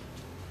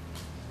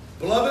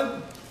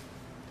 Beloved,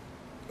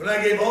 when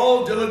I gave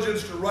all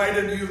diligence to write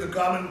unto you the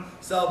common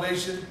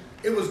salvation,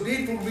 it was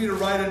needful for me to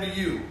write unto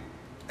you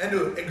and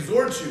to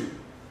exhort you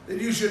that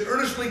you should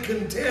earnestly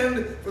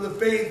contend for the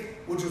faith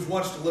which was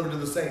once delivered to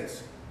the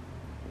saints.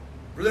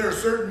 For there are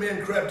certain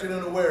men crept in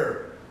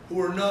unaware, who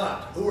were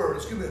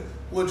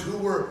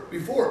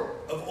before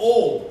of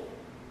old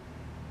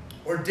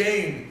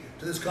ordained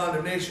to this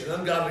condemnation,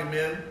 ungodly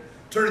men,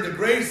 turning the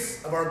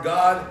grace of our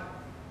God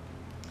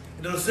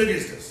into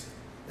lasciviousness,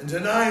 and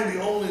denying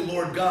the only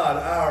Lord God,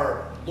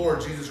 our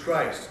Lord Jesus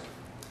Christ.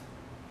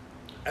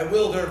 I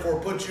will therefore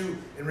put you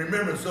in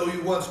remembrance, though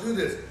you once knew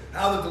this,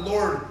 how that the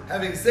Lord,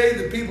 having saved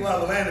the people out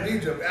of the land of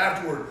Egypt,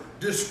 afterward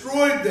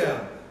destroyed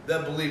them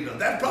that believed not.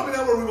 That's probably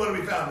not where we want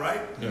to be found,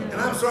 right? Yeah.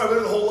 And I'm sorry, but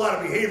there's a whole lot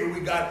of behavior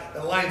we got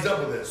that lines up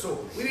with this.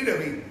 So we need to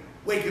be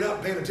waking up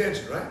and paying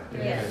attention, right?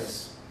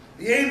 Yes.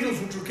 The angels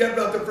which were kept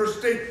out their first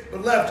state,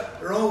 but left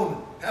their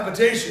own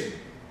habitation,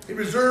 he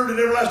reserved an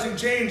everlasting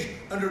change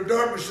under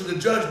darkness to the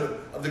judgment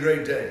of the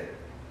great day,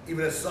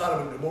 even as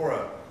Sodom and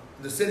Gomorrah,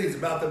 and the cities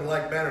about them in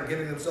like manner,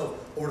 giving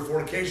themselves over to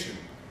fornication,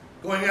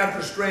 going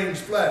after strange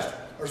flesh,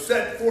 are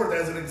set forth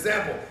as an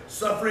example,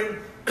 suffering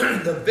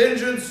the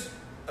vengeance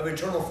of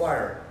eternal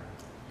fire.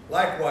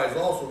 Likewise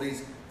also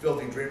these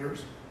filthy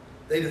dreamers,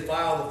 they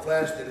defile the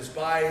flesh, they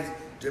despise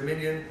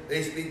dominion,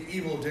 they speak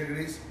evil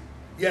dignities.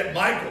 Yet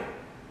Michael,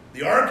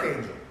 the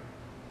archangel,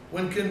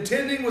 when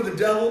contending with the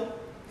devil,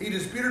 he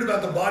disputed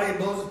about the body of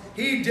Moses.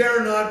 He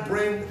dare not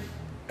bring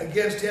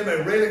against him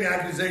a railing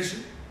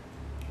accusation,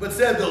 but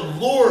said, the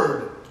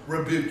Lord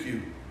rebuke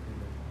you.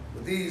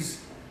 But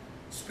these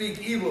speak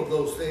evil of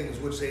those things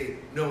which they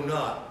know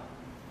not,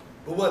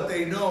 but what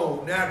they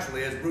know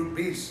naturally as brute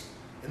beasts.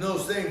 In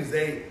those things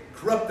they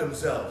corrupt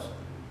themselves.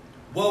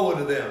 Woe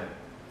unto them,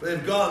 for they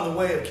have gone the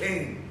way of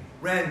Cain,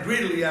 ran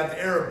greedily after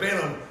the heir of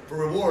Balaam for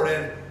reward,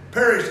 and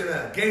perished in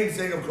a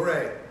gainsaying of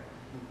Korah.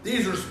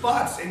 These are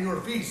spots in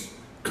your feast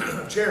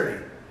of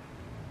charity,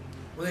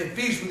 when they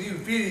feast with you,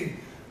 feeding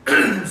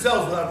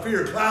themselves without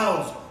fear.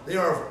 Clouds they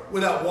are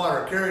without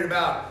water, carried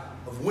about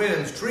of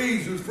winds,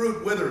 trees whose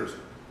fruit withers,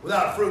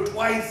 without fruit,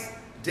 twice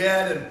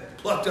dead and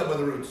plucked up by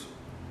the roots.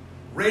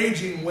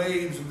 Raging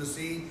waves of the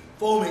sea,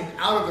 foaming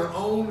out of their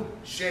own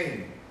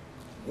shame.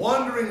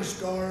 Wandering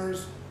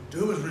stars, to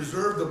whom is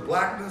reserved the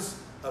blackness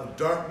of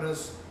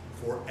darkness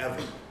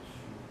forever.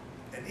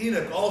 And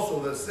Enoch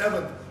also, the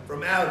seventh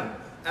from Adam,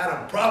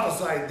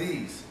 prophesied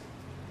these,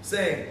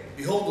 saying,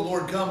 behold, the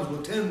Lord comes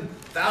with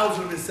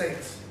 10,000 of his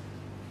saints,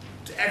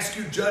 to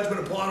execute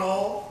judgment upon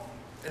all,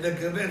 and to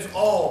convince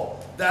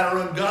all that are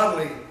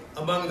ungodly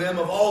among them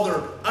of all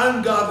their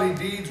ungodly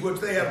deeds which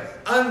they have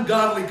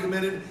ungodly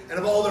committed, and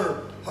of all their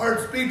hard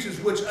speeches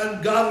which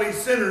ungodly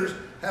sinners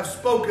have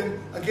spoken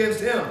against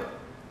him.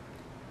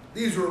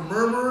 These were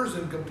murmurers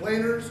and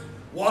complainers,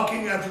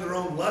 walking after their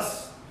own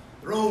lusts,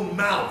 their own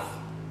mouth,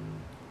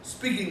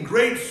 speaking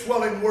great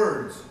swelling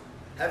words,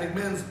 having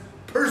men's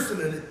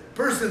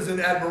persons in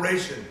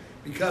admiration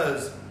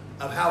because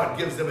of how it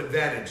gives them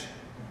advantage.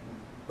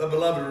 But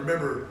beloved,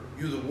 remember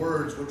you the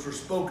words which were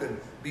spoken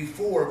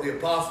before of the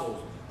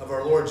apostles of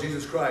our Lord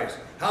Jesus Christ,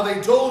 how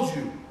they told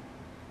you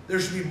there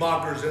should be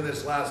mockers in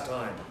this last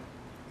time,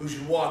 who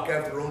should walk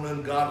after their own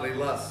ungodly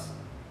lusts.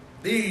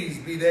 These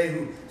be they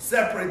who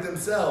separate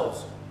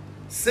themselves,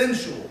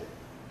 sensual,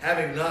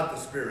 having not the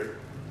Spirit.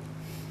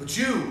 But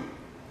you,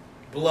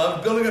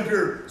 beloved, building up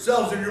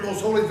yourselves in your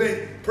most holy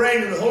faith,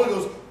 praying in the Holy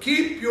Ghost,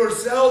 keep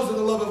yourselves in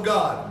the love of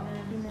God,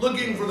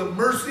 looking for the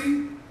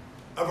mercy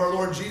of our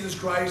Lord Jesus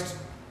Christ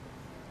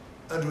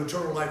unto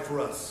eternal life for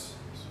us.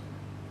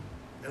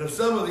 And if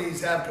some of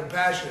these have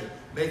compassion,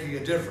 making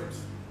a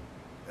difference,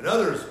 and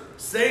others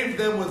save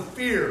them with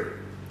fear,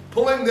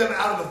 pulling them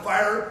out of the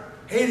fire,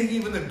 hating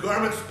even the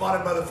garment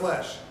spotted by the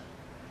flesh.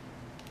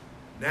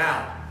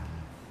 Now,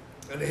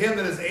 unto him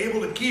that is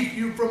able to keep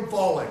you from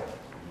falling,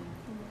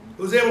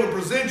 who is able to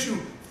present you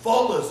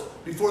faultless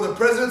before the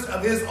presence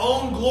of his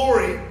own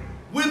glory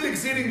with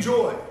exceeding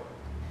joy.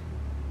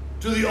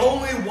 To the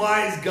only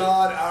wise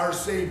God, our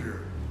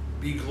Savior,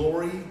 be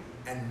glory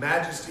and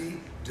majesty,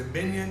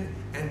 dominion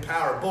and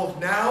power, both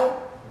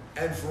now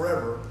and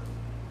forever.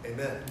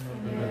 Amen.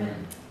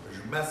 Amen. There's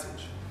your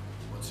message.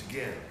 Once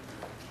again,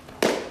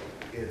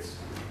 it's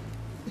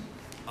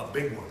a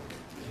big one.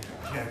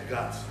 I've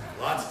got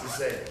lots to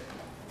say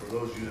for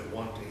those of you that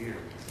want to hear.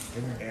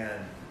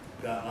 And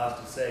got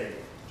lots to say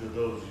to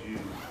those of you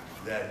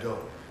that don't.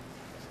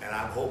 And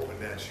I'm hoping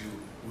that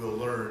you will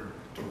learn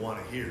to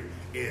want to hear.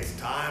 It's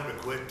time to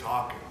quit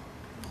talking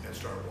and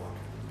start walking.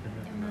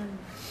 Amen.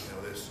 You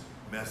know, this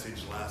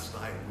message last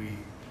night,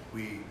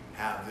 we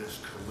have this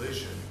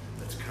collision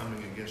that's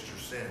coming against your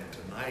sin.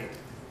 Tonight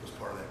was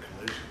part of that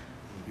collision.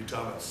 You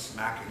talk about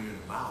smacking you in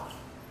the mouth,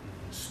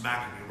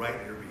 smacking you right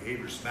in your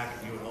behavior,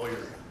 smacking you in all your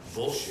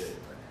bullshit.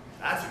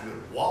 That's a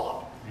good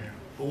wallop. Yeah.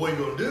 But what are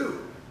you going to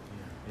do?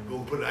 Go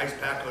put an ice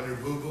pack on your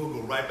boo-boo,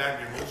 go right back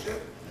to your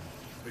bullshit?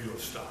 Or you going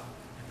to stop?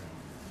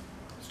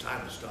 It's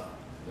time to stop.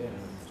 Yeah.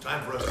 It's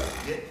time for us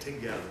to get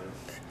together,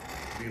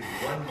 be of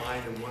one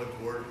mind and one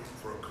accord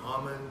for a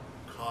common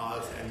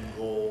cause and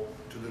goal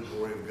to the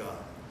glory of God.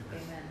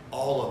 Amen.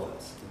 All of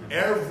us.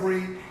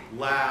 Every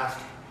last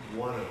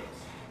one of us.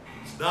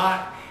 It's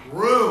not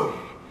room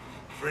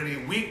for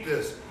any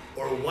weakness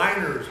or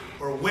whiners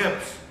or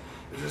wimps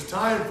This is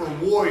time for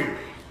warriors.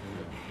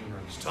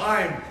 It's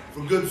time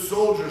for good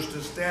soldiers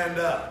to stand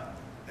up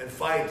and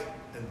fight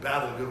and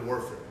battle good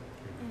warfare.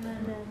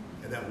 Amen.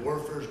 And that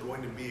warfare is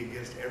going to be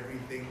against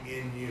everything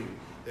in you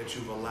that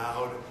you've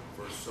allowed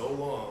for so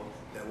long,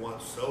 that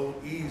wants so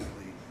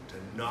easily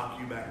to knock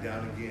you back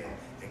down again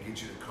and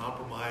get you to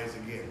compromise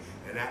again.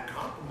 And that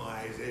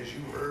compromise, as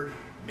you heard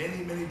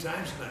many, many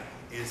times tonight,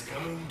 is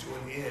coming to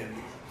an end,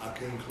 a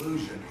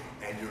conclusion,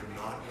 and you're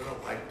not going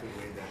to like the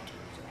way that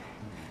turns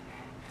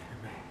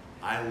out.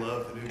 I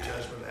love the New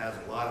Testament. It has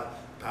a lot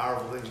of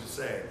powerful things to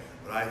say,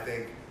 but I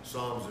think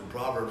Psalms and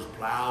Proverbs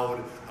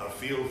plowed a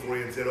field for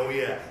you and said, oh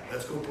yeah,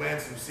 let's go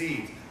plant some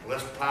seeds.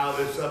 Let's plow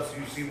this up so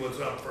you see what's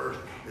up first.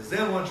 Because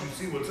then once you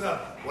see what's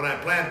up, when I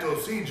plant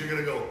those seeds, you're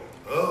going to go,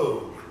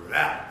 oh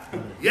crap.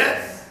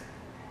 Yes!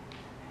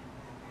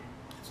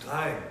 It's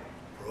time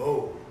for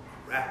oh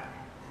crap.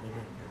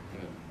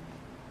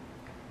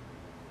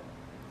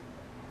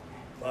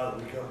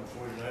 Father, we come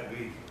before you tonight.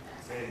 We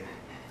say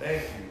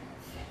thank you.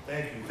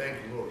 Thank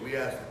you, Lord. We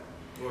ask,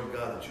 Lord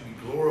God, that you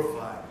be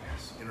glorified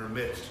in our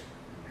midst.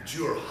 That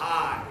you are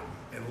high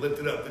and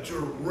lifted up. That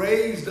you're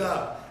raised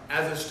up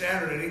as a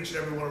standard in each and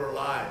every one of our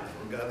lives.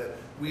 Lord God, that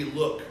we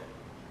look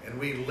and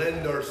we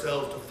lend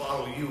ourselves to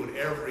follow you in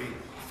every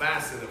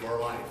facet of our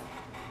life.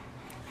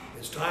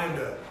 It's time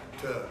to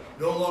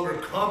no longer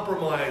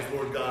compromise,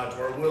 Lord God,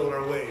 to our will and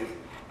our ways,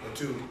 but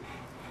to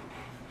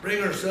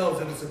bring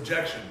ourselves into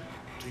subjection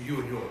to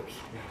you and yours.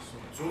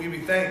 So we give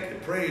you thanks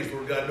and praise,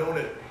 Lord God, knowing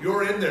that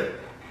you're in there,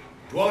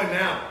 dwelling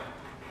now,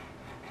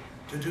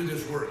 to do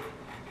this work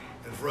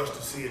and for us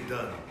to see it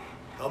done.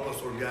 Help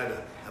us, Lord God,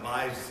 to have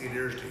eyes to see and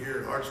ears to hear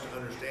and hearts to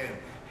understand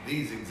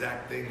these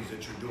exact things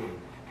that you're doing.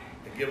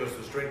 And give us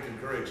the strength and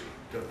courage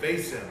to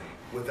face them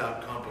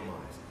without compromise.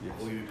 Yes.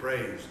 We'll give you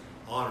praise,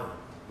 honor,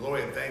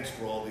 glory, and thanks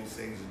for all these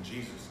things in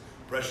Jesus'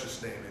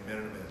 precious name.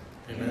 Amen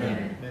and amen.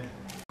 Amen. Amen.